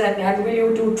workers, and will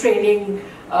you do training,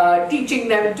 teaching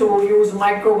them to use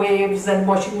microwaves and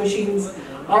washing machines.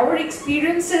 Our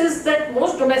experience is that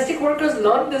most domestic workers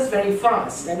learn this very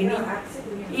fast. I mean,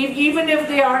 even if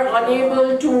they are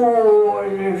unable to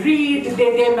read,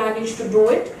 they manage to do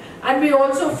it. And we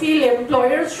also feel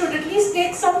employers should at least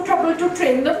take some trouble to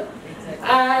train them.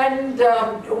 And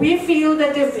we feel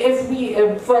that if we,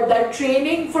 for that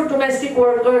training for domestic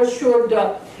workers should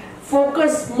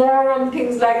focus more on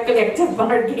things like collective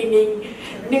bargaining,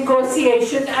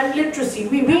 negotiation, and literacy.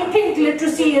 We think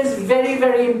literacy is very,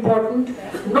 very important,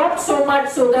 not so much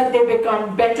so that they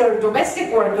become better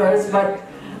domestic workers, but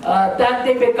that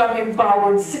they become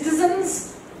empowered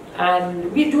citizens.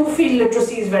 And we do feel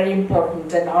literacy is very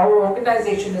important, and our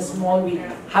organization is small. We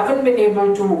haven't been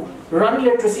able to run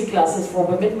literacy classes for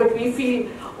women, but we feel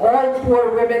all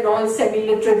poor women, all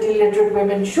semi-literate, illiterate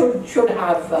women should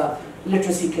have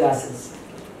literacy classes.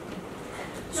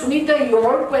 Sunita,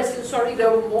 your question, sorry,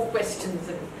 there were more questions.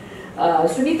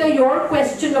 Sunita, your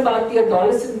question about the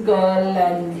adolescent girl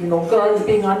and girls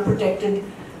being unprotected,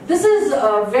 this is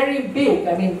very big.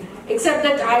 I mean, except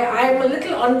that I am a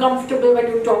little uncomfortable when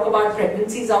you talk about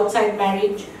pregnancies outside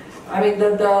marriage. I mean,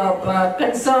 the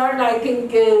concern, I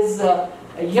think, is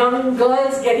young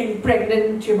girls getting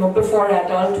pregnant, before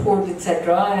adulthood,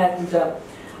 etc. And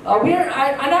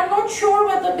I'm not sure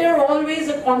whether they're always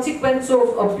a consequence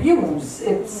of abuse.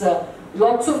 It's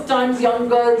lots of times young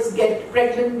girls get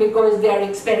pregnant because they are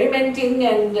experimenting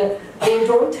and they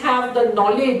don't have the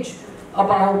knowledge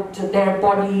about their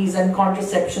bodies and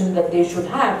contraception that they should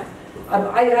have.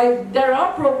 There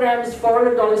are programs for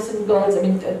adolescent girls. I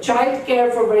mean, child care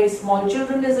for very small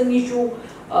children is an issue.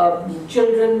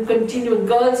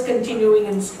 Girls continuing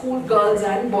in school, girls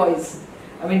and boys.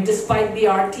 I mean, despite the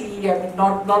RT, I mean,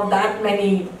 not that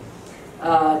many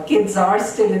kids are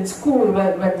still in school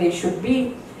when they should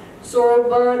be.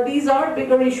 So these are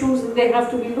bigger issues and they have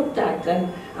to be looked at.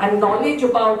 And knowledge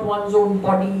about one's own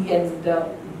body and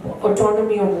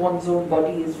autonomy of one's own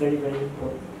body is very, very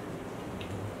important.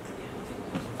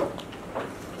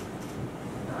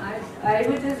 I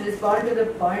would just respond to the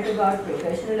point about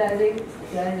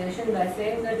professionalization by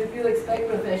saying that if you expect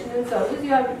professional service, you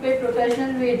have to pay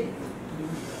professional wages.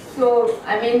 So,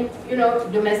 I mean,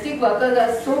 domestic workers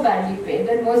are so badly paid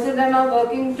that most of them are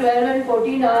working 12 and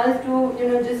 14 hours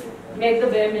to, just make the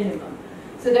bare minimum.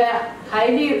 So they are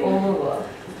highly overworked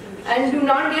and do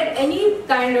not get any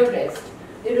kind of rest.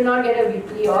 They do not get a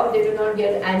weekly off, they do not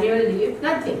get annual leave,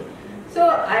 nothing. So,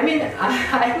 I mean,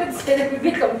 I would say that it would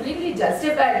be completely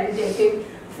justified in taking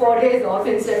 4 days off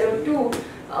instead of 2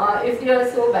 if they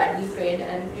are so badly paid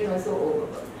and, so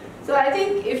overworked. So, I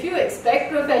think if you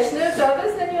expect professional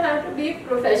service, then you have to be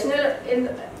professional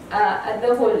at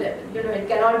the whole level. It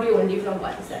cannot be only from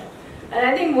one side. And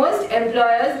I think most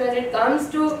employers, when it comes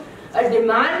to a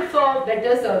demand for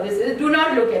better services, do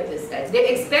not look at this side. They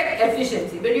expect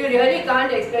efficiency, but you really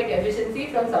can't expect efficiency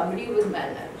from somebody who is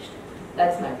malnourished.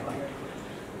 That's my point.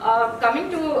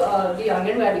 Coming to the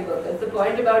Anganwadi workers, the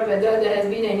point about whether there has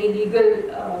been any legal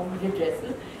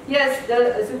redressal. Yes,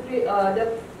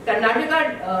 the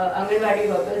Karnataka Anganwadi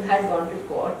workers had gone to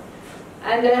court,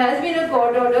 and there has been a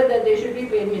court order that they should be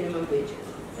paid minimum wages.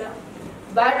 Yeah.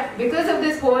 But because of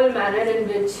this whole manner in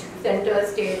which center,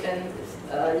 state and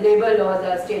labour laws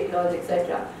are state laws,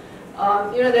 etc.,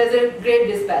 there's a great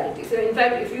disparity. So in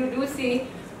fact, if you do see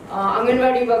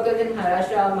Anganwadi workers in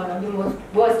Maharashtra are one of the most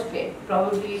worst paid.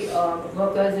 Probably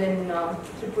workers in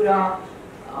Tripura,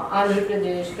 Andhra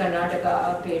Pradesh, Karnataka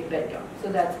are paid better.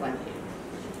 So that's one thing.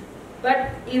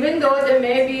 But even though there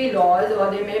may be laws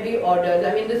or there may be orders,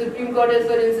 I mean the Supreme Court has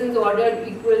for instance ordered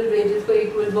equal wages for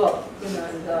equal work, in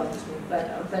the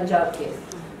Punjab case.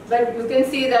 But you can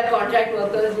see that contract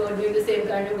workers who are doing the same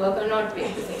kind of work are not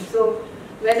paid the same. So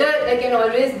whether there can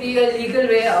always be a legal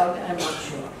way out, I'm not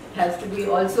sure. It has to be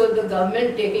also the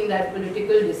government taking that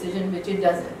political decision, which it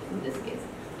doesn't in this case.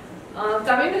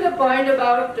 Coming to the point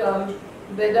about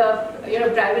whether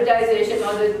privatization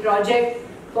or the project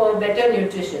for better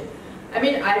nutrition. I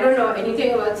mean, I don't know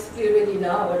anything about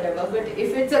spirulina or whatever, but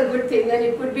if it's a good thing, then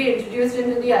it could be introduced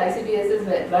into the ICDS as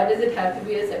well. Why does it have to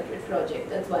be a separate project?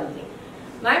 That's one thing.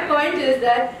 My point is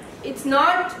that it's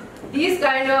not these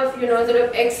kind of, sort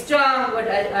of extra, what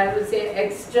I would say,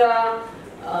 extra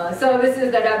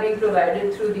services that are being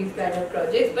provided through these kind of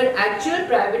projects, but actual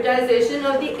privatization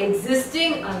of the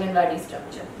existing Anganwadi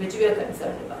structure, which we are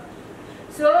concerned about.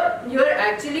 So you're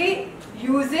actually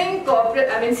using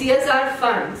CSR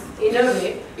funds in a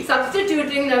way,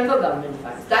 substituting them for government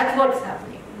funds. That's what's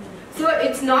happening. So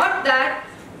it's not that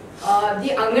the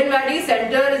Anganwadi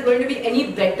center is going to be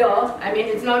any better. I mean,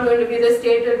 it's not going to be the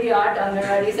state-of-the-art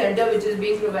Anganwadi center which is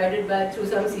being provided through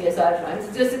some CSR funds.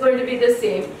 It's just going to be the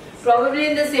same, probably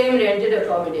in the same rented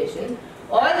accommodation.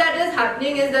 All that is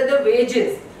happening is that the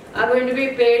wages are going to be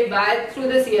paid through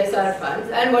the CSR funds,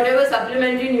 and whatever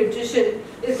supplementary nutrition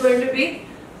is going to be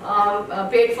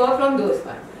paid for from those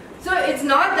funds. So it's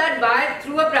not that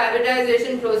through a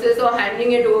privatization process or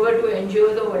handing it over to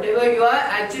NGOs or whatever, you are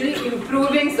actually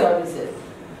improving services.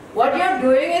 What you are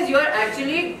doing is you are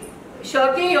actually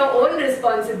shirking your own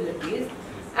responsibilities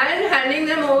and handing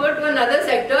them over to another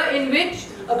sector in which,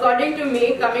 according to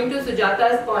me, coming to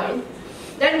Sujata's point,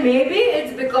 that maybe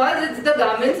it's because it's the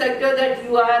government sector that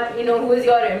you are, who is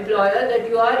your employer, that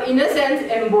you are in a sense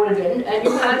emboldened and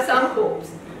you have some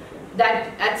hopes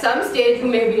that at some stage you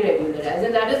may be regularized,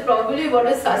 and that is probably what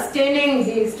is sustaining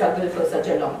the struggle for such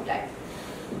a long time.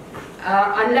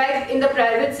 Unlike in the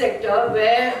private sector,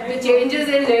 where the changes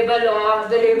in labour law,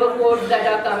 the labour codes that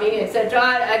are coming, etc.,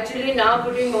 are actually now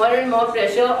putting more and more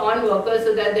pressure on workers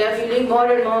so that they are feeling more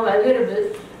and more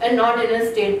vulnerable and not in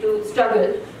a state to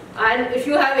struggle. And if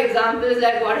you have examples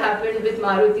like what happened with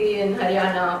Maruti in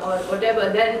Haryana or whatever,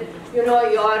 then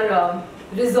your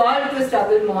resolve to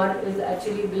struggle more is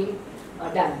actually being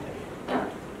dampened. Yeah,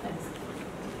 thanks.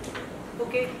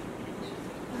 Okay.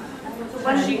 So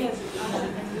one sheet.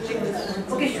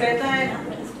 Okay, Shweta and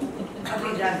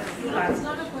Hafiza, you last. It's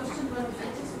not a question, but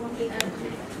I just wanted to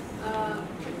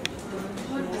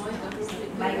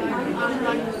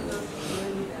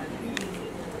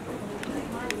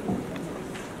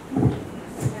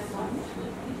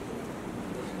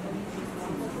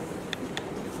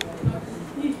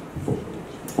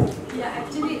Yeah,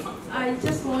 actually, I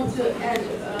just want to add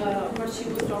what she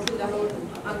was talking about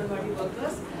Anganwadi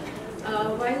workers.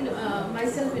 While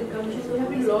myself in Commission, we have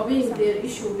been lobbying their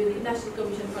issue with the National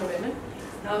Commission for Women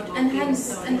to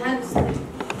enhance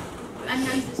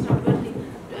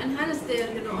their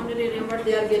honorarium what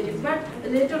they are getting. But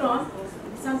later on,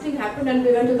 something happened, and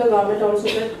we went to the government also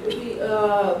that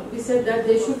we said that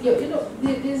they should give.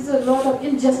 There is a lot of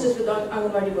injustice with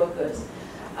Anganwadi workers.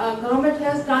 Government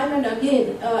has time and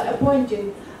again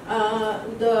appointing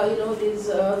these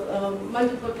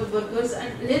multi-purpose workers,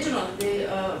 and later on they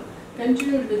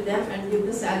continued with them and give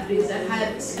the salaries at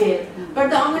higher scale. But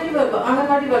the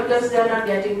Anganwadi workers, they are not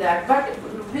getting that. But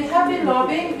we have been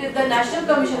lobbying with the National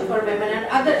Commission for Women and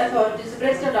other authorities,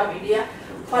 President of India,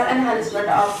 for enhancement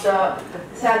of the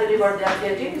salary what they are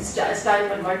getting,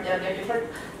 stipend what they are getting. But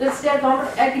the state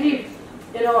government agreed,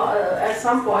 at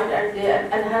some point, and they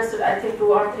enhanced it, I think,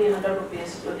 200 or 300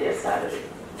 rupees to their salary.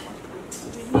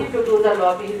 We need to do the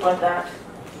lobby for that.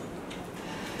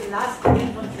 The last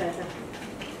comment was Shweta.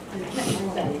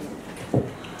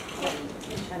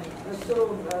 So,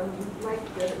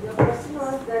 your question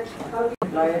was that how you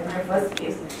employ in my first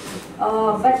case.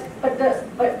 But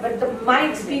my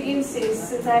experience is,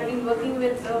 since I've been working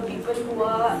with people who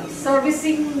are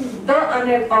servicing the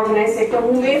unorganized sector,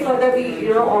 who may further be,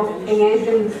 engaged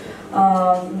in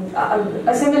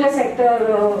a similar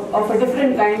sector of a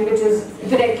different kind, which is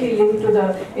directly linked to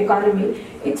the economy.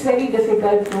 It's very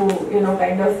difficult to,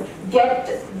 kind of get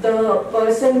the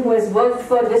person who has worked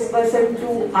for this person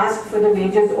to ask for the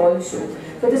wages also.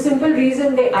 For the simple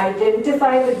reason they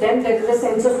identify with them, there is a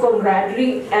sense of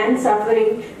camaraderie and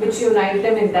suffering which unite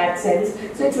them in that sense.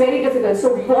 So it's very difficult.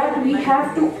 So what we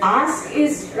have to ask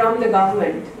is from the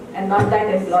government and not that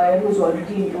employer who's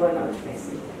already into an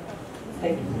organization.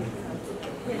 Thank you.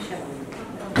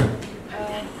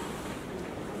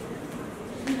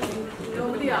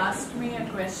 Nobody asked me a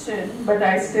question, but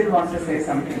I still want to say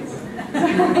something.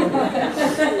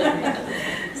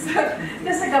 So,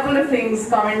 just a couple of things,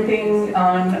 commenting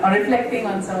on or reflecting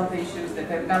on some of the issues that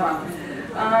have come up.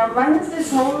 One is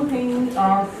this whole thing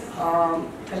of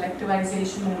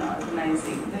collectivization and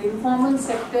organizing. The informal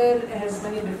sector has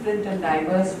many different and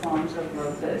diverse forms of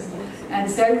workers, and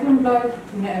self-employed,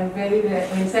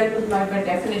 self-employed by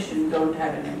definition don't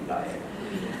have an employer.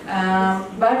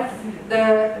 But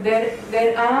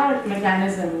there are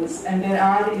mechanisms and there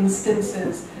are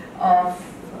instances of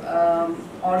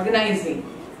organizing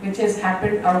which has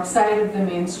happened outside of the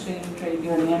mainstream trade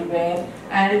union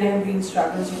and there have been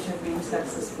struggles which have been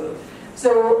successful.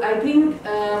 So I think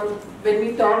when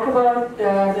we talk about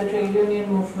the trade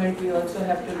union movement, we also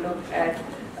have to look at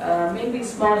maybe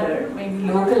smaller, maybe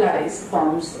localized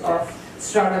forms of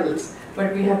struggles,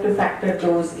 but we have to factor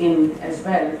those in as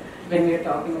well when we are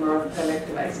talking about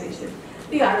collectivization.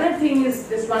 The other thing is,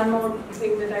 this one more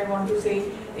thing that I want to say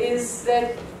is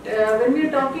that when we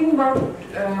are talking about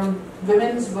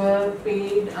women's work,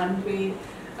 paid, unpaid,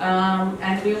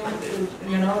 and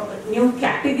new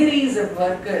categories of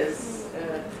workers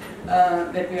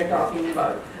that we are talking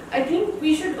about, I think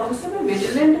we should also be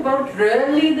vigilant about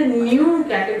really the new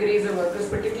categories of workers,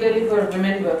 particularly for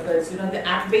women workers, the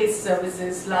app-based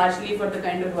services, largely for the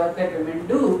kind of work that women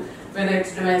do, whether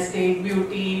it's domestic,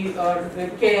 beauty, or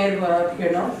care work,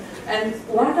 and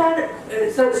what are,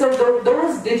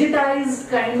 those digitized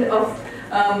kind of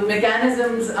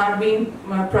mechanisms are being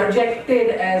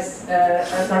projected as a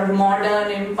sort of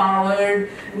modern, empowered,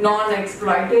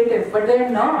 non-exploitative, but they're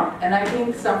not. And I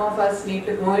think some of us need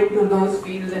to go into those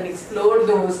fields and explore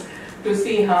those to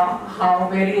see how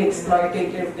very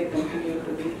exploitative they continue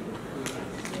to be.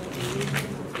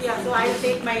 Yeah, so I'll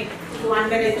take my 1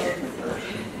 minute.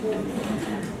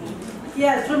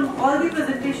 Yeah, from all the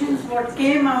presentations, what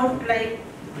came out like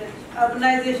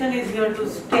urbanization is here to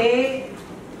stay,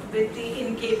 with the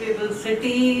incapable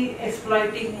city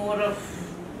exploiting more of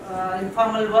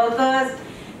informal workers,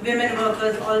 women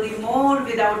workers all the more,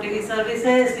 without any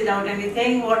services, without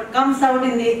anything. What comes out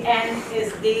in the end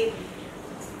is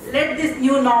let this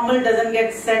new normal doesn't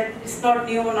get set. It's not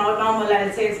new normal,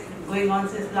 I'll say it's going on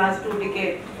since last 2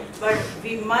 decades. But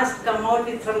we must come out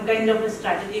with some kind of a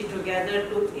strategy together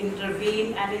to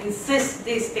intervene and insist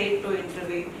the state to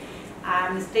intervene.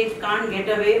 and state can't get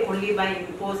away only by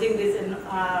imposing these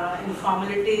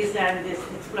informalities and these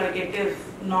exploitative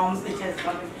norms which has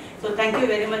come in. So thank you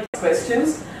very much.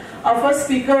 Questions. Our first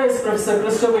speaker is Professor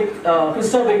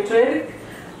Christa.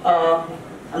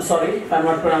 I'm sorry if I'm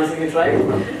not pronouncing it right.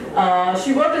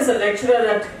 She worked as a lecturer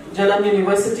at Jalam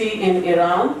University in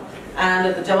Iran and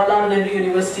at the Jawaharlal Nehru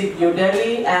University, New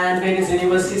Delhi, and various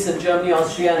universities in Germany,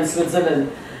 Austria, and Switzerland.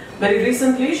 Very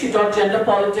recently, she taught gender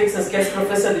politics as guest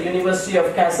professor at the University of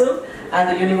Kassel and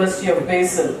the University of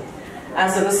Basel.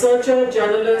 As a researcher,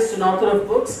 journalist, and author of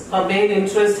books, her main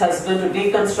interest has been to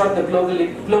deconstruct the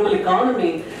global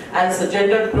economy as a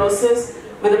gendered process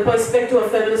with a perspective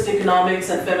of feminist economics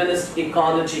and feminist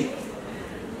ecology.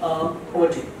 Over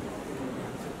to you.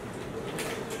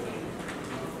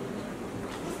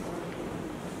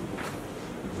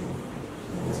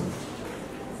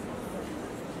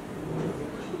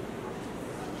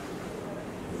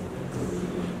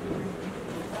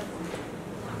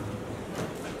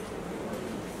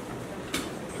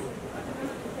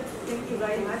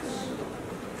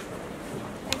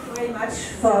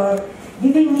 For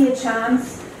giving me a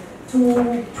chance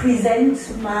to present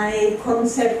my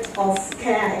concept of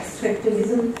care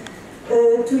extractivism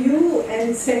to you,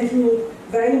 and thank you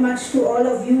very much to all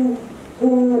of you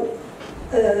who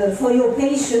for your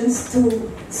patience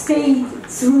to stay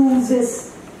through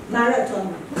this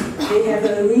marathon. We have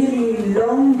a really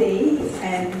long day,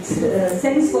 and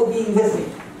thanks for being with me.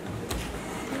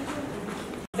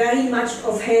 Very much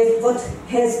of what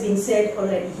has been said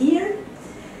already here.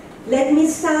 Let me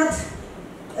start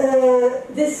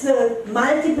this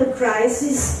multiple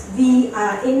crisis we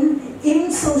are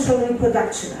in social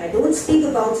reproduction. I don't speak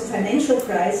about the financial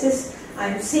crisis.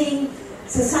 I'm saying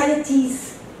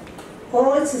societies,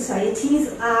 all societies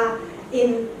are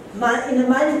in a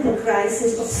multiple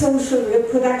crisis of social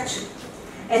reproduction.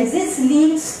 And this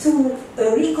leads to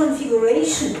a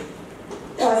reconfiguration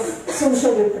of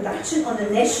social reproduction on a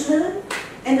national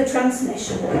and a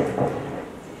transnational level.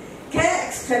 Care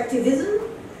extractivism,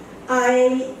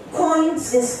 I coined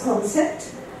this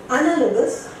concept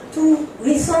analogous to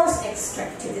resource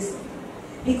extractivism,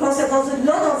 because there was a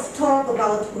lot of talk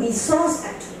about resource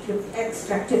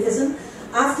extractivism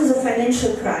after the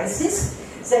financial crisis,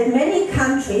 that many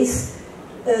countries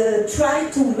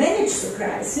tried to manage the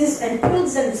crisis and pull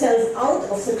themselves out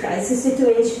of the crisis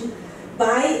situation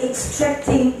by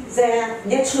extracting their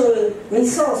natural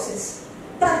resources.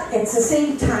 But at the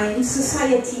same time,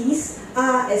 societies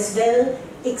are as well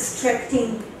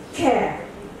extracting care.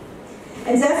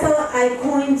 And therefore I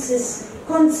coined this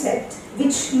concept,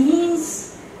 which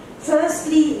means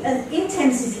firstly an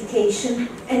intensification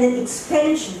and an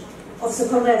expansion of the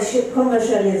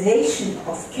commercialization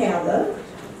of care work,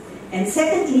 and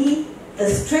secondly a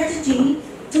strategy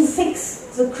to fix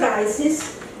the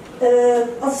crisis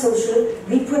of social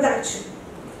reproduction.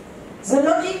 The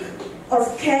logic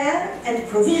of care and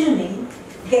provisioning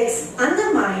gets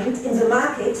undermined in the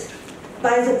market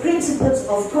by the principles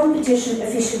of competition,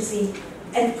 efficiency,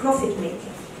 and profit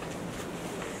making.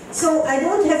 So I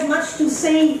don't have much to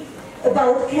say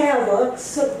about care work,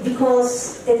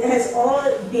 because it has all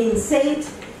been said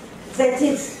that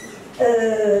it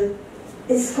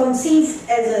is conceived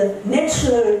as a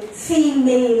natural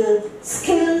female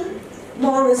skill,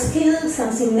 more a skill,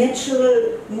 something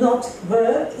natural, not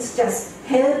work, it's just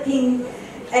helping,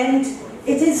 and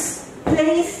it is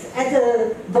placed at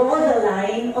a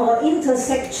borderline or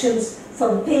intersections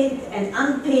from paid and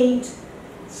unpaid.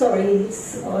 Sorry,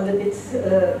 it's all a bit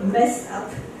messed up.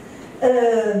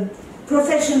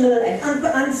 Professional and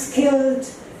unskilled,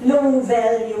 low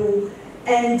value,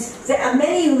 and there are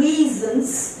many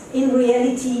reasons in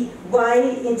reality why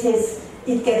it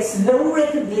gets low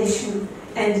recognition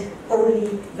and only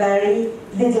very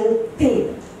little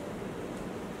payment.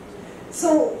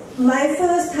 So my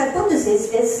first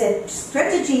hypothesis is that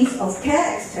strategies of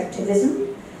care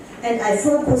extractivism, and I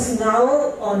focus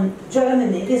now on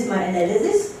Germany, it is my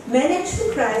analysis, manage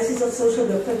the crisis of social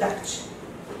reproduction.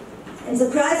 And the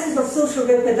crisis of social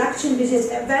reproduction, which is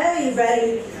very,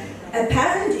 very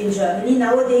apparent in Germany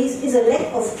nowadays, is a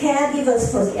lack of caregivers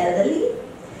for the elderly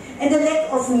and a lack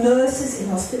of nurses in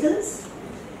hospitals.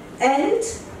 And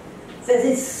that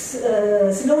is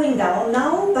slowing down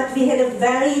now, but we had a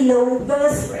very low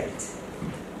birth rate.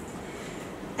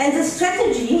 And the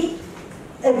strategy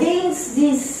against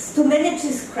this, to manage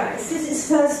this crisis, is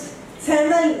first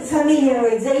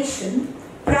familiarization,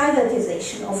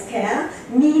 privatization of care,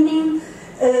 meaning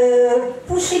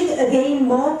pushing again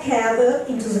more care work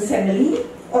into the family,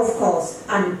 of course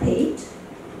unpaid.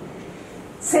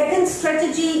 Second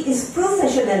strategy is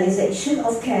professionalization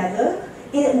of care work,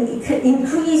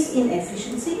 increase in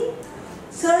efficiency.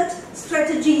 Third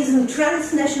strategy is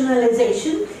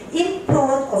transnationalization,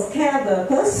 import of care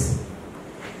workers.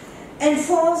 And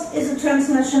fourth is a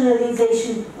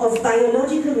transnationalization of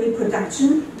biological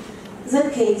reproduction,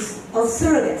 the case of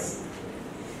surrogacy.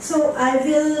 So I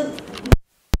will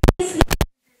briefly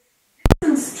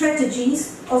different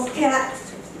strategies of care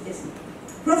activism.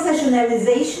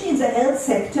 Professionalization in the health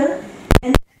sector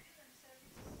and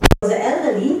for the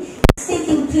elderly is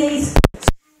taking place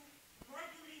through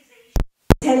modularization,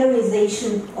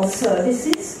 tailorization of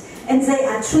services, and they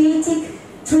are treated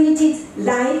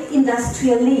like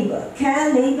industrial labor.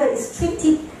 Care labor is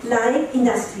treated like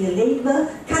industrial labor,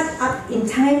 cut up in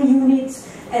time units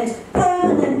and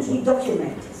permanently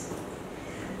documented.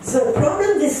 The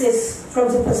problem with this,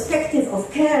 from the perspective of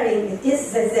caring,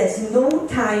 is that there's no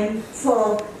time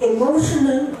for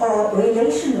emotional or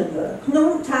relational work,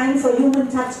 no time for human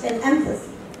touch and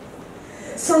empathy.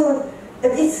 So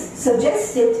it's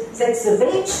suggested that the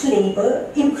wage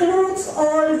labor includes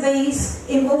all these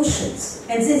emotions,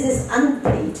 and this is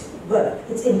unpaid work.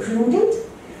 It's included,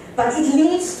 but it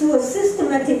leads to a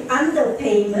systematic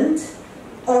underpayment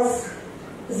of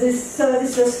these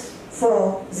services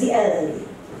for the elderly.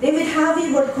 David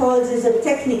Harvey would call this a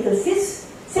technical fix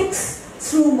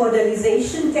through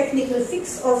modernization, technical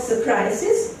fix of the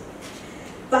crisis,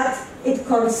 but it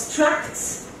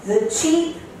constructs the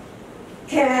cheap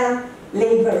care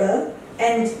laborer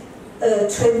and a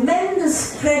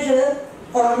tremendous pressure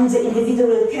on the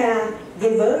individual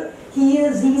caregiver.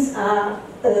 Here these are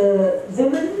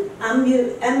women,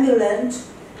 ambulant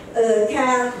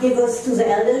caregivers to the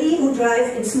elderly who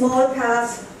drive in small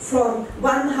cars from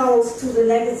one house to the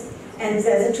next, and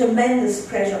there's a tremendous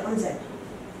pressure on them.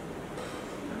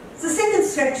 The second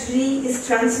strategy is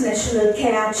transnational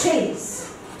care chains.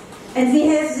 And we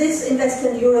have this in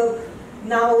Western Europe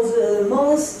now. The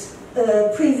most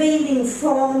prevailing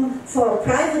form for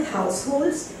private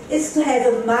households is to have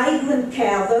a migrant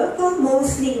care worker.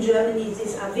 Mostly in Germany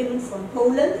these are women from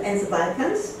Poland and the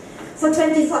Balkans, for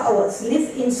 24 hours,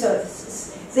 live-in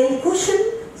services. They cushion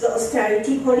the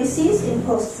austerity policies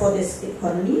imposed for these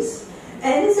economies,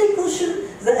 and they cushion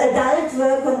the adult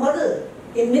worker model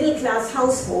in middle-class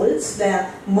households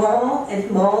where more and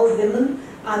more women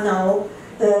are now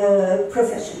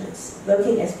professionals,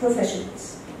 working as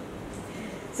professionals.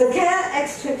 The care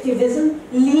extractivism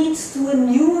leads to a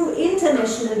new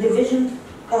international division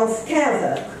of care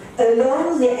work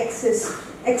along the axis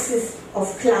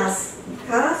of class,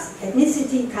 caste,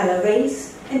 ethnicity, color,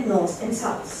 race, and north and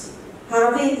south.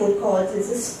 Harvey would call this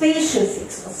a spatial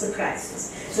fix of the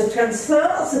crisis. The transfer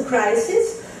of the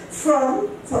crisis from,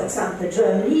 for example,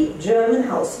 German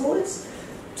households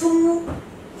to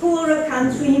poorer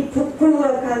countries,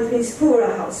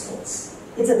 poorer households.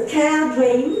 It's a care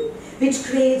drain which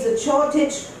creates a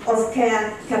shortage of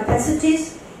care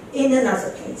capacities in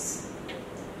another case.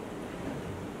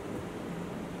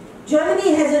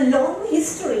 Germany has a long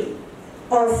history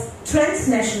of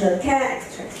transnational care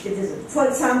extractivism. For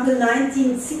example,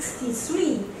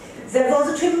 1963, there was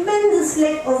a tremendous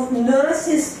lack of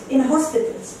nurses in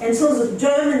hospitals, and so the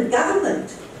German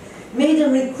government made a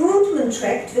recruitment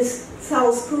tract with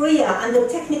South Korea under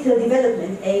technical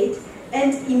development aid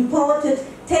and imported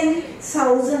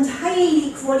 10,000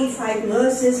 highly qualified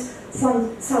nurses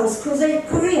from South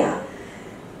Korea,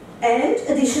 and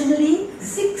additionally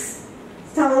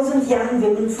 6,000 young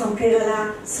women from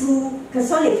Kerala through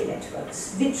Catholic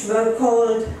networks, which were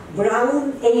called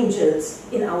brown angels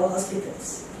in our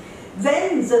hospitals.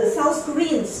 When the South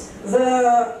Koreans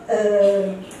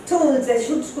were told they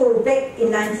should go back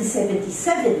in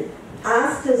 1977,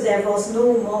 after there was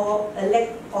no more a lack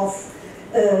of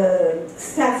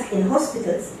staff in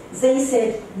hospitals, they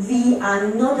said, we are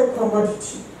not a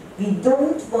commodity. We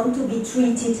don't want to be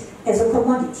treated as a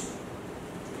commodity.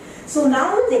 So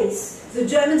nowadays, the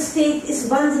German state is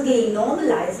once again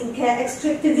normalizing care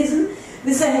extractivism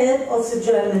with the help of the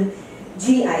German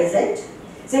GIZ.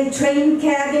 They train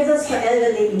caregivers for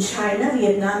elderly in China,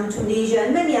 Vietnam, Tunisia,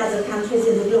 and many other countries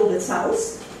in the global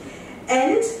south,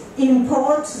 and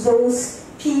import those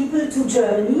people to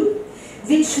Germany,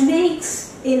 which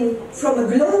makes, from a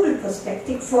global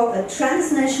perspective, for a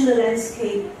transnational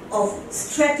landscape of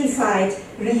stratified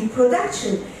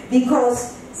reproduction,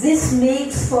 because this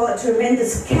makes for a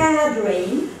tremendous care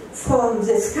drain from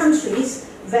these countries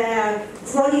where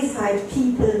qualified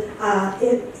people are,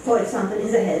 for example,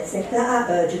 in the health sector, are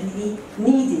urgently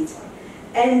needed.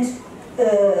 And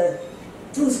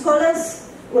two scholars,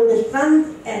 Ulrich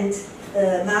Brandt and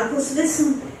Markus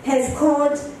Wissen, have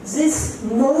called this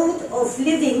mode of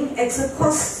living at the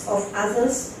cost of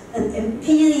others an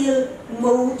imperial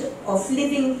mode of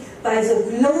living by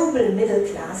the global middle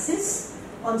classes,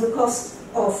 on the cost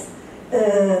of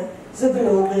the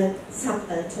global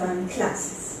subaltern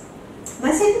classes.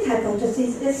 My second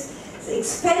hypothesis is the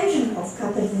expansion of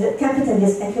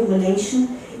capitalist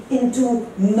accumulation into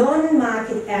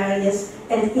non-market areas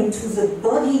and into the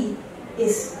body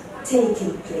is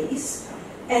taking place.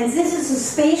 And this is a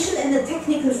spatial and a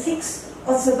technical fix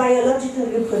of the biological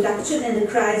reproduction and the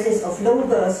crisis of low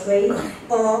birth rate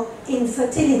or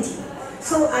infertility.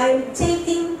 So I'm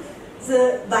taking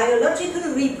the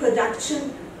biological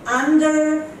reproduction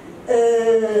under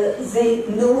the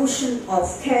notion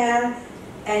of care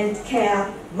and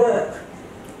care work.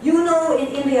 You know in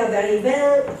India very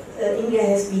well, India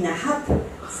has been a hub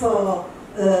for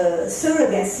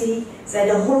surrogacy, that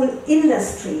a whole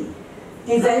industry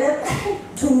developed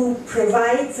to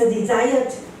provide the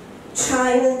desired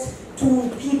child to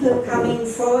people coming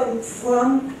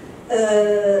from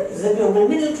the global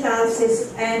middle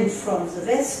classes and from the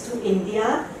West to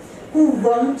India who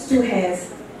want to have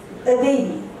a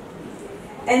baby.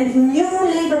 And new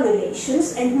labor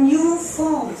relations and new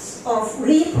forms of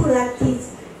reproductive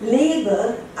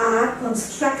labor are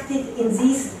constructed in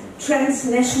these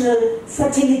transnational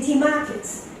fertility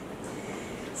markets.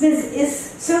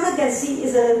 Surrogacy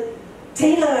is a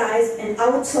tailorized and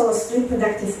outsourced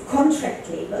reproductive contract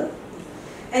labor,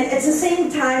 and at the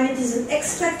same time it is an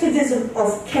extractivism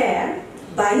of care,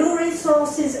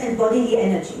 bioresources and bodily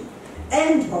energy,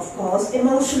 and of course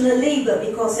emotional labor,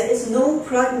 because there is no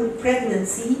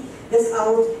pregnancy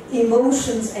without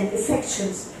emotions and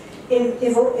affections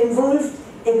involved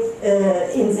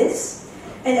in this.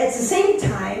 And at the same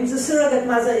time the surrogate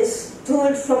mother is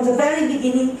told from the very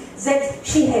beginning that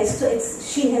she has to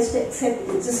accept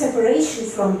the separation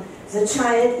from the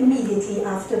child immediately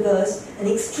after birth, an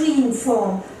extreme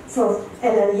form for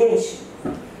alienation.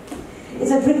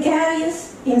 It's a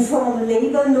precarious, informal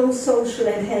labor, no social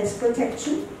and health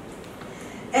protection,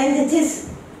 and it is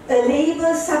a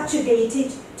labor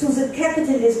subjugated to the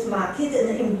capitalist market,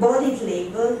 an embodied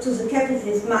labor to the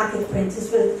capitalist market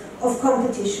principle of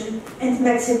competition and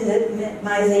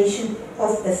maximization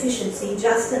of efficiency.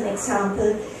 Just an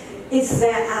example, if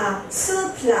there are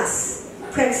surplus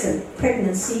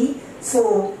pregnancy,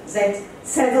 so that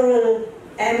several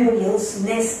embryos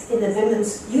nest in a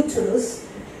woman's uterus,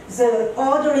 the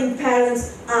ordering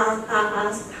parents are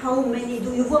asked, how many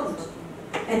do you want?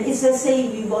 And if they say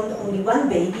we want only one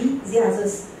baby, the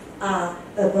others are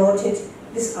aborted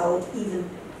without even,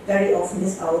 very often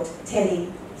without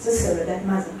telling the surrogate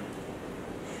mother.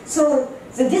 So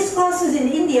the discourses in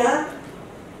India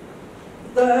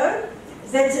were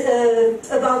that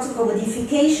about the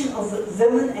commodification of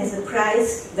women as a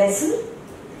price vessel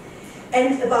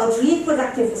and about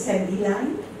reproductive assembly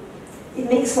line. It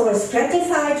makes for a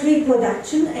stratified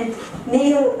reproduction and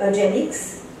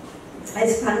neo-eugenics,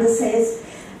 as Palo says.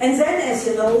 And then, as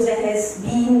you know, there has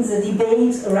been the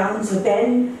debate around the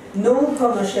ban, no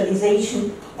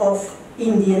commercialization of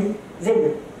Indian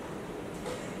women.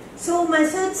 So my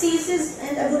third thesis,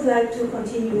 and I would like to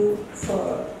continue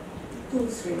for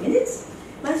 2-3 minutes.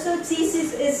 My third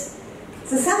thesis is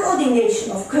the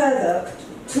subordination of care work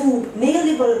to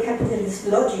neoliberal capitalist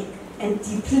logic and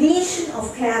depletion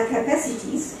of care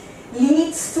capacities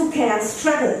leads to care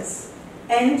struggles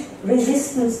and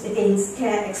resistance against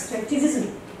care extractivism.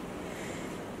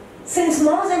 Since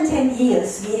more than 10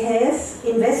 years, we have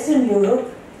in Western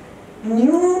Europe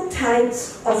new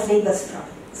types of labor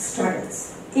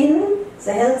struggles in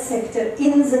the health sector,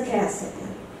 in the care sector.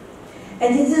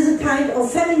 And it is a kind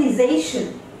of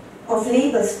feminization of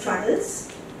labor struggles,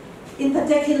 in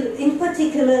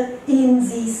particular in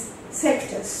these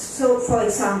sectors. So, for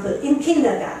example, in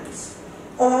kindergartens,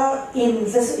 or in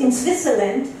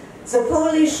Switzerland, the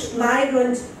Polish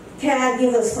migrant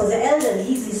caregivers for the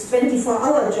elderly, these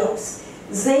 24-hour jobs,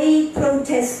 they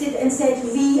protested and said,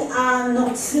 we are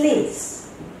not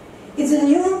slaves. It's a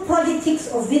new politics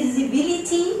of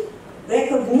visibility,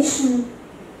 recognition,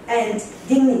 and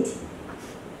dignity.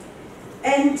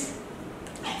 And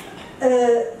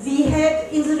we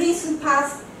had, in the recent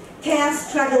past, care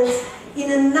struggles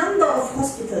in a number of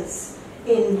hospitals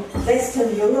in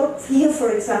Western Europe, here,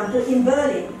 for example, in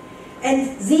Berlin.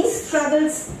 And these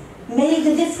struggles made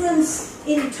a difference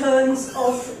in terms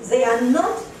of they are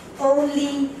not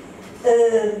only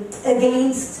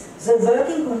against the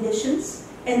working conditions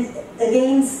and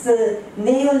against the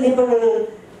neoliberal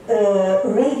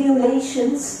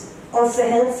regulations of the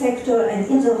health sector and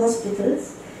in the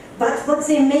hospitals, but what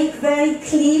they make very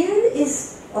clear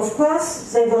is, of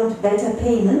course, they want better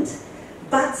payment,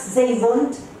 but they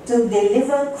want to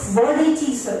deliver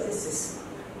quality services.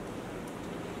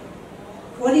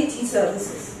 Quality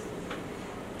services.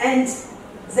 And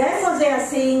therefore they are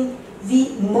saying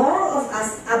more of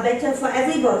us are better for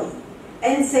everybody.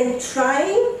 And they're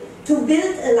trying to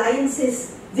build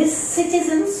alliances with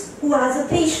citizens who are the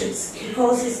patients,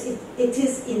 because it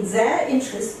is in their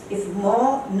interest if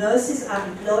more nurses are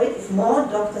employed, if more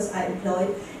doctors are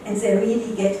employed, and they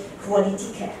really get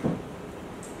quality care.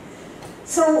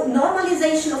 So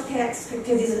normalization of care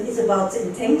extractivism is about the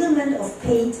entanglement of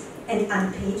paid and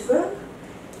unpaid work,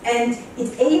 and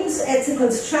it aims at the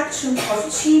construction of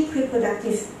cheap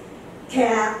reproductive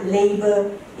care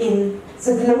labor in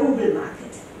the global market.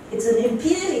 It's an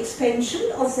imperial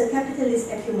expansion of the capitalist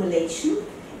accumulation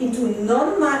into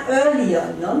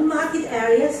earlier non-market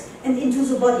areas and into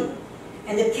the body,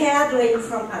 and a care drain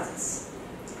from others.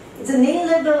 It's a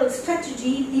neoliberal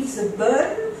strategy leaves the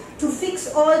burden to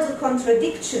fix all the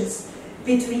contradictions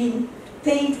between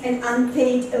paid and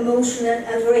unpaid, emotional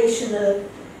and rational,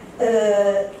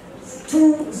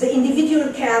 to the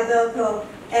individual care worker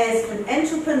as an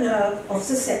entrepreneur of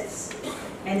the self.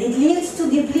 And it leads to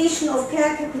depletion of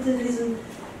care capitalism,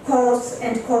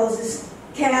 causes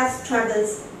care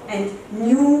struggles and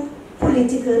new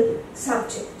political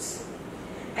subjects.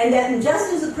 And I'm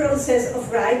just in the process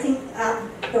of writing up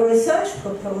a research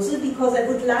proposal, because I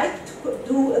would like to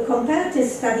do a comparative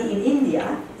study in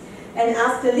India. And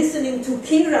after listening to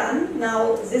Kiran,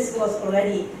 now this was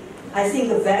already, I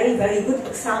think, a very, very good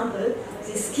example,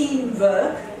 the scheme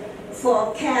work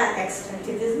for care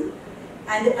extractivism.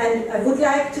 And I would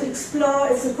like to explore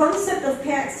if the concept of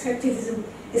care extractivism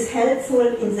is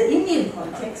helpful in the Indian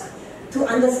context to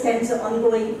understand the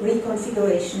ongoing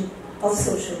reconfiguration of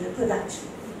social reproduction.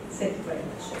 Thank you very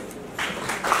much.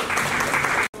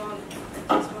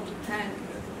 I just want to thank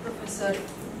Professor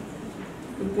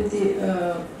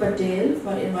Patel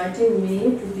for inviting me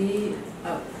to be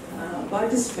a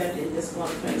participant in this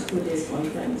conference, 2 days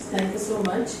conference. Thank you so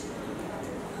much.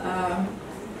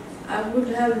 I would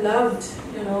have loved,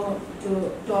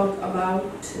 to talk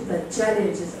about the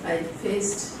challenges I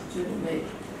faced during my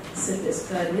service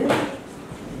career,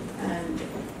 and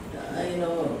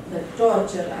the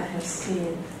torture I have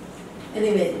seen.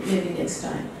 Anyway, maybe next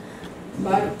time.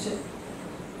 But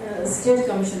State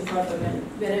Commission for Women,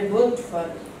 where I worked for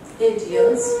 8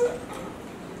 years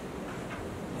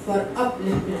for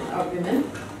upliftment of women.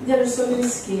 There are so many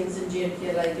schemes in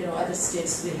JNK, like other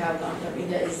states we have.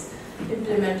 India is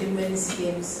implementing many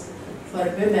schemes for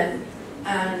women,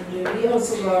 and we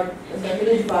also got the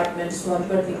many departments who are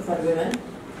working for women,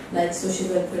 like Social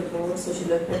Welfare Board, Social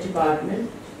Welfare Department.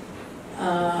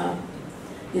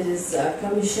 There is a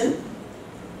commission.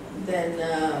 Then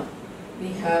we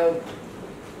have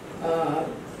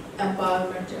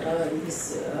empowerment,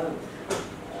 this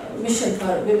mission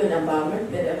for women empowerment,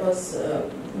 where I was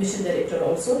mission director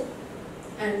also,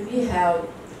 and we have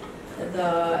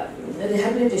the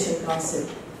Rehabilitation Council,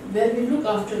 where we look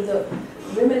after the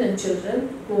women and children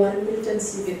who are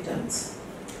militancy victims.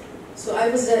 So I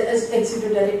was as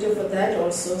executive director for that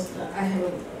also. I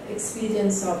have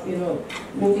experience of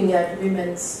looking at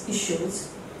women's issues,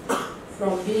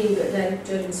 from being a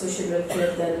director in social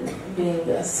welfare, then being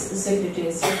a secretary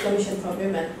in State Commission for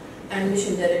Women and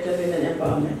mission director women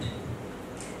empowerment.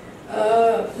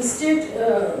 The State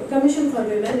Commission for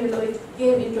Women, it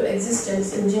came into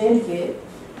existence in JNK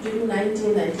during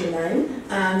 1999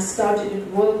 and started its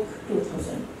work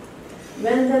 2000.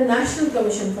 When the National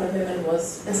Commission for Women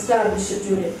was established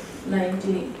during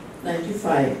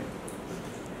 1995.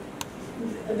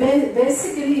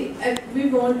 Basically, we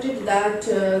wanted that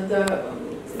the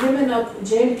women of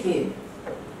JNK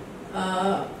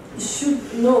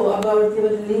should know about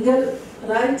their legal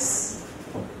rights,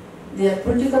 their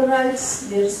political rights,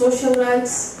 their social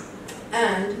rights,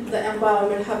 and the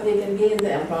empowerment, how they can gain the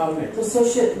empowerment. The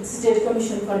State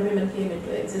Commission for Women came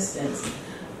into existence.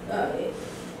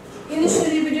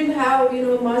 Initially, we didn't have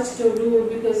much to do,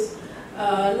 because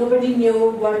nobody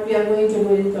knew what we are going to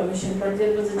do in commission, but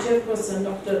there was a chairperson,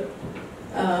 Dr.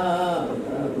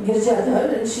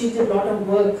 Nirja, and she did a lot of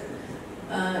work.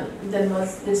 Then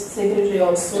was this secretary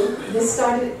also. They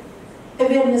started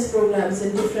awareness programs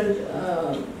in different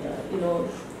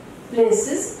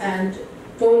places, and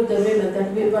told the women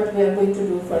that what we are going to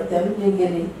do for them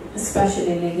legally,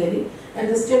 especially legally. And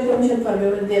the State Commission for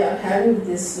Women, they are having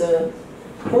this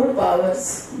whole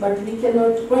powers, but we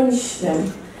cannot punish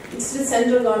them. It's the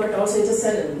central government also, it's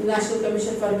a National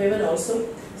Commission for Women also.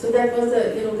 So that was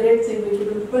the great thing. We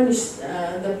couldn't punish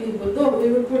the people, though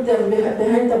we would put them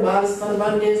behind the bars for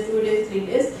 1 day, 2 days, 3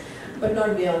 days, but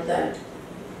not beyond that.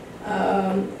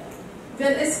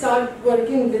 When I started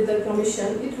working with the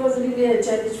commission, it was really a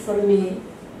challenge for me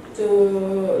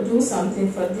to do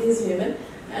something for these women.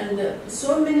 And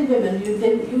so many women,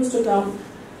 they used to come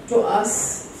to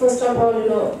us first of all,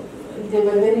 they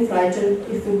were very frightened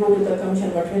if we go to the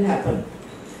commission, what will happen.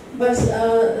 But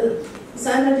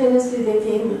simultaneously they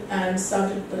came and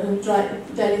started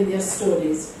telling their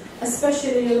stories.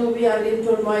 Especially, we are in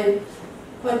turmoil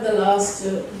for the last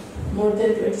more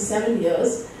than 27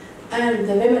 years, and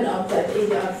the women of that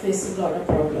area are facing a lot of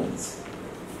problems.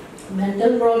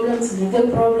 Mental problems, legal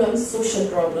problems, social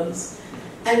problems,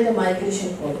 and the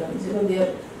migration problems.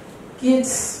 Their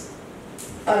kids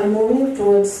are moving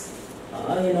towards,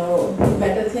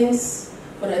 better things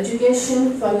for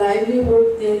education, for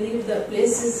livelihood. They leave the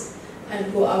places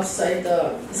and go outside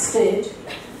the state.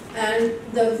 And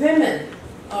the women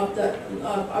of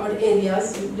our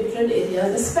areas, different areas,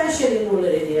 especially in rural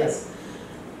areas,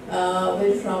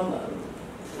 where from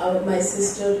my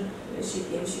sister, she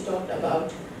came, she talked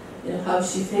about how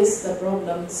she faced the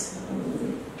problems,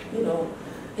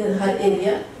 in her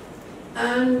area.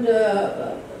 And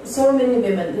so many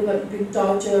women, they were being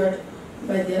tortured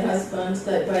by their husbands,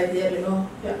 by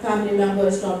their family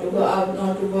members, not to go out,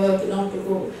 not to work, not to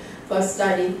go for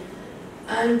study.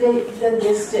 And then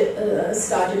they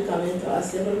started coming to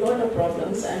us. There were a lot of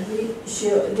problems, and they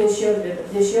shared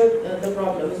the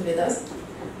problems with us.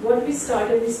 What we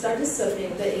started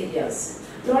surveying the areas.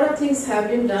 A lot of things have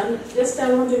been done. Just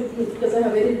I want to, because I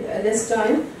have very less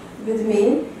time with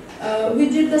me, we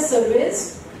did the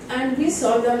surveys, and we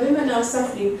saw that women are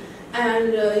suffering,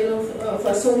 and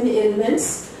for so many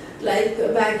ailments like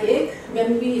backache.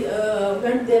 When we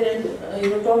went there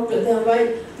and talked to them,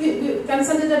 why we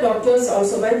consulted the doctors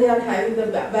also why they are having the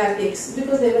backaches,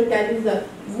 because they were carrying the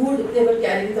wood, they were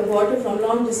carrying the water from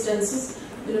long distances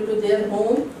to their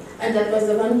home, and that was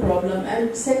the one problem.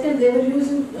 And second, they were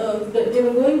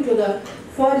going to the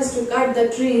forest to cut the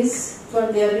trees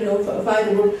for their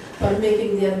firewood for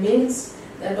making their meals.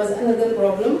 That was another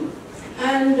problem.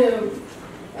 And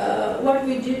what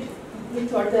we did, we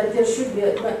thought that there should be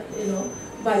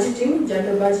budgeting,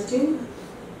 gender budgeting.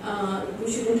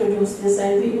 We should introduce this,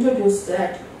 and we introduced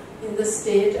that in the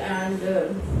state, and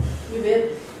we were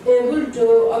able to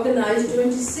organize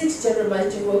 26 gender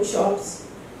budgeting workshops,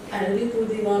 and Ritu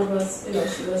Diwan was,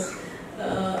 she was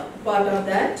part of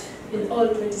that in all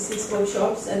 26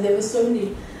 workshops, and there were so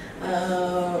many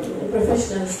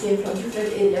professionals came from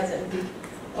different areas, and we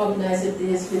organized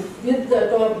this with the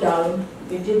top down.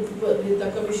 We did with the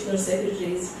commissioner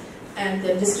secretaries and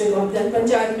the district of then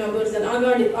panchayat members and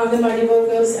Anganwadi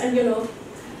workers, and the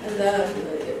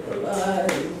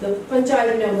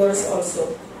panchayat members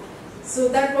also. So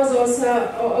that was also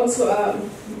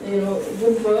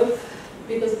good work,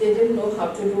 because they didn't know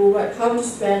how to do, how to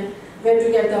spend, where to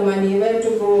get the money, where to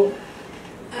go.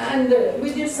 And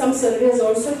we did some surveys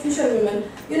also, fisherwomen.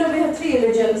 We have 3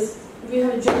 regions. We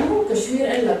have Jammu, Kashmir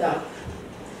and Ladakh.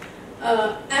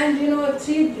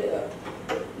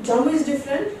 Jammu is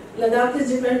different, Ladakh is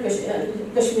different,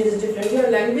 Kashmir is different. We have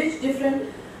language different,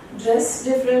 dress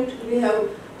different, we have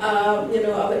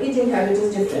our eating habit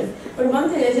is different. But one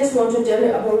thing I just want to tell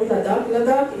you about Ladakh.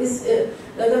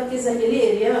 Ladakh is a hilly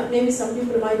area. Maybe some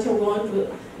people might have gone to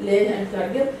Leh and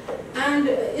Kargil. And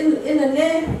in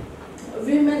Leh,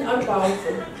 women are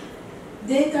powerful.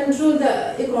 They control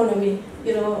the economy.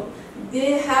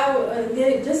 They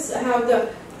just have the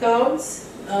cows,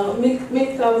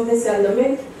 milk cows. They sell the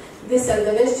milk. They sell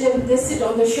the vegetables. They sit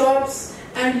on the shops,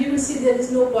 and you will see there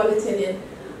is no polythene in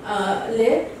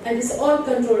Leh, and it's all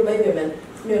controlled by women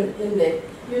in Leh.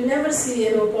 You never see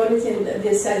polythene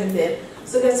they're selling there.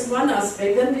 So that's one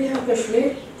aspect. Then we have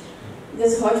Kashmir.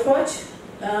 There's hodgepodge.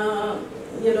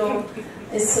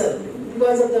 It's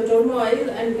because of the turmoil,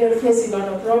 and we are facing a lot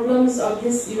of problems of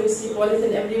this. You will see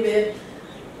polythene everywhere,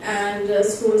 and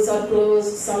schools are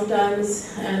closed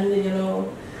sometimes, and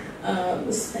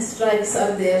strikes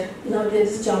are there. Now there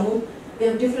is Jammu. We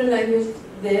have different language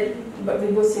there, but we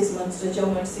go 6 months to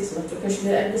Jammu and 6 months to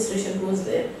Kashmir. Administration goes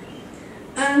there.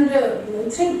 And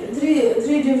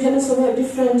three divisions, so we have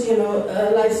different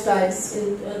lifestyles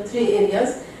in 3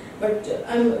 areas. But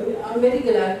I'm very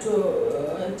glad to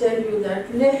tell you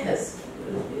that Leh has,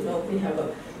 we have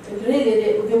a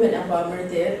really women empowerment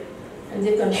there, and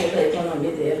they control the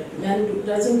economy there. Men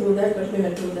doesn't do that, but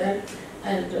women do that,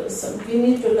 and we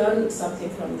need to learn something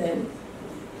from them.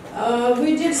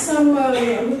 We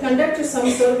conducted some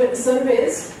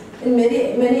surveys in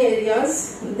many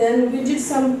areas. Then we did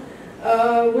some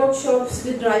workshops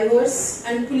with drivers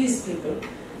and police people.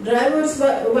 Drivers,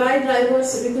 why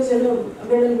drivers? Because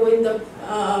women go in the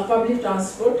public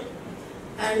transport,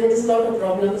 and there is a lot of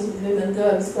problems with women,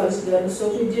 girls, college girls. So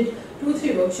we did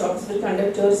 2-3 workshops with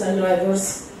conductors and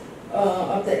drivers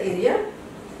of the area.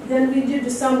 Then we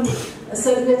did some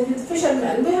surveys with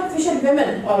fishermen. We have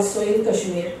fisherwomen also in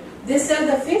Kashmir They sell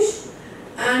the fish,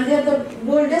 and they are the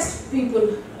boldest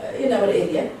people in our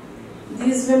area.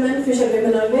 These women,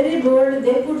 fisherwomen, are very bold.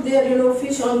 They put their,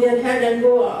 fish on their head and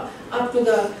go up to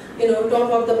the,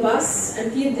 top of the bus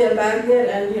and keep their bag there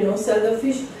and, sell the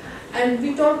fish. And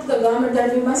we talked to the government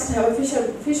that we must have a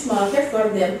fish market for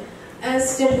them.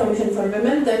 As State Commission for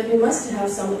Women, that we must have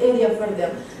some area for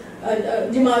them,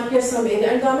 demarcate some area.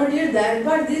 And government did that,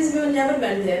 but these women never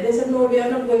went there. They said, no, we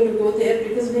are not going to go there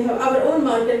because we have our own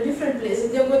market, different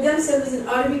places. They go themselves in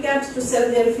army camps to sell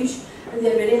their fish, and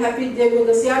they are very happy. They go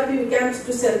to the CRP camps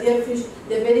to sell their fish.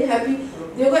 They are very happy.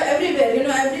 They go everywhere.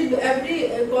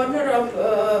 Every corner of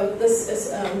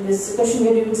this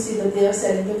Kashmir, you will see that they are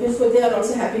selling the fish. So they are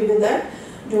also happy with that.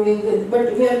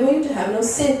 But we are going to have now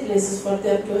safe places for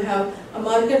them to have a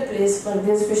marketplace for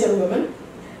these fisherwomen,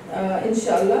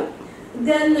 inshallah.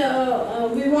 Then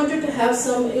we wanted to have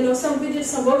we did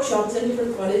some workshops in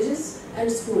different colleges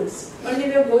and schools. Only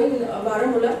we are going in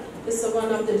Varma, is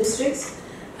one of the districts,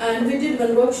 and we did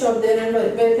one workshop there, and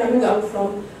we are coming out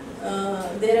from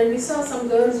there, and we saw some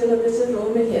girls, they just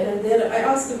roaming here and there. I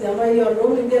asked them why you are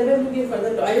roaming. They were looking for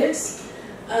the toilets.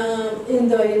 In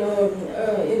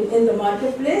the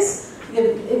marketplace,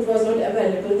 it was not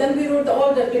available. Then we wrote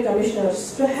all deputy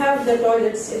commissioners to have the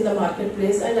toilets in the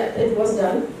marketplace, and it was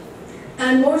done.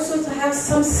 And more so to have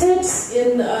some seats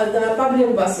in the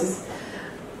public buses.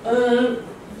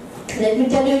 Let me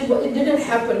tell you, it didn't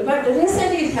happen, but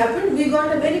recently it happened. We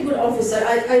got a very good officer,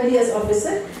 IDS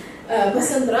officer,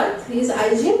 Basantrat, he is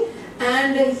IG,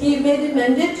 and he made it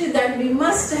mandatory that we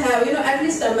must have, at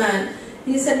least a man.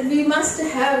 He said we must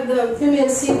have the female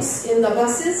seats in the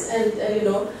buses, and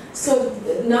so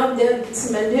now it's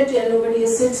mandatory and nobody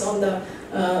sits on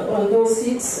those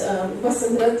seats.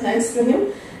 Basantara, thanks to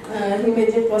him, he made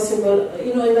it possible.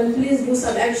 Even please do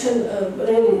some action.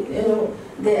 Really,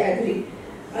 they agree.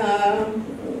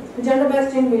 Gender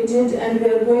budgeting we did, and we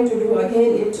are going to do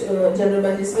again. Gender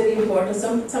budget is very important.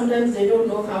 Sometimes they don't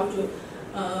know how to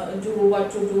do what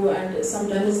to do, and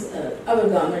sometimes our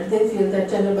government, they feel that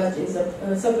gender budget is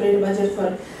a separate budget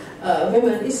for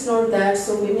women. It's not that,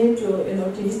 so we need to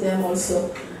teach them also.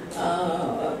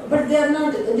 But they are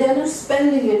not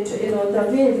spending it the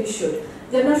way we should.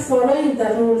 They are not following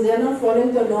the rules. They are not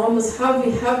following the norms how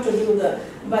we have to do the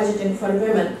budgeting for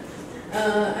women.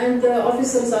 And the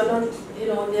officers are not they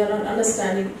are not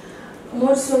understanding.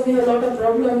 More so, we have a lot of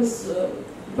problems.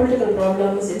 Political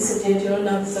problems in state,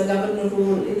 now it's a government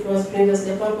rule, it was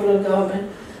previously a popular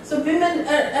government. So women,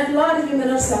 at large, women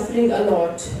are suffering a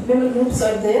lot. Women groups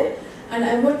are there, and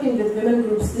I'm working with women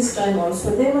groups this time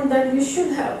also. They want that we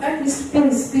should have, at least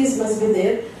peace must be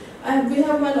there. And we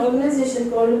have one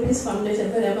organization called Peace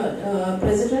Foundation, where I'm a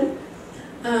president,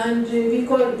 and we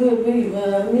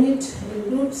meet in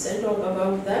groups and talk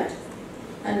about that.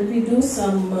 And we do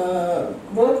some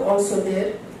work also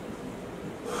there.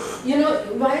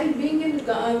 While being in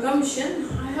commission,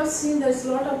 I have seen there's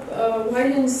a lot of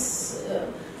violence,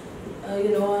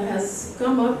 has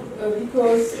come up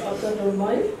because of the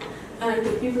turmoil, and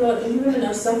women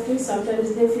are suffering.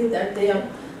 Sometimes they feel that they are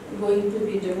going to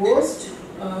be divorced.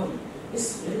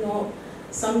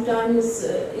 Sometimes,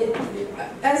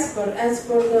 as per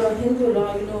the Hindu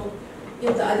law,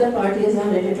 if the other party is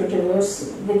not ready to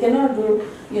divorce, they cannot do,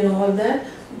 all that.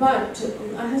 But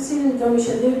I have seen in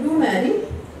commission they do marry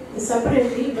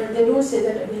separately, but they don't say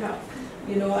that we have,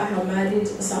 I have married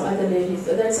some other lady.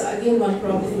 So that's again one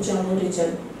problem which I'm not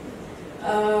reaching.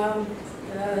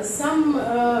 Some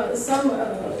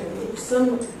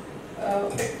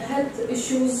health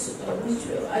issues which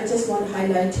I just want to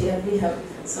highlight here. We have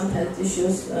some health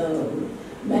issues,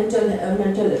 mental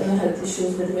health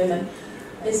issues with women.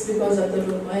 It's because of the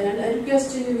turmoil, and I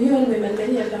request even women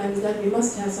many a times that we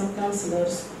must have some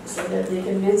counselors so that they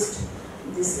can visit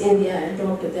this area and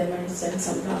talk to them and send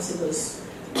some counselors,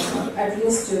 at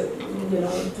least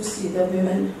to see the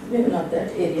women of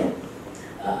that area.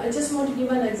 I just want to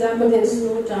give an example. There is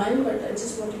no time, but I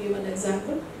just want to give an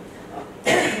example.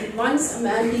 Once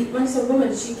a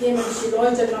woman, she came and she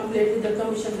lodged a complaint with the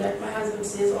commission that my husband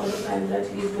says all the time that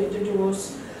he is going to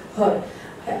divorce her.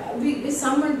 We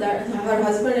summoned her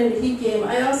husband, and he came.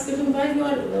 I asked him why you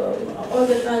are all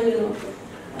the time,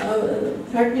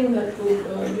 threatening her to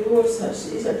divorce her.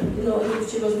 She said,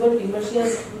 she was working, but she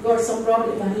has got some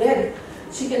problem in her leg.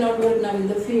 She cannot work now in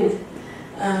the field.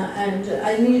 And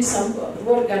I need some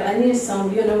worker, I need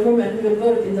some, women who will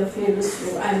work in the field.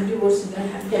 So I'm divorcing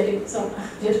and getting some,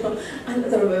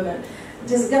 another woman.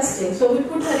 Disgusting. So we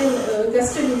put her in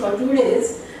custody for 2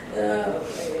 days.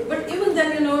 but even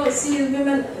then, you know, see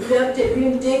women, they are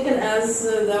being taken as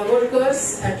the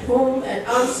workers at home and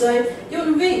outside.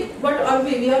 Even we, what are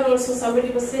we? We are also,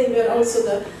 somebody was saying, we are also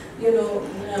the, you know,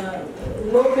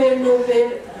 low paid,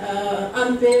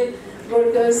 unpaid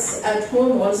workers at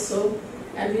home also.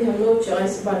 And we have no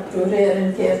choice but to rear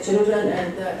and care children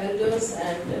and the elders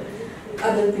and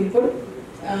other people.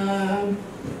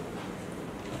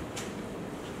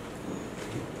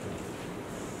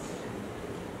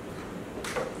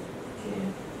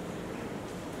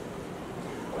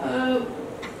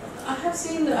 I have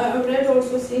seen, I have read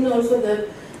also, seen also that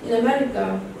in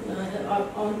America,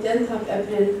 on 10th of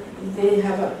April, they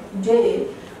have a day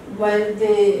when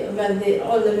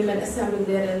all the women assemble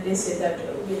there and they say that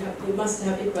we must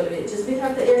have equal wages. We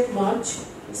have the 8th March,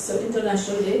 so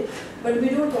International Day, but we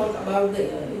don't talk about the,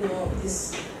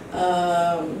 this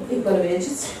equal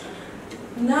wages.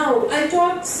 Now, I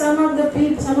taught some of the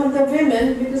people, some of the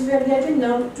women, because we are getting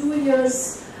now 2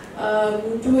 years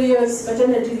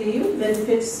maternity leave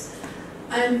benefits,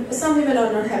 and some women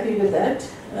are not happy with that.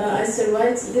 I said,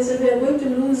 why? They said, we are going to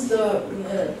lose the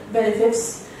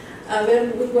benefits. We are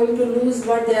going to lose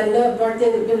what they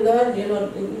will learn,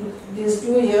 in these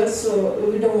 2 years. So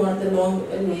we don't want the long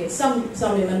leave. Some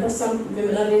women, but some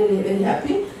women are really very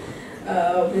happy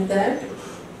with that.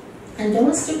 And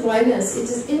domestic violence, it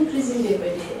is increasing day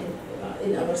by day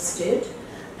in our state.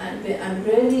 And I'm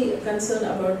really concerned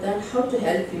about that, how to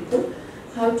help people,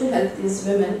 how to help these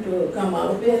women to come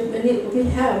out. We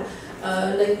have,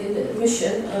 like in the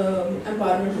mission,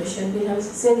 empowerment mission, we have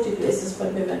safety places for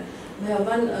women. We have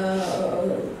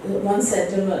one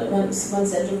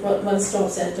stop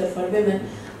center for women,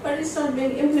 but it's not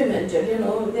being implemented.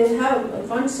 They have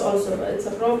funds also, but it's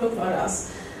a problem for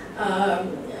us.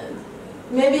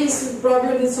 Maybe it's a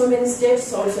problem with so many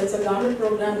states also. It's a government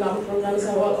program. Government programs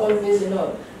have always,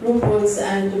 loopholes,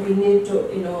 and we need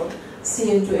to,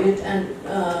 see into it. And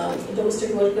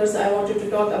domestic workers, I wanted to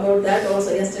talk about that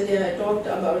also. Yesterday I talked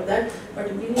about that.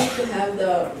 But we need to have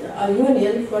a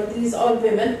union for these all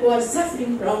women who are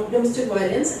suffering from domestic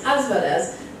violence as well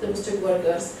as domestic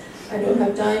workers. I don't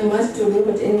have time much to do,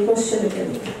 but any question you can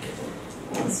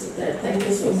answer that. Thank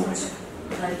you so much.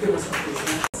 Thank you, Mr.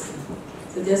 Christa.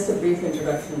 So just a brief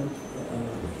introduction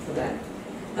for that.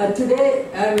 Today,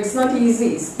 it's not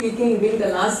easy being the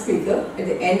last speaker at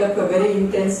the end of a very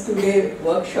intense 2-day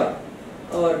workshop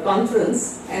or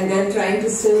conference, and then trying to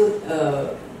still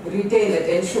retain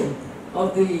attention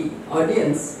of the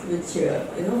audience, which,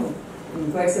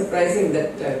 quite surprising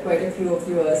that quite a few of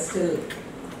you are still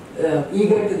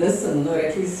eager to listen, or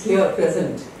at least here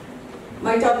present.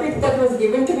 My topic that was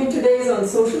given to me today is on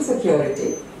social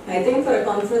security. I think for a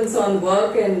conference on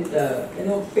work and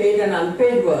paid and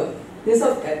unpaid work, this is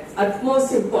of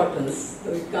utmost importance.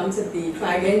 So it comes at the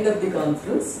fag end of the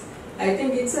conference. I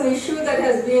think it's an issue that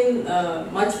has been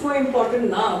much more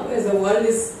important now, as the world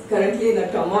is currently in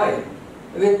a turmoil,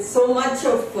 with so much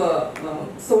of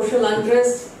social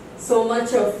unrest, so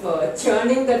much of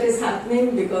churning that is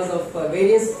happening because of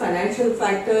various financial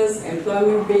factors,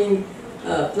 employment being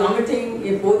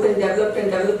plummeting both in developed and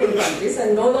developing countries,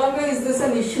 and no longer is this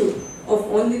an issue of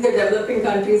only the developing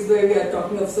countries where we are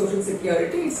talking of social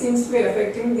security. It seems to be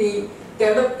affecting the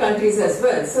developed countries as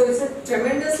well. So it's a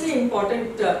tremendously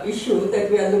important issue that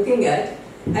we are looking at.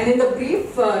 And in the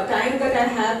brief time that I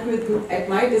have at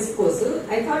my disposal,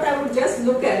 I thought I would just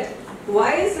look at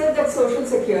why is it that social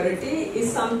security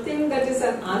is something that is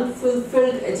an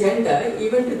unfulfilled agenda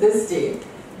even to this day,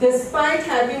 despite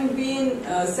having been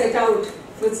set out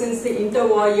since the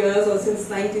interwar years or since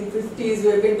 1950s. We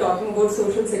have been talking about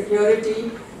social security,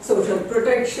 social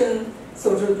protection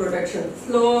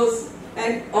flows,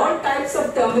 and all types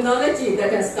of terminology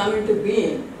that has come into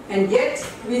being, and yet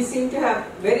we seem to have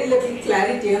very little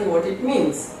clarity on what it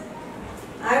means.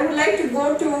 I would like to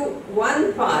go to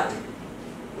one part.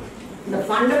 The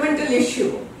fundamental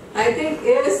issue, I think,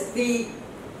 is the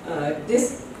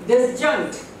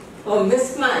disjunct or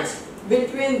mismatch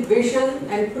between vision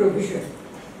and provision.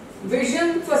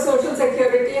 Vision for social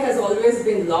security has always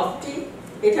been lofty.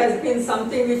 It has been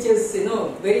something which is,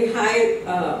 very high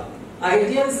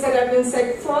ideals that have been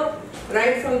set forth,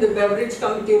 right from the Beveridge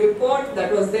Committee report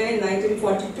that was there in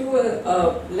 1942,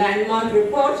 a landmark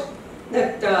report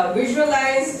that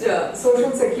visualized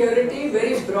social security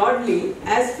very broadly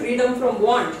as freedom from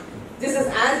want. This is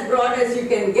as broad as you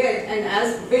can get and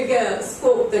as big a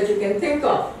scope that you can think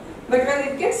of. But when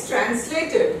it gets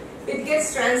translated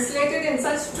in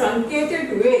such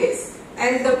truncated ways,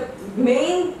 and the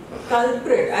main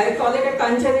culprit, I call it a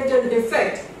congenital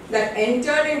defect, that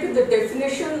entered into the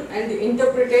definition and the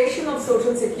interpretation of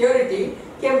social security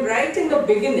came right in the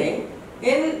beginning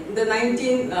in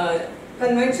the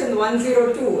Convention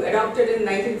 102, adopted in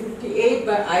 1958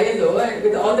 by ILO and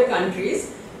with all the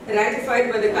countries,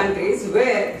 ratified by the countries,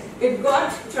 where it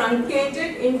got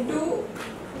truncated into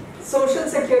social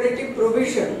security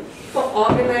provision for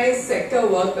organized sector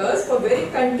workers for very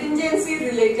contingency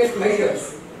related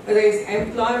measures, whether it's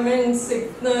employment,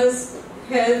 sickness,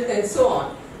 health and so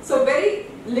on. So very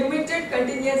limited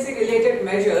contingency related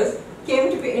measures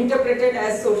came to be interpreted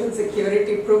as social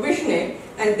security provisioning,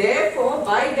 and therefore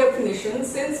by definition,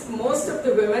 since most of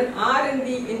the women are in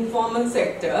the informal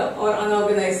sector or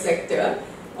unorganized sector,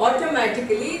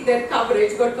 automatically their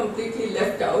coverage got completely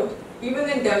left out, even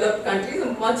in developed countries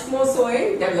and much more so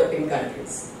in developing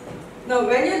countries. Now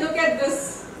when you look at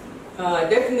this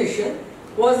definition,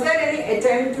 was there any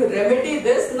attempt to remedy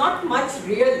this? Not much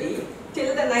really,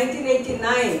 till the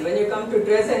 1989 when you come to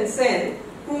Dress and Sen,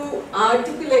 who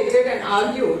articulated and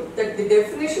argued that the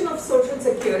definition of social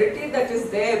security that is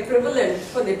there prevalent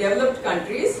for the developed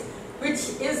countries,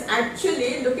 which is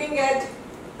actually looking at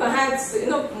perhaps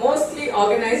mostly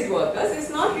organized workers, is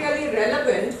not really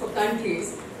relevant for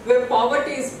countries where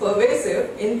poverty is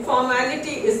pervasive,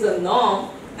 informality is the norm,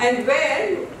 and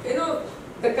where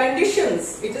the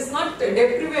conditions, it is not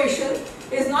deprivation,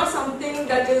 is not something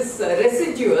that is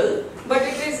residual, but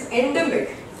it is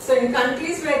endemic. So in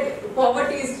countries where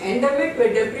poverty is endemic,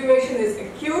 where deprivation is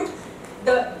acute,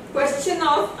 the question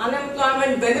of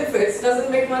unemployment benefits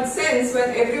doesn't make much sense when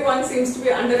everyone seems to be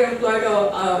underemployed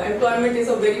or employment is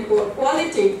of very poor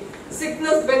quality.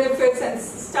 Sickness benefits and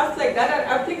stuff like that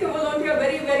are applicable only a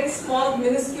very, very small,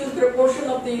 minuscule proportion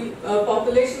of the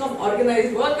population of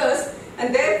organized workers,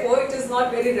 and therefore it is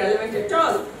not very relevant at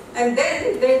all. And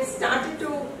then they started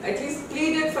to at least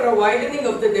pleaded for a widening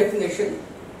of the definition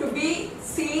to be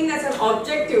seen as an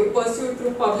objective pursued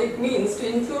through public means to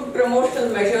include promotional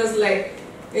measures like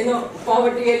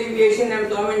poverty alleviation,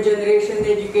 employment generation,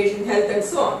 education, health and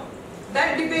so on.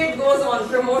 That debate goes on,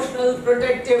 promotional,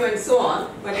 protective and so on,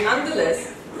 but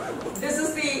nonetheless this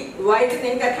is the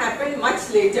widening that happened much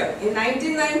later. In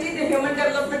 1990 the Human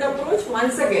Development Approach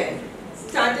once again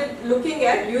started looking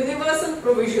at universal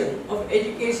provision of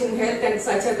education, health and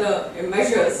such other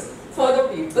measures for the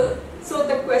people. So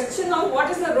the question of what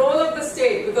is the role of the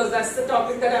state, because that's the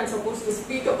topic that I'm supposed to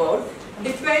speak about,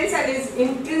 depends and is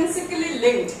intrinsically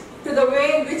linked to the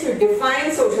way in which you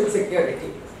define social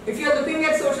security. If you're looking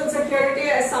at social security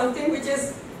as something which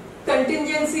is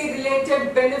contingency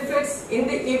related benefits in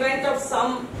the event of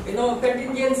some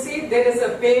contingency, there is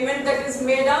a payment that is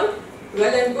made out,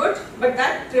 well and good, but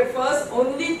that refers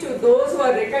only to those who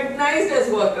are recognized as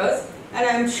workers. And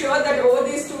I'm sure that over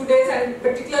these 2 days, and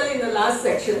particularly in the last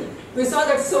section, we saw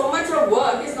that so much of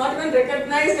work is not even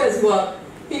recognized as work.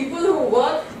 People who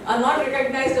work are not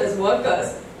recognized as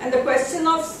workers, and the question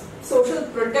of social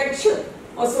protection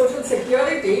or social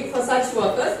security for such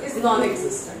workers is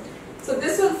non-existent. So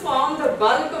this will form the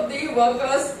bulk of the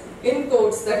workers in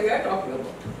quotes that we are talking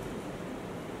about.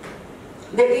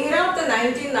 The era of the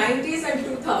 1990s and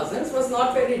 2000s was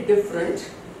not very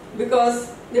different,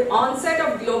 because the onset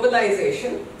of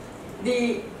globalization,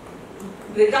 the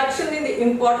reduction in the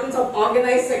importance of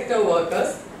organized sector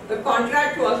workers, the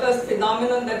contract workers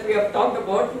phenomenon that we have talked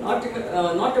about,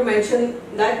 not to mention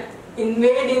that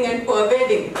invading and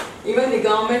pervading even the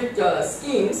government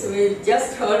schemes. We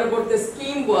just heard about the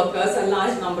scheme workers, a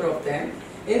large number of them.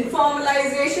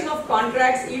 Informalization of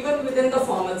contracts even within the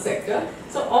formal sector.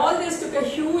 So all this took a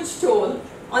huge toll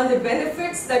on the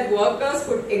benefits that workers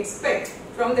could expect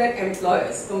from their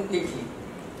employers completely.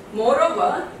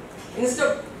 Moreover, instead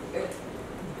of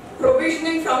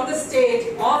provisioning from the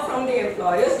state or from the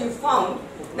employers, you found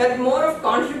that more of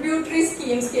contributory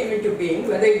schemes came into being,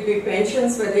 whether it be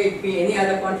pensions, whether it be any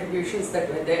other contributions that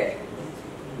were there.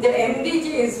 The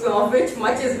MDGs, of which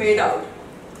much is made out,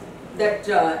 that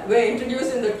were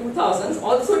introduced in the 2000s,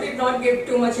 also did not give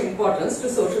too much importance to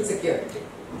social security.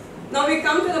 Now we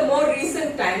come to the more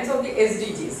recent times of the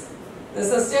SDGs. The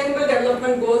Sustainable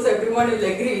Development Goals, everyone will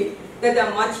agree that they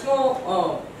are much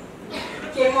more,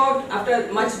 came out after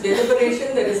much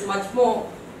deliberation. There is much more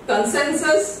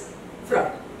consensus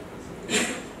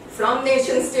from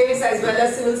nation states as well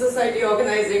as civil society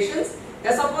organizations. They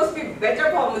are supposed to be better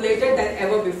formulated than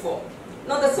ever before.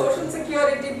 Now the social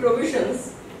security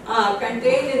provisions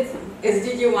contained in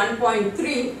SDG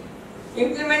 1.3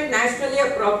 implement nationally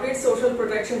appropriate social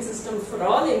protection systems for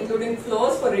all, including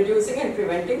floors for reducing and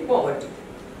preventing poverty.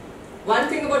 One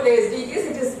thing about the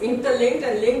SDGs, it is interlinked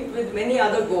and linked with many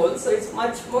other goals, so it's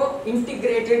much more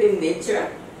integrated in nature.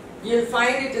 You'll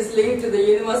find it is linked to the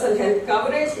universal health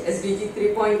coverage, SDG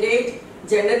 3.8,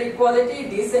 gender equality,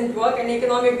 decent work and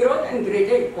economic growth, and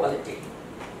greater equality.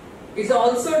 It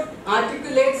also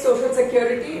articulates social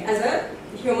security as a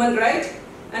human right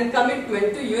and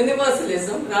commitment to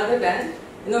universalism rather than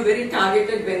very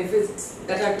targeted benefits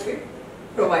that are to be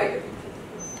provided.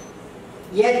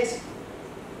 Yet,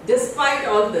 despite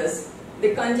all this,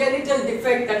 the congenital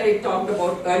defect that I talked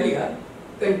about earlier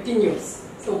continues.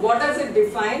 So what does it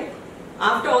define?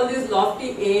 After all these lofty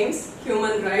aims,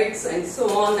 human rights and so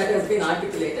on that has been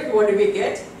articulated, what do we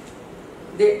get?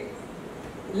 The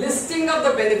listing of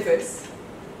the benefits,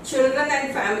 children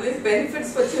and families,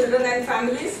 benefits for children and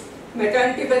families,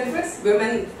 maternity benefits,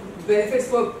 benefits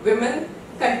for women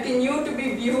continue to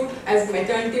be viewed as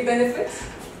maternity benefits,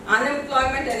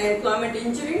 unemployment and employment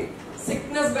injury,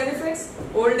 sickness benefits,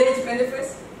 old age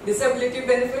benefits, disability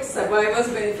benefits, survivors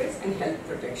benefits and health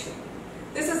protection.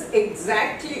 This is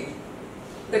exactly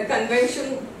the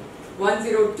Convention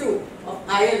 102 of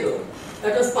ILO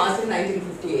that was passed in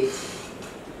 1958.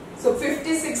 So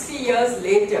 50-60 years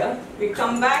later, we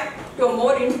come back to a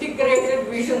more integrated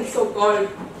vision, so-called,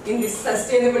 in the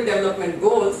Sustainable Development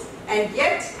Goals, and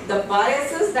yet the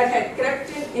biases that had crept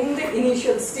in the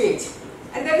initial stage.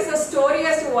 And there is a story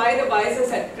as to why the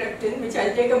biases had crept in, which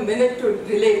I'll take a minute to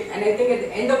relate, and I think at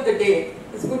the end of the day,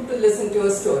 it's good to listen to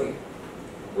a story.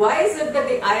 Why is it that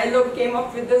the ILO came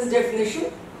up with this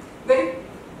definition? Very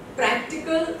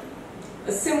practical,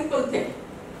 a simple thing.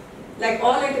 Like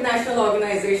all international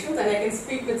organizations, and I can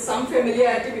speak with some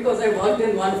familiarity because I worked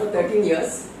in one for 13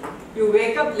 years, you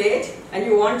wake up late and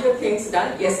you want your things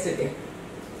done yesterday.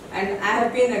 And I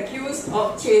have been accused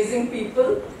of chasing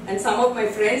people, and some of my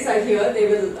friends are here, they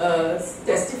will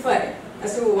testify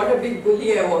as to what a big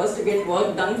bully I was to get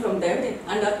work done from them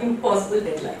under impossible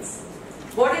deadlines.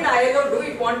 What did ILO do?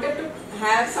 It wanted to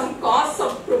have some costs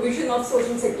of provision of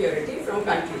social security from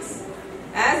countries.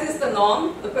 As is the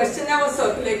norm, a questionnaire was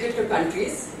circulated to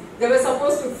countries. They were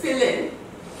supposed to fill in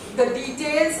the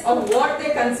details of what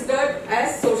they considered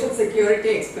as social security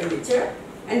expenditure.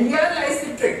 And here lies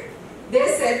the trick.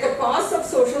 They said the cost of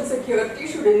social security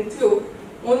should include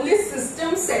only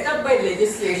systems set up by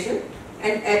legislation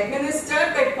and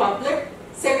administered by public,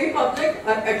 semi-public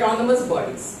or autonomous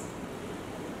bodies.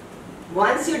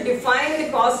 Once you define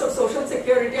the cost of social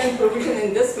security and provision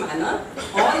in this manner,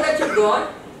 all that you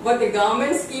got were the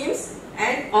government schemes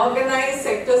and organized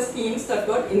sector schemes that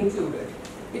got included.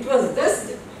 It was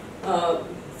this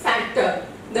factor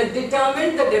that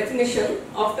determined the definition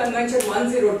of Convention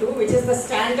 102, which is the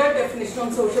standard definition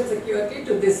on social security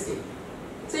to this day.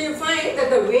 So you find that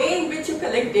the way in which you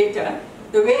collect data,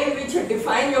 the way in which you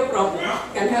define your problem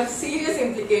can have serious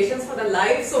implications for the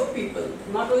lives of people,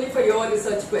 not only for your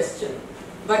research question,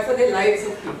 but for the lives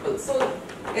of people. So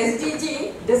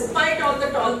SDG, despite all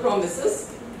the tall promises,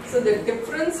 so the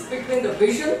difference between the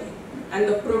vision and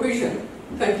the provision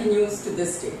continues to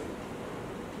this day.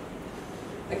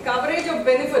 The coverage of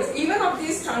benefits, even of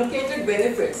these truncated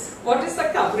benefits, what is the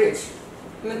coverage?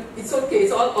 I mean, it's okay,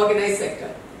 it's all organized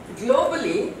sector.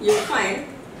 Globally, you find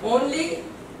only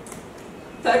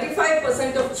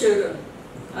 35% of children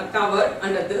are covered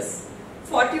under this.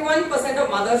 41% of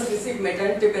mothers receive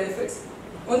maternity benefits.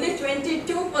 Only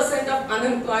 22% of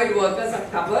unemployed workers are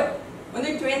covered.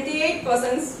 Only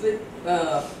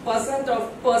 28%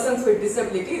 of persons with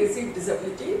disability receive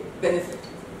disability benefit.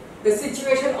 The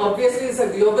situation obviously is a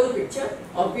global picture.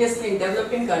 Obviously in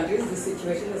developing countries the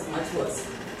situation is much worse.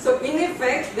 So in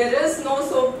effect there is no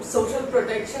social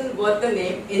protection worth the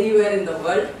name anywhere in the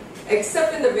world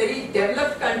except in the very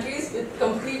developed countries with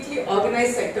completely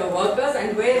organized sector workers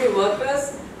and where the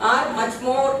workers are much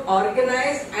more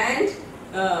organized and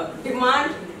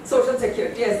demand social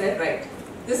security as their right.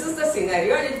 This is the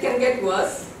scenario and it can get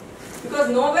worse because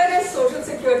nowhere has social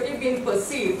security been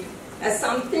perceived as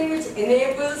something which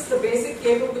enables the basic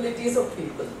capabilities of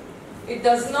people. It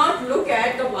does not look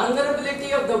at the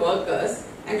vulnerability of the workers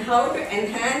and how to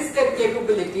enhance their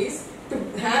capabilities to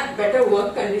have better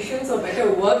work conditions or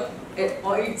better work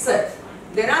itself.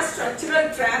 There are structural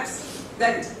traps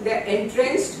that they are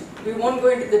entrenched. We won't go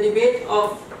into the debate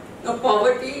of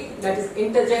poverty that is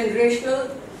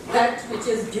intergenerational, that which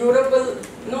is durable,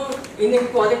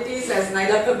 inequalities as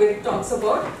Naila Kabir talks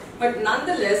about, but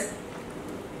nonetheless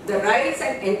the rights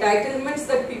and entitlements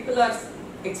that people are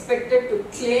expected to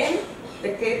claim,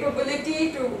 the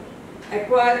capability to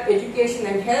acquire education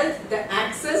and health, the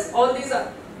access, all these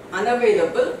are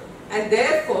unavailable and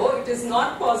therefore it is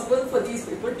not possible for these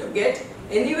people to get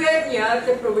anywhere near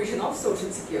the provision of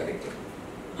social security.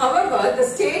 However, the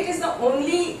state is the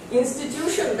only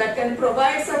institution that can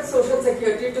provide such social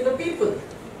security to the people.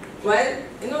 Well,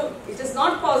 it is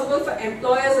not possible for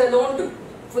employers alone to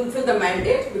fulfill the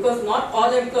mandate because not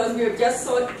all employers, we have just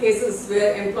saw cases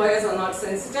where employers are not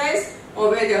sensitized or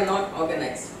where they are not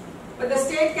organized. But the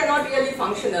state cannot really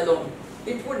function alone.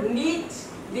 It would need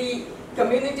the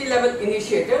community level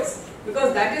initiatives,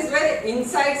 because that is where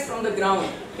insights from the ground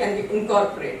can be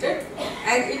incorporated,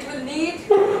 and it will need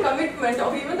commitment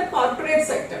of even the corporate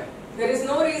sector. There is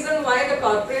no reason why the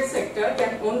corporate sector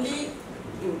can only,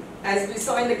 as we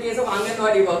saw in the case of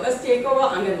Anganwadi workers, take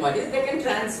over Anganwadis. They can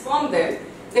transform them.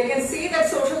 They can see that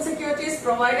social security is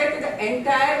provided to the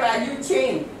entire value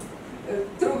chain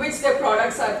through which their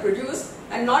products are produced,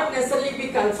 and not necessarily be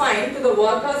confined to the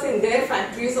workers in their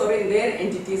factories or in their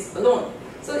entities alone.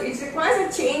 So it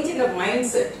requires a change in the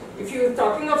mindset. If you are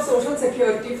talking of social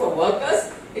security for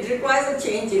workers, it requires a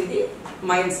change in the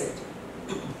mindset.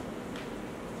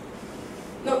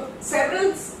 Now,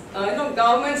 several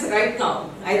governments right now,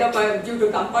 either due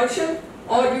to compulsion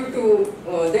or due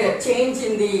to their change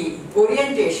in the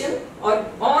orientation,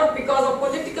 or because of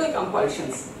political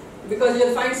compulsions, because you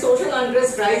will find social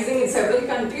unrest rising in several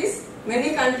countries.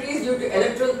 Many countries, due to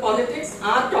electoral politics,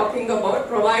 are talking about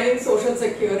providing social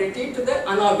security to the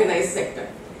unorganized sector.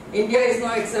 India is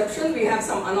no exception. We have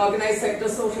some unorganized sector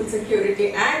social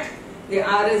security act, the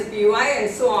RSBY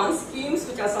and so on, schemes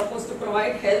which are supposed to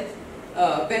provide health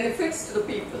benefits to the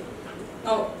people.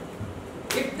 Now,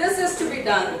 if this is to be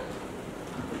done,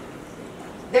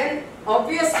 then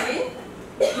obviously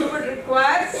you would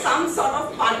require some sort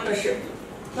of partnership.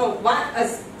 Now, a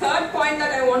third point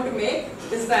that I want to make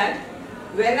is that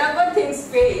whenever things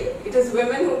fail, it is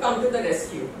women who come to the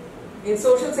rescue. In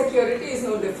social security is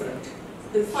no different.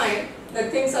 You'll find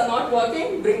that things are not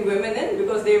working, bring women in,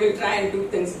 because they will try and do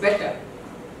things better.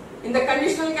 In the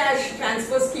conditional cash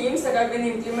transfer schemes that have been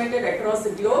implemented across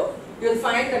the globe, you'll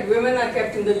find that women are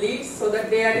kept in the lead so that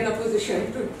they are in a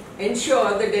position to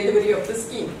ensure the delivery of the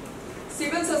scheme.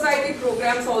 Civil society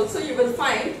programs also, you will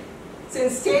find,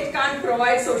 since state can't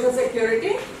provide social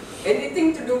security,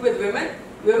 anything to do with women,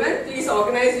 please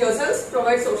organize yourselves,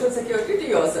 provide social security to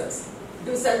yourselves.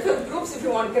 Do self-help groups if you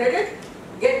want credit,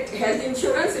 get health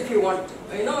insurance if you want,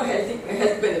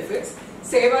 health benefits.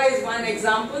 Seva is one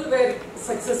example where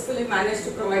successfully managed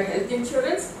to provide health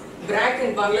insurance. BRAC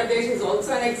in Bangladesh is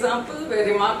also an example where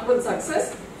remarkable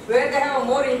success, where they have a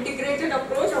more integrated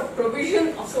approach of provision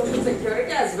of social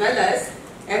security as well as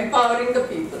empowering the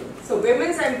people. So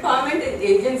women's empowerment in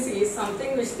agency is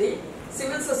something which the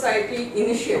civil society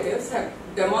initiatives have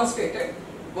demonstrated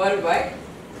worldwide.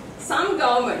 Some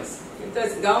governments, if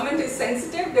the government is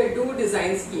sensitive, they do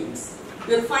design schemes.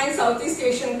 You'll find Southeast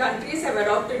Asian countries have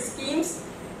adopted schemes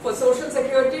for social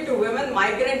security to women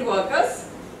migrant workers.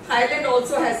 Thailand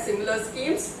also has similar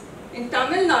schemes. In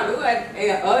Tamil Nadu,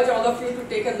 I urge all of you to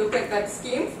take a look at that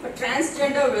scheme, a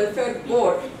transgender welfare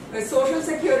board, where social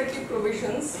security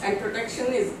provisions and protection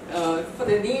is for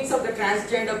the needs of the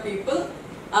transgender people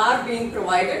are being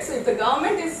provided. So if the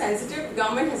government is sensitive, the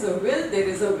government has a will, there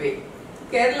is a way.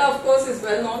 Kerala, of course, is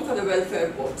well known for the welfare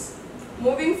boards.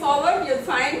 Moving forward, you'll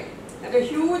find that a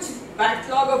huge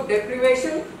backlog of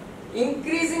deprivation,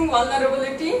 increasing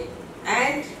vulnerability,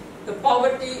 and the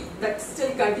poverty that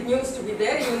still continues to be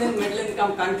there even in middle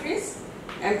income countries.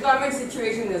 Employment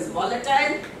situation is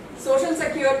volatile. Social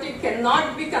security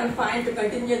cannot be confined to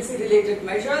contingency related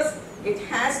measures. It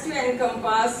has to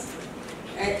encompass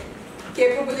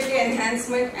capability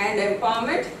enhancement and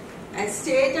empowerment, and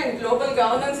state and global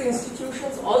governance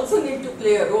institutions also need to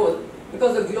play a role,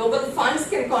 because the global funds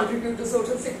can contribute to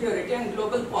social security and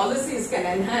global policies can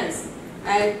enhance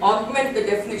and augment the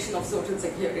definition of social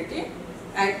security.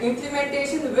 And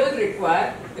implementation will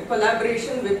require the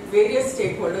collaboration with various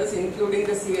stakeholders, including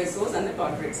the CSOs and the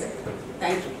corporate sector.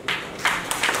 Thank you.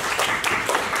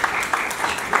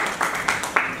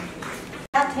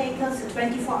 Caretakers,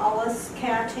 24 hours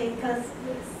caretakers,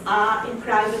 are in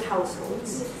private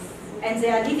households, and they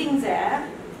are living there,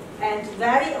 and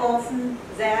very often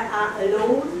they are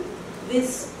alone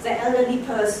with the elderly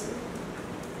person.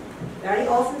 Very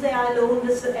often they are alone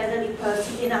with the elderly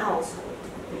person in a household.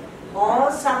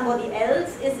 Or somebody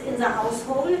else is in the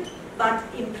household but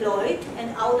employed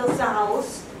and out of the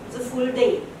house the full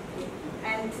day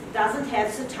and doesn't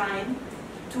have the time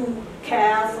to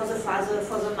care for the father,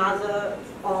 for the mother,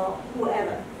 or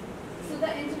whoever. So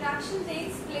the interaction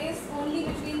takes place only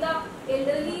between the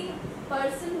elderly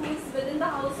person who is within the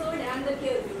household and the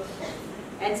caregiver.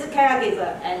 And the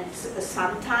caregiver, and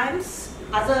sometimes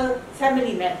other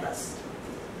family members.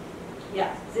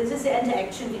 Yeah, this is the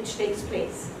interaction which takes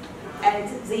place. And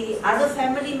the other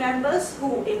family members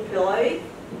who employ,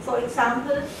 for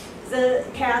example, the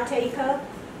caretaker,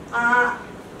 are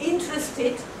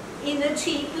interested in a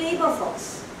cheap labor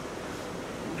force,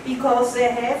 because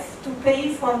they have to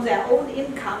pay from their own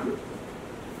income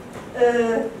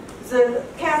the the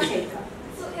caretaker.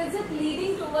 So is it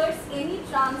leading towards any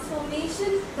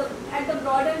transformation at the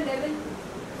broader level,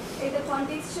 at the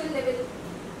contextual level?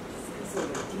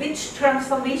 Which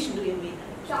transformation do you mean?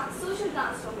 Social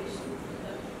transformation.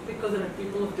 Because there are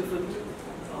people of different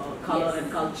color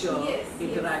and culture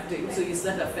interacting. So is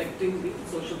that affecting the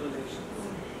social relations?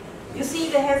 You see,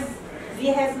 we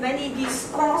have many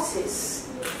discourses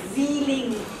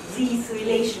revealing these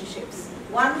relationships.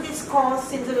 One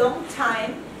discourse in the long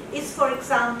time is, for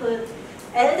example,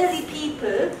 elderly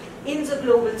people in the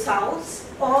global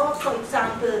south, or for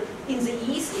example in the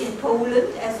east, in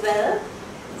Poland as well,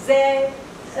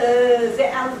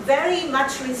 they are very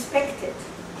much respected.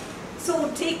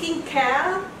 So taking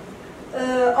care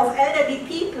of elderly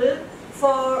people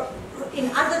in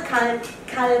other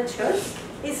cultures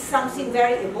is something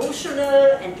very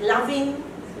emotional and loving,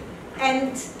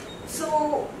 and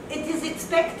so it is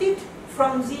expected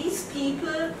from these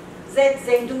people that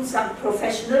they do some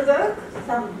professional work,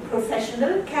 some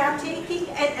professional caretaking,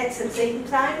 and at the same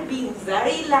time being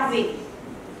very loving.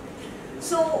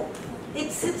 So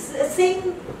it's the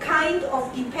same kind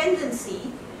of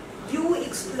dependency you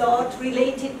explored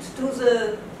related to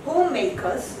the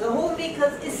homemakers. The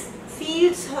homemaker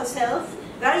feels herself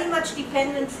very much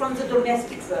dependent from the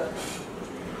domestic work.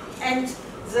 And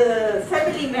the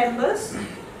family members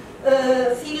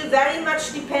feel very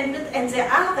much dependent, and they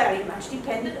are very much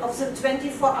dependent of the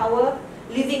 24-hour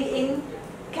living-in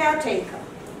caretaker.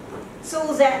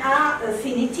 So there are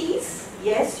affinities,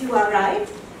 yes, you are right,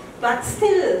 but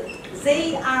still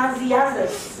they are the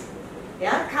others,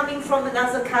 yeah, coming from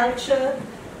another culture,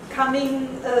 coming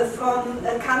from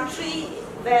a country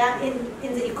where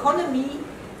in the economy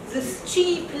this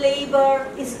cheap labor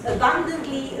is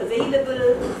abundantly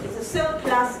available, with a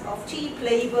surplus of cheap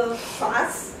labor for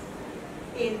us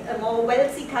in a more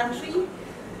wealthy country.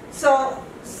 So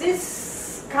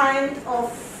this kind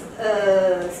of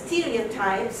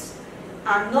stereotypes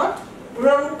are not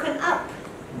broken up,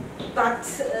 but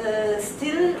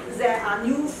still there are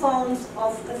new forms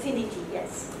of affinity,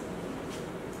 yes.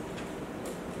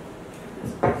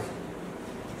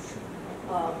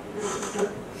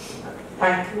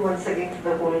 Thank you once again to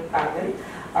the whole panel.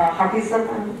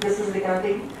 Hafiza, this is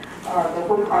regarding the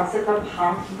whole concept of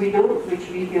half-widow, which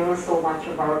we hear so much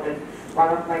about, and one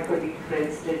of my colleague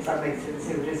friends did some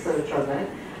extensive research on that.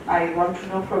 I want to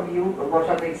know from you, what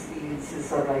are the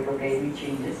experiences or like, okay, any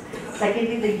changes?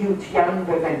 Secondly, the youth, young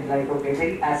women, like, okay,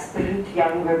 very aspirant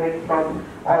young women from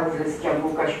all this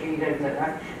Jammu, Kashmir and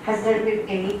Ladakh. Has there been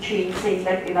any change saying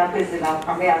that enough is enough,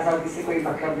 हमें आज़ादी से कोई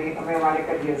मतलब नहीं, हमें हमारे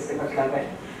career से मतलब है,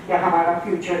 या हमारा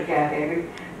future क्या है?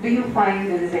 Do you find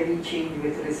there is any change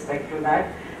with respect to that?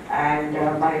 And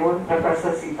my own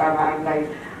Professor Sita ma'am, like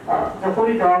the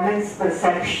whole government's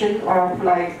perception of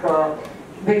like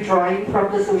withdrawing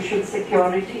from the social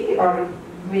security or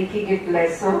making it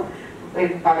lesser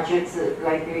in budgets,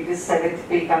 like this 7th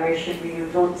pay commission, you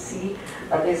don't see,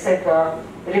 they said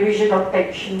revision of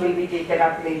pension will be taken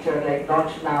up later, like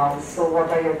not now. So what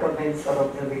are your comments or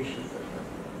observations?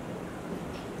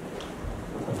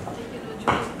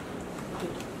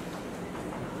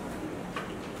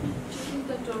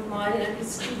 And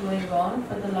it's still going on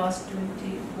for the last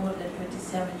more than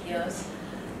 27 years.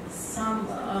 Some,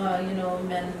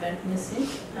 men went missing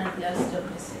and they are still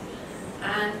missing.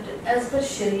 And as per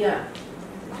Sharia,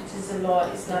 which is a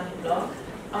law, Islamic law,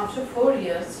 after 4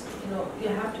 years, you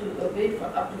have to wait for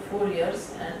up to 4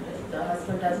 years, and if the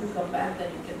husband doesn't come back,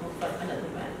 then you can go for another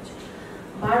marriage.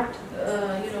 But,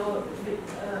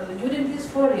 during these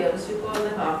 4 years, we call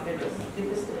them half widows,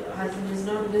 because the husband is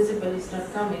not visible, he's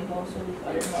not coming home, so we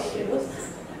call it half widows.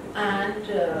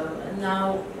 And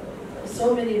now,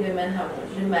 so many women have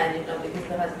remarried now because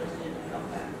the husband didn't come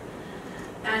back.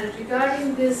 And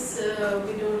regarding this,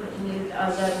 we don't need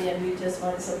Azadi, and we just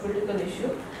want, it's a political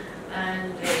issue,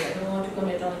 and I don't want to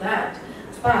comment on that.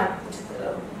 But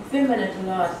women at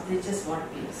large, they just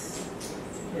want peace.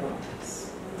 They want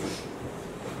peace.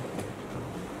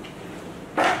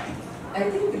 I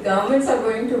think the governments are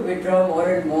going to withdraw more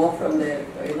and more from their,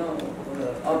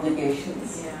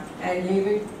 obligations, and leave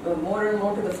it more and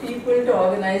more to the people to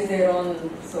organize their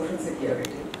own social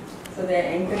security. So they are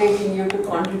encouraging you to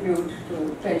contribute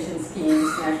to pension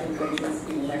schemes, national pension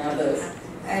scheme and others.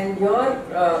 And your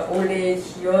old age,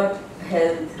 your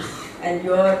health, and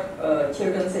your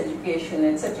children's education,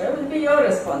 etc. will be your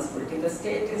responsibility. The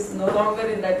state is no longer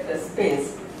in that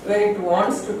space where it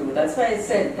wants to do. That's why I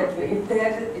said that if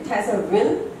it has a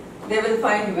will, they will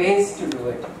find ways to do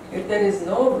it. If there is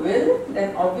no will,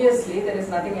 then obviously there is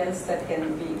nothing else that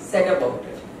can be said about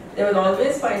it. they will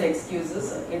always find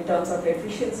excuses in terms of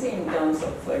efficiency, in terms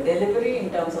of delivery, in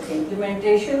terms of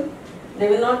implementation. They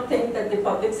will not think that the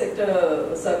public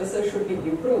sector services should be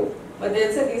improved. But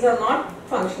they'll say these are not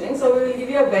functioning, so we will give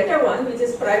you a better one which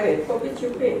is private, for which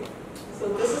you pay. So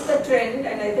this is the trend,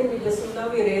 and I think the sooner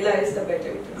we realize, the better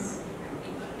it is.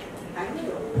 Thank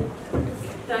you.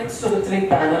 Thanks to the three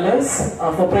panelists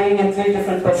for bringing in three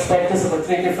different perspectives of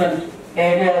three different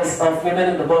areas of women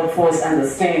in the workforce and the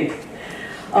state.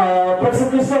 Professor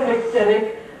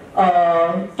Christa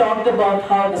talked about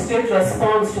how the state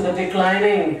responds to the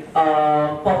declining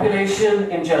population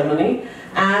in Germany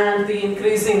and the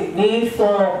increasing need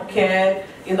for care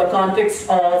in the context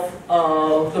of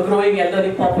the growing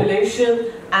elderly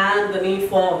population and the need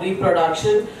for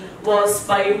reproduction was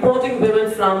by importing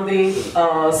women from the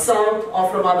south or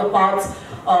from other parts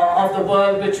of the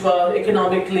world which were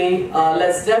economically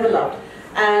less developed.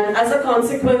 And as a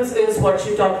consequence is what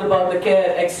she talked about, the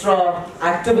care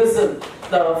extractivism,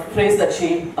 the phrase that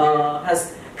she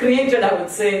has created, I would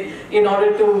say, in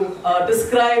order to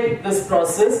describe this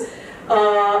process.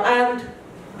 And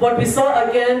what we saw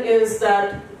again is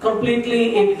that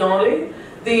completely ignoring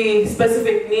the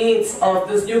specific needs of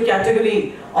this new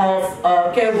category of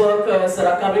care workers that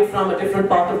are coming from a different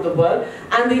part of the world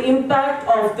and the impact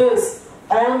of this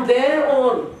on their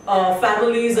own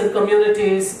families and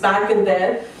communities back in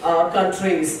their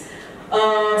countries.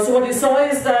 So what we saw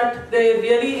is that there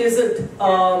really isn't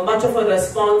much of a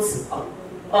response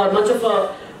or much of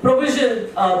a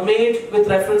provision made with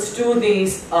reference to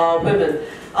these women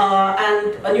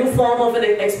and a new form of an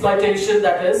exploitation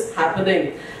that is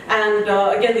happening. And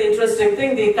again, the interesting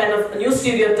thing, the kind of new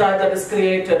stereotype that is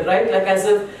created, right? Like as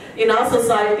if in our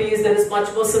societies there is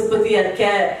much more sympathy and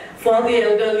care for the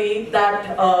elderly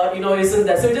that isn't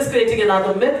there. So we're just creating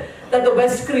another myth that the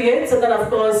West creates, and then of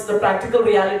course the practical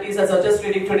realities, as I was just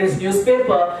reading today's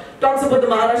newspaper, talks about the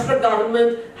Maharashtra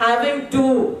government having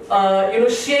to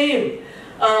shame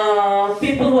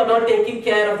people who are not taking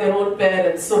care of their own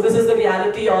parents. So this is the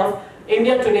reality of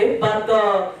India today, but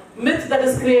the myth that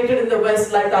is created in the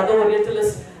West, like other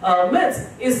Orientalist myths,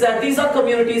 is that these are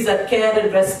communities that care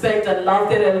and respect and love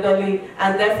their elderly,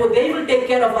 and therefore they will take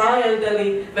care of our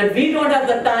elderly when we don't have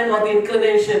the time or the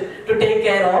inclination to take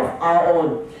care of our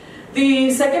own.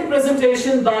 The second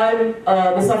presentation by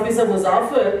Ms. Hafiza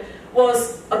Muzaffar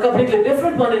was a completely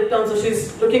different one in terms of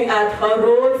she's looking at her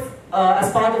role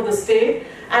as part of the state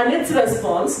and its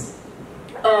response,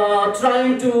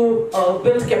 trying to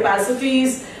build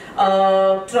capacities,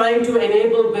 trying to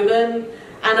enable women,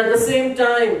 and at the same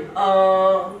time,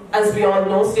 as we all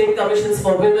know, state commissions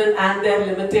for women and their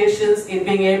limitations in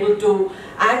being able to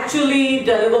actually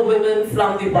deliver women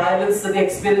from the violence that they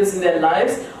experience in their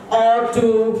lives, or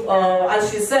to,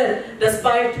 as she said,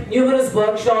 despite numerous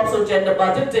workshops on gender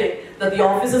budgeting, that the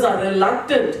officers are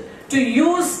reluctant to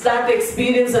use that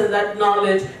experience and that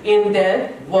knowledge in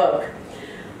their work.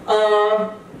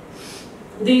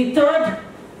 The third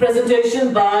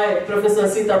presentation by Professor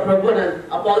Sita Prabhu, and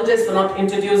apologize for not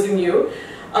introducing you,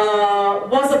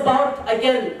 was about,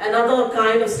 again, another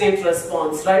kind of state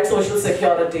response, right? Social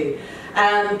security.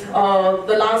 And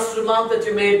the last remark that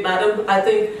you made, madam, I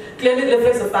think clearly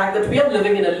reflects the fact that we are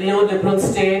living in a neoliberal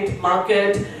state,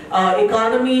 market,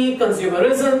 economy,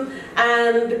 consumerism,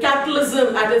 and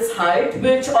capitalism at its height,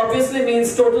 which obviously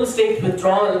means total state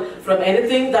withdrawal from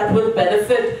anything that will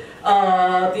benefit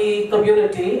the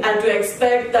community, and to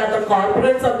expect that the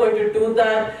corporates are going to do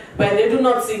that when they do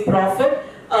not see profit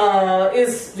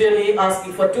is really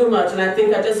asking for too much. And I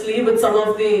think I just leave with some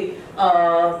of the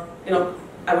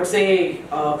I would say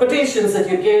quotations that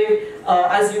you gave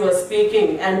as you were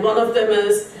speaking, and one of them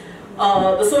is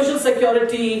the social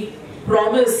security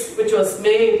promise which was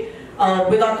made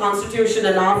with our constitution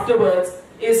and afterwards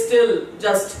is still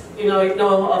just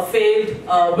a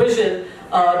failed vision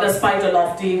despite a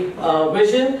lofty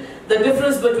vision. The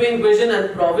difference between vision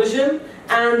and provision,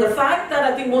 and the fact that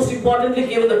I think most importantly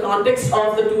given the context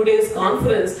of the 2 days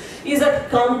conference, is that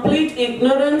complete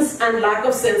ignorance and lack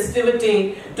of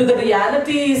sensitivity to the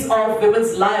realities of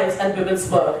women's lives and women's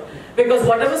work. Because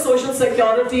whatever social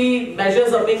security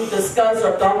measures are being discussed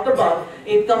or talked about,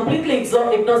 it completely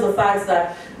ignores the fact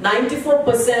that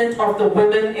 94% of the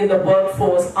women in the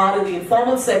workforce are in the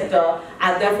informal sector,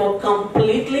 and therefore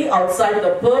completely outside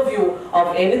the purview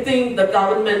of anything the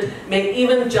government may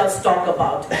even just talk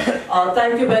about.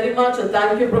 Thank you very much, and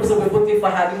thank you, Professor Vibhuti, for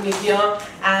having me here,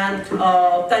 and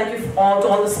thank you to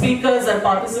all the speakers and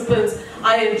participants.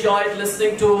 I enjoyed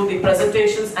listening to the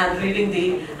presentations and reading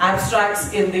the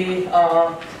abstracts in the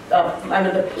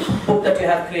book that you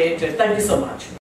have created. Thank you so much.